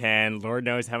another 10. Lord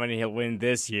knows how many he'll win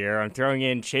this year. I'm throwing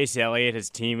in Chase Elliott, his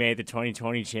teammate, the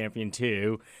 2020 champion,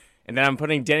 too. And then I'm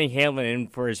putting Denny Hamlin in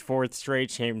for his 4th straight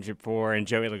championship and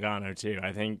Joey Logano, too.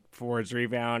 I think Ford's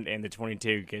rebound and the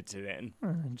 22 gets it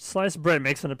in. Sliced bread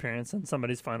makes an appearance in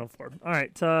somebody's Final Four. All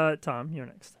right, Tom, you're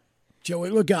next. Joey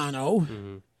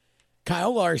Logano,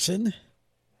 Kyle Larson,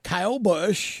 Kyle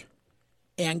Busch,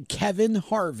 and Kevin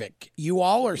Harvick. You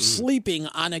all are sleeping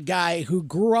on a guy who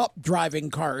grew up driving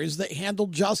cars that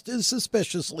handled just as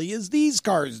suspiciously as these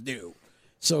cars do.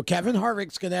 So Kevin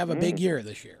Harvick's going to have a big year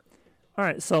this year. All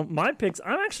right, so my picks,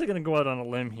 I'm actually going to go out on a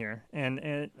limb here, and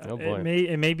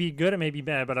it may be good, it may be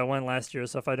bad, but I won last year,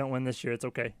 so if I don't win this year, it's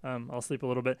okay. I'll sleep a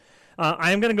little bit.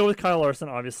 I am going to go with Kyle Larson,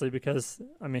 obviously, because,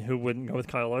 who wouldn't go with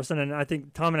Kyle Larson? And I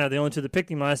think Tom and I are the only two that picked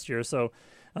him last year, so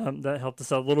that helped us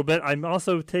out a little bit. I'm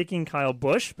also taking Kyle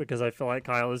Busch, because I feel like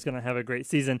Kyle is going to have a great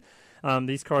season.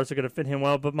 These cars are going to fit him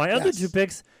well, but my other two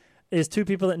picks is two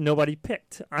people that nobody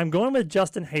picked. I'm going with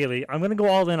Justin Haley. I'm going to go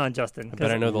all in on Justin. I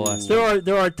bet I know the last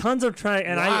There are tons of tracks,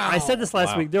 and I said this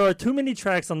last week. There are too many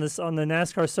tracks on the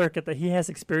NASCAR circuit that he has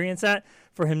experience at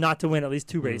for him not to win at least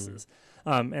 2 races.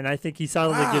 And I think he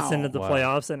solidly gets into the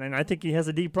playoffs, and I think he has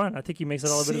a deep run. I think he makes it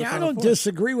all the way to the Final I don't Four.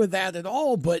 disagree with that at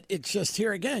all, but it's just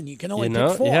here again. You can only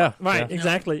pick 4. Yeah, right,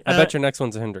 exactly. I bet your next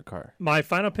one's a Hendrick car. My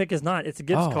final pick is not. It's a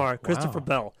Gibbs car, Christopher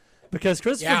Bell. Because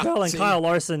Christopher Bell and Kyle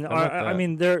Larson are,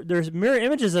 they're mirror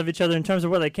images of each other in terms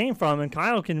of where they came from, and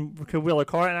Kyle could wheel a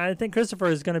car, and I think Christopher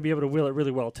is going to be able to wheel it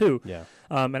really well, too. Yeah.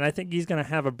 And I think he's going to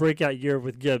have a breakout year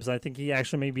with Gibbs. I think he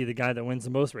actually may be the guy that wins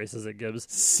the most races at Gibbs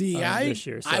this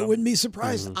year. So. I wouldn't be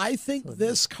surprised. I think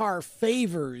this car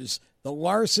favors the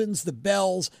Larsons, the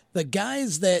Bells, the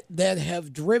guys that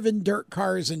have driven dirt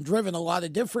cars and driven a lot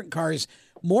of different cars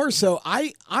more so.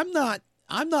 I'm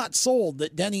not sold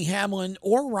that Denny Hamlin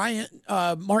or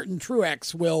Martin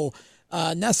Truex will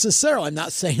necessarily. I'm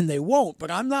not saying they won't, but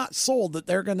I'm not sold that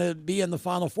they're going to be in the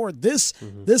Final Four. This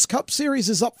Cup Series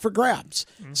is up for grabs.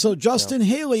 So Justin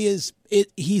Haley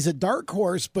he's a dark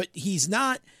horse, but he's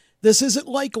not. This isn't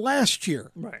like last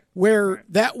year, where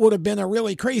that would have been a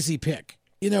really crazy pick.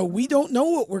 We don't know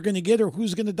what we're going to get or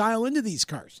who's going to dial into these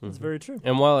cars. That's very true.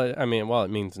 And while it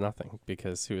means nothing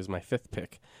because he was my 5th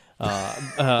pick.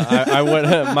 I would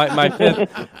my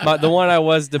 5th. The one I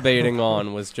was debating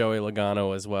on was Joey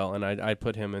Logano as well, and I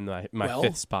put him in my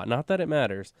 5th spot. Not that it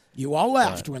matters. You all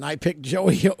laughed when I picked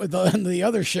Joey on the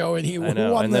other show, and he won.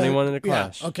 Then he won in a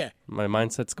clash. Yeah, okay, my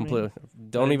mindset's completely.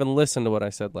 Don't even listen to what I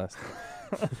said last time.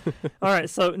 All right,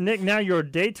 so Nick, now your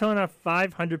Daytona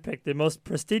 500 pick, the most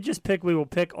prestigious pick we will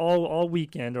pick all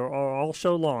weekend or all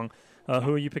show long.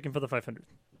 Who are you picking for the 500?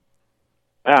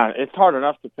 It's hard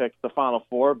enough to pick the Final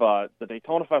Four, but the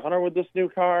Daytona 500 with this new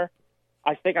car,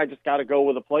 I think I just got to go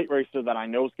with a plate racer that I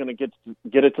know is going to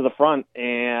get it to the front,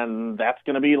 and that's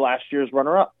going to be last year's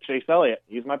runner-up, Chase Elliott.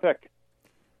 He's my pick.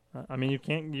 You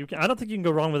can't. I don't think you can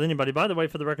go wrong with anybody. By the way,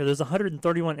 for the record, there's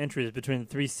 131 entries between the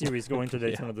 3 series going to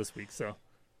Daytona this week. So,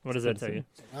 what does that tell you?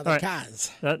 All right.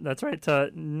 That's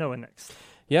right. Noah next.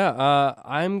 Yeah,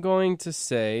 I'm going to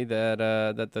say that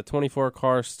the 24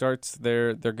 car starts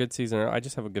their good season. I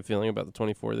just have a good feeling about the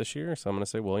 24 this year, so I'm going to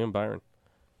say William Byron.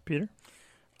 Peter?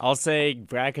 I'll say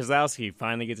Brad Keselowski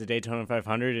finally gets a Daytona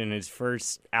 500 in his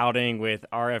first outing with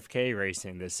RFK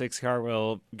Racing. The 6 car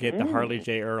will get the Harley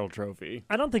J. Earl Trophy.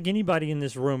 I don't think anybody in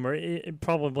this room, or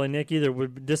probably Nick either,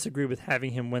 would disagree with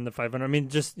having him win the 500.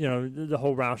 Just the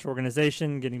whole Roush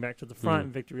organization, getting back to the front,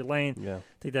 victory lane. Yeah. I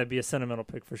think that'd be a sentimental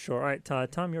pick for sure. All right,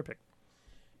 Tom, your pick.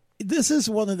 This is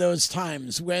one of those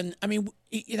times when,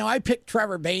 I picked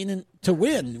Trevor Bayne to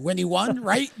win when he won,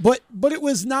 right? But it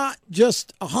was not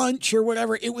just a hunch or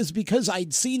whatever. It was because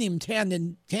I'd seen him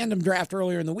tandem draft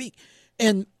earlier in the week.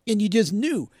 And you just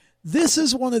knew. This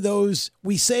is one of those,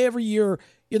 we say every year,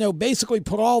 basically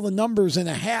put all the numbers in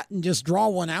a hat and just draw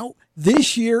one out.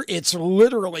 This year, it's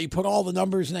literally put all the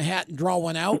numbers in a hat and draw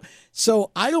one out. So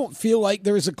I don't feel like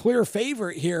there's a clear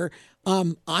favorite here.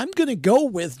 I'm going to go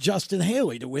with Justin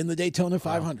Haley to win the Daytona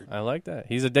 500. I like that.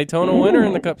 He's a Daytona winner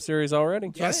in the Cup Series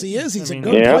already. Yes, he is. He's a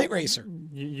good plate racer.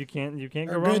 You can't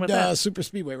go wrong with that. Super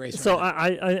speedway racer. So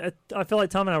I feel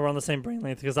like Tom and I were on the same brain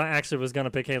length because I actually was going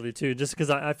to pick Haley too, just because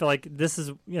I feel like this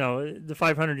is the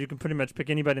 500. You can pretty much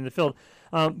pick anybody in the field,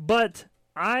 but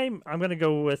I'm going to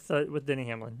go with Denny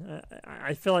Hamlin.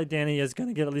 I feel like Danny is going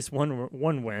to get at least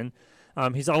one win.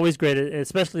 He's always great,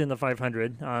 especially in the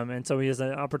 500, and so he has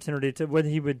an opportunity to.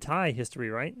 He would tie history,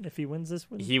 right? If he wins this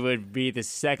one, he would be the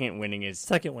second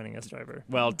winningest driver.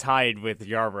 Well, tied with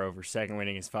Yarborough for second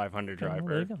winningest 500 driver.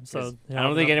 There you go. So I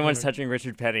don't think anyone's touching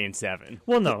Richard Petty in 7.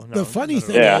 Well, no. The funny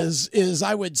thing is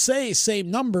I would say same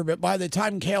number, but by the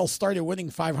time Cale started winning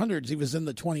 500s, he was in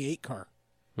the 28 car.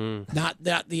 Not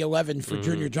the 11 for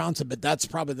Junior Johnson, but that's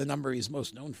probably the number he's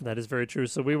most known for. That is very true.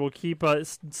 So we will keep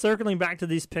circling back to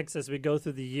these picks as we go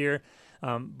through the year.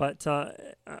 But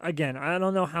again, I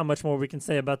don't know how much more we can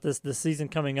say about this season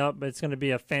coming up, but it's going to be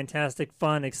a fantastic,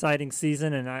 fun, exciting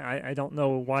season, and I don't know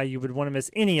why you would want to miss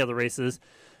any of the races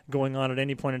going on at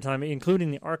any point in time,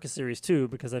 including the ARCA Series too,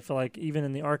 because I feel like even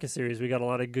in the ARCA Series, we got a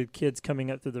lot of good kids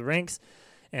coming up through the ranks,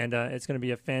 and it's going to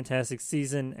be a fantastic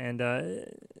season. And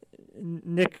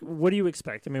Nick, what do you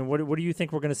expect? I mean, what do you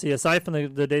think we're going to see aside from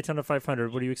the Daytona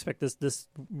 500? What do you expect this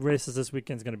races this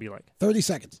weekend is going to be like? 30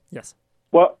 seconds. Yes.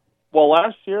 Well,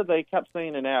 last year they kept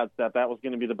saying in ads that was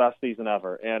going to be the best season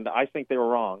ever, and I think they were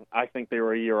wrong. I think they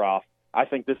were a year off. I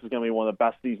think this is going to be one of the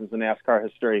best seasons in NASCAR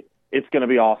history. It's going to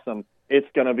be awesome. It's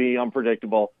going to be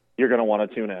unpredictable. You're going to want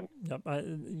to tune in. Yep.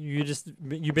 You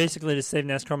basically just save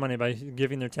NASCAR money by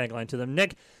giving their tagline to them.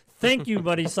 Nick, thank you,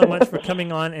 buddy, so much for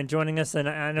coming on and joining us. And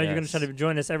I know you're going to try to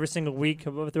join us every single week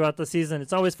throughout the season.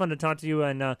 It's always fun to talk to you,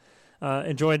 and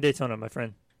enjoy Daytona, my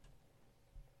friend.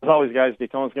 As always, guys,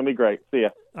 Daytona's going to be great. See ya.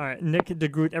 All right, Nick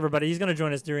Degroot, everybody. He's going to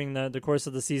join us during the course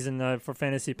of the season for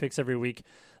Fantasy Picks every week.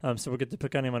 So we'll get to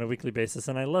pick on him on a weekly basis,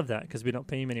 and I love that because we don't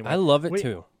pay him anymore. I love it,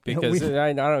 too, because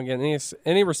I don't get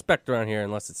any respect around here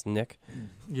unless it's Nick.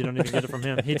 You don't even get it from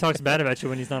him. He talks bad about you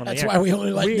when he's not on the air. That's why we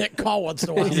only let Nick call once in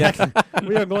a while. Exactly.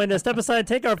 We are going to step aside,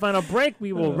 take our final break.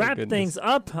 We will wrap things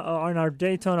up on our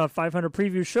Daytona 500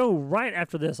 preview show right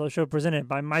after this. Our show presented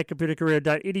by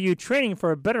mycomputercareer.edu, training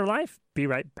for a better life. Be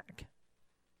right back.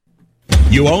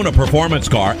 You own a performance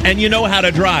car and you know how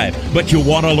to drive, but you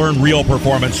want to learn real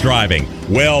performance driving.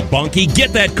 Well, Bunky,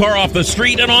 get that car off the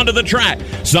street and onto the track.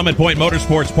 Summit Point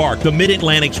Motorsports Park, the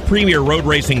Mid-Atlantic's premier road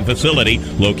racing facility,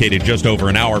 located just over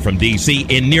an hour from D.C.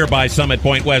 in nearby Summit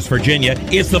Point, West Virginia,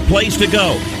 is the place to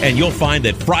go. And you'll find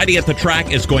that Friday at the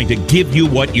Track is going to give you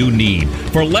what you need.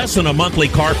 For less than a monthly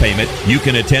car payment, you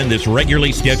can attend this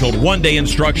regularly scheduled one-day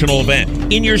instructional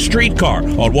event in your street car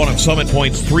on one of Summit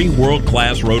Point's 3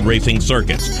 world-class road racing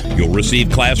circuits. You'll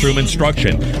receive classroom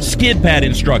instruction, skid pad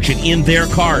instruction in their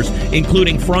cars,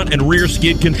 including front and rear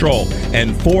skid control,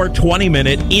 and 4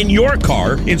 20-minute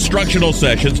in-your-car instructional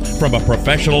sessions from a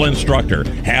professional instructor.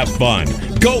 Have fun,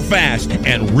 go fast,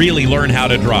 and really learn how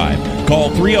to drive. Call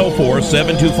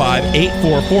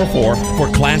 304-725-8444 for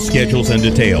class schedules and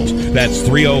details. That's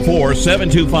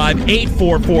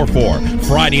 304-725-8444.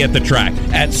 Friday at the Track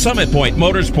at Summit Point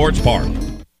Motorsports Park.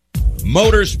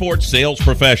 Motorsports Sales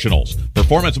Professionals.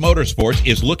 Performance Motorsports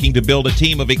is looking to build a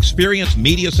team of experienced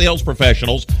media sales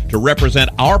professionals to represent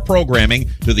our programming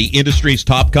to the industry's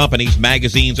top companies,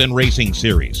 magazines, and racing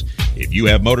series. If you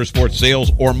have motorsports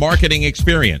sales or marketing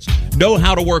experience, know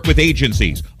how to work with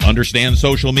agencies, understand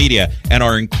social media, and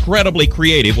are incredibly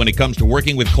creative when it comes to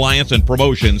working with clients and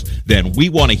promotions, then we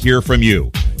want to hear from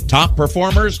you. Top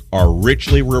performers are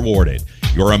richly rewarded.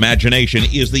 Your imagination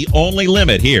is the only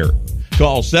limit here.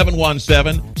 Call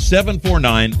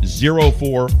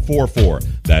 717-749-0444.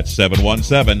 That's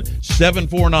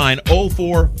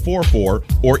 717-749-0444,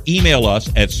 or email us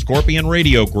at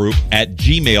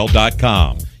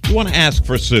scorpionradiogroup@gmail.com. You want to ask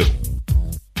for Sue.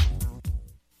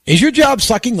 Is your job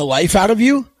sucking the life out of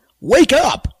you? Wake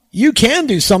up. You can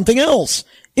do something else.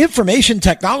 Information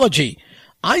technology.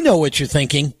 I know what you're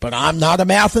thinking, but I'm not a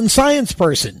math and science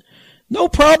person. No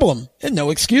problem and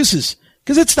no excuses.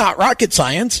 Because it's not rocket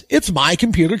science, it's My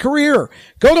Computer Career.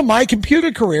 Go to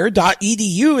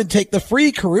mycomputercareer.edu and take the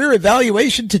free career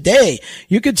evaluation today.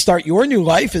 You can start your new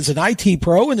life as an IT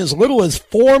pro in as little as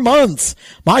 4 months.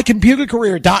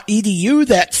 mycomputercareer.edu,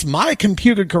 that's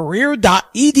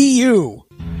mycomputercareer.edu.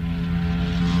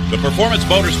 The Performance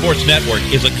Motorsports Network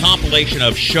is a compilation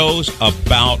of shows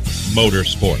about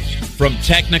motorsports. From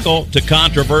technical to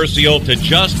controversial to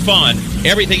just fun,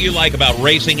 everything you like about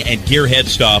racing and gearhead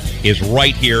stuff is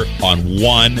right here on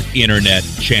one internet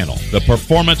channel. The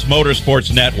Performance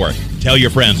Motorsports Network. Tell your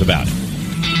friends about it.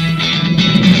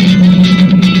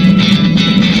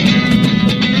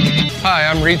 Hi,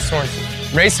 I'm Reed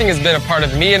Sorensen. Racing has been a part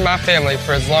of me and my family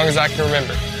for as long as I can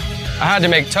remember. I had to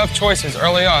make tough choices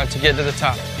early on to get to the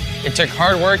top. It took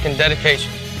hard work and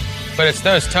dedication. But it's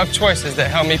those tough choices that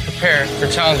help me prepare for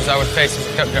challenges I would face as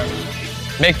a cup driver.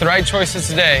 Make the right choices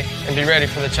today and be ready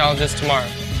for the challenges tomorrow.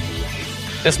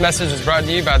 This message is brought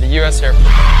to you by the U.S. Air Force.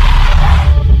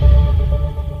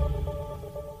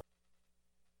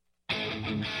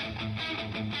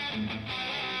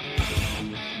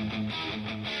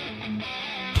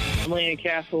 Landon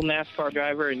Castle, NASCAR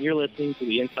driver, and you're listening to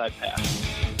the Inside Pass.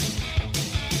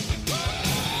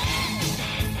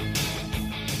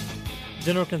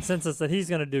 General consensus that he's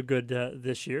going to do good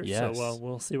this year. Yes. So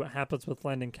we'll see what happens with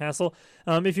Landon Castle.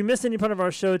 If you missed any part of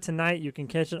our show tonight, you can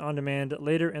catch it on demand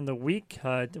later in the week.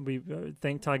 We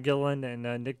thank Todd Gilliland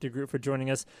and Nick Degroot for joining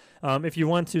us. If you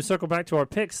want to circle back to our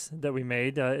picks that we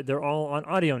made, they're all on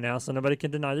audio now, so nobody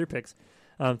can deny their picks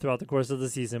throughout the course of the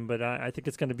season. But I think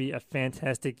it's going to be a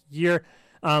fantastic year.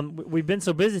 We've been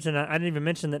so busy tonight, I didn't even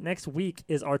mention that next week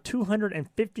is our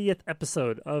 250th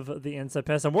episode of the Inside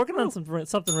Pass. I'm working on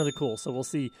something really cool, so we'll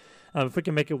see if we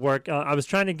can make it work. I was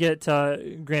trying to get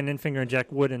Grant Enfinger and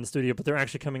Jack Wood in the studio, but they're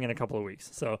actually coming in a couple of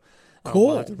weeks. So cool.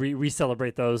 We'll have to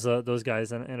re-celebrate those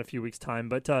guys in a few weeks' time.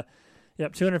 But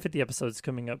 250 episodes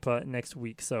coming up next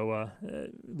week, so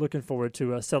looking forward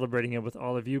to celebrating it with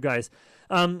all of you guys.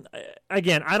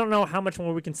 Again, I don't know how much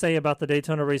more we can say about the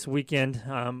Daytona race weekend.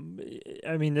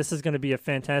 I mean, this is going to be a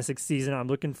fantastic season. I'm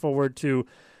looking forward to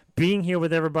being here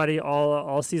with everybody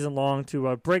all season long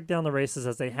to break down the races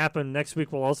as they happen. Next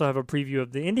week, we'll also have a preview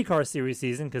of the IndyCar Series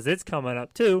season because it's coming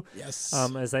up too. Yes.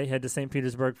 As they head to St.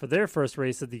 Petersburg for their first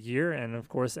race of the year, and of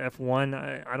course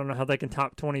F1. I don't know how they can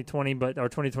top 2020, or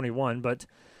 2021, but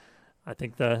I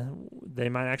think they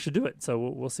might actually do it. So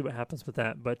we'll see what happens with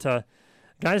that. But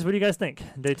guys, what do you guys think?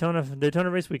 Daytona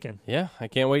race weekend. Yeah, I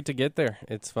can't wait to get there.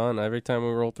 It's fun. Every time we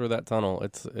roll through that tunnel,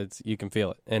 it's you can feel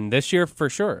it. And this year, for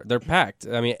sure, they're packed.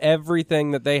 I mean,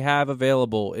 everything that they have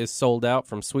available is sold out,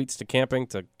 from suites to camping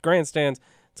to grandstands.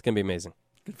 It's going to be amazing.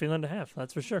 Good feeling to have,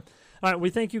 that's for sure. All right, we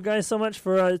thank you guys so much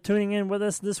for tuning in with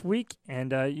us this week.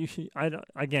 And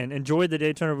again, enjoy the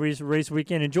Daytona race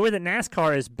weekend. Enjoy that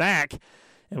NASCAR is back.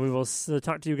 And we will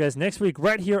talk to you guys next week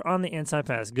right here on the Inside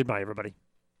Pass. Goodbye, everybody.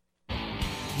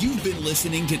 You've been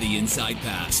listening to The Inside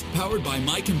Pass, powered by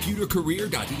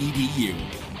mycomputercareer.edu.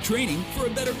 Training for a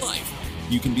better life.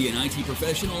 You can be an IT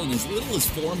professional in as little as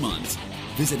 4 months.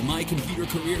 Visit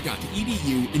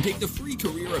mycomputercareer.edu and take the free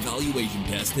career evaluation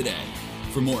test today.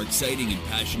 For more exciting and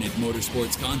passionate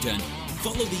motorsports content,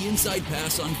 follow The Inside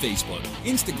Pass on Facebook,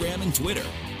 Instagram, and Twitter,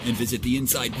 and visit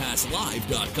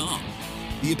theinsidepasslive.com.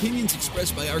 The opinions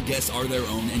expressed by our guests are their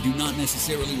own and do not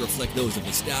necessarily reflect those of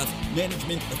the staff,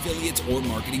 management, affiliates, or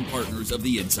marketing partners of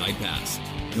the Inside Pass.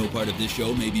 No part of this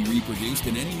show may be reproduced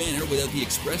in any manner without the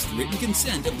expressed written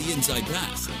consent of the Inside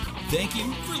Pass. Thank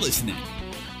you for listening.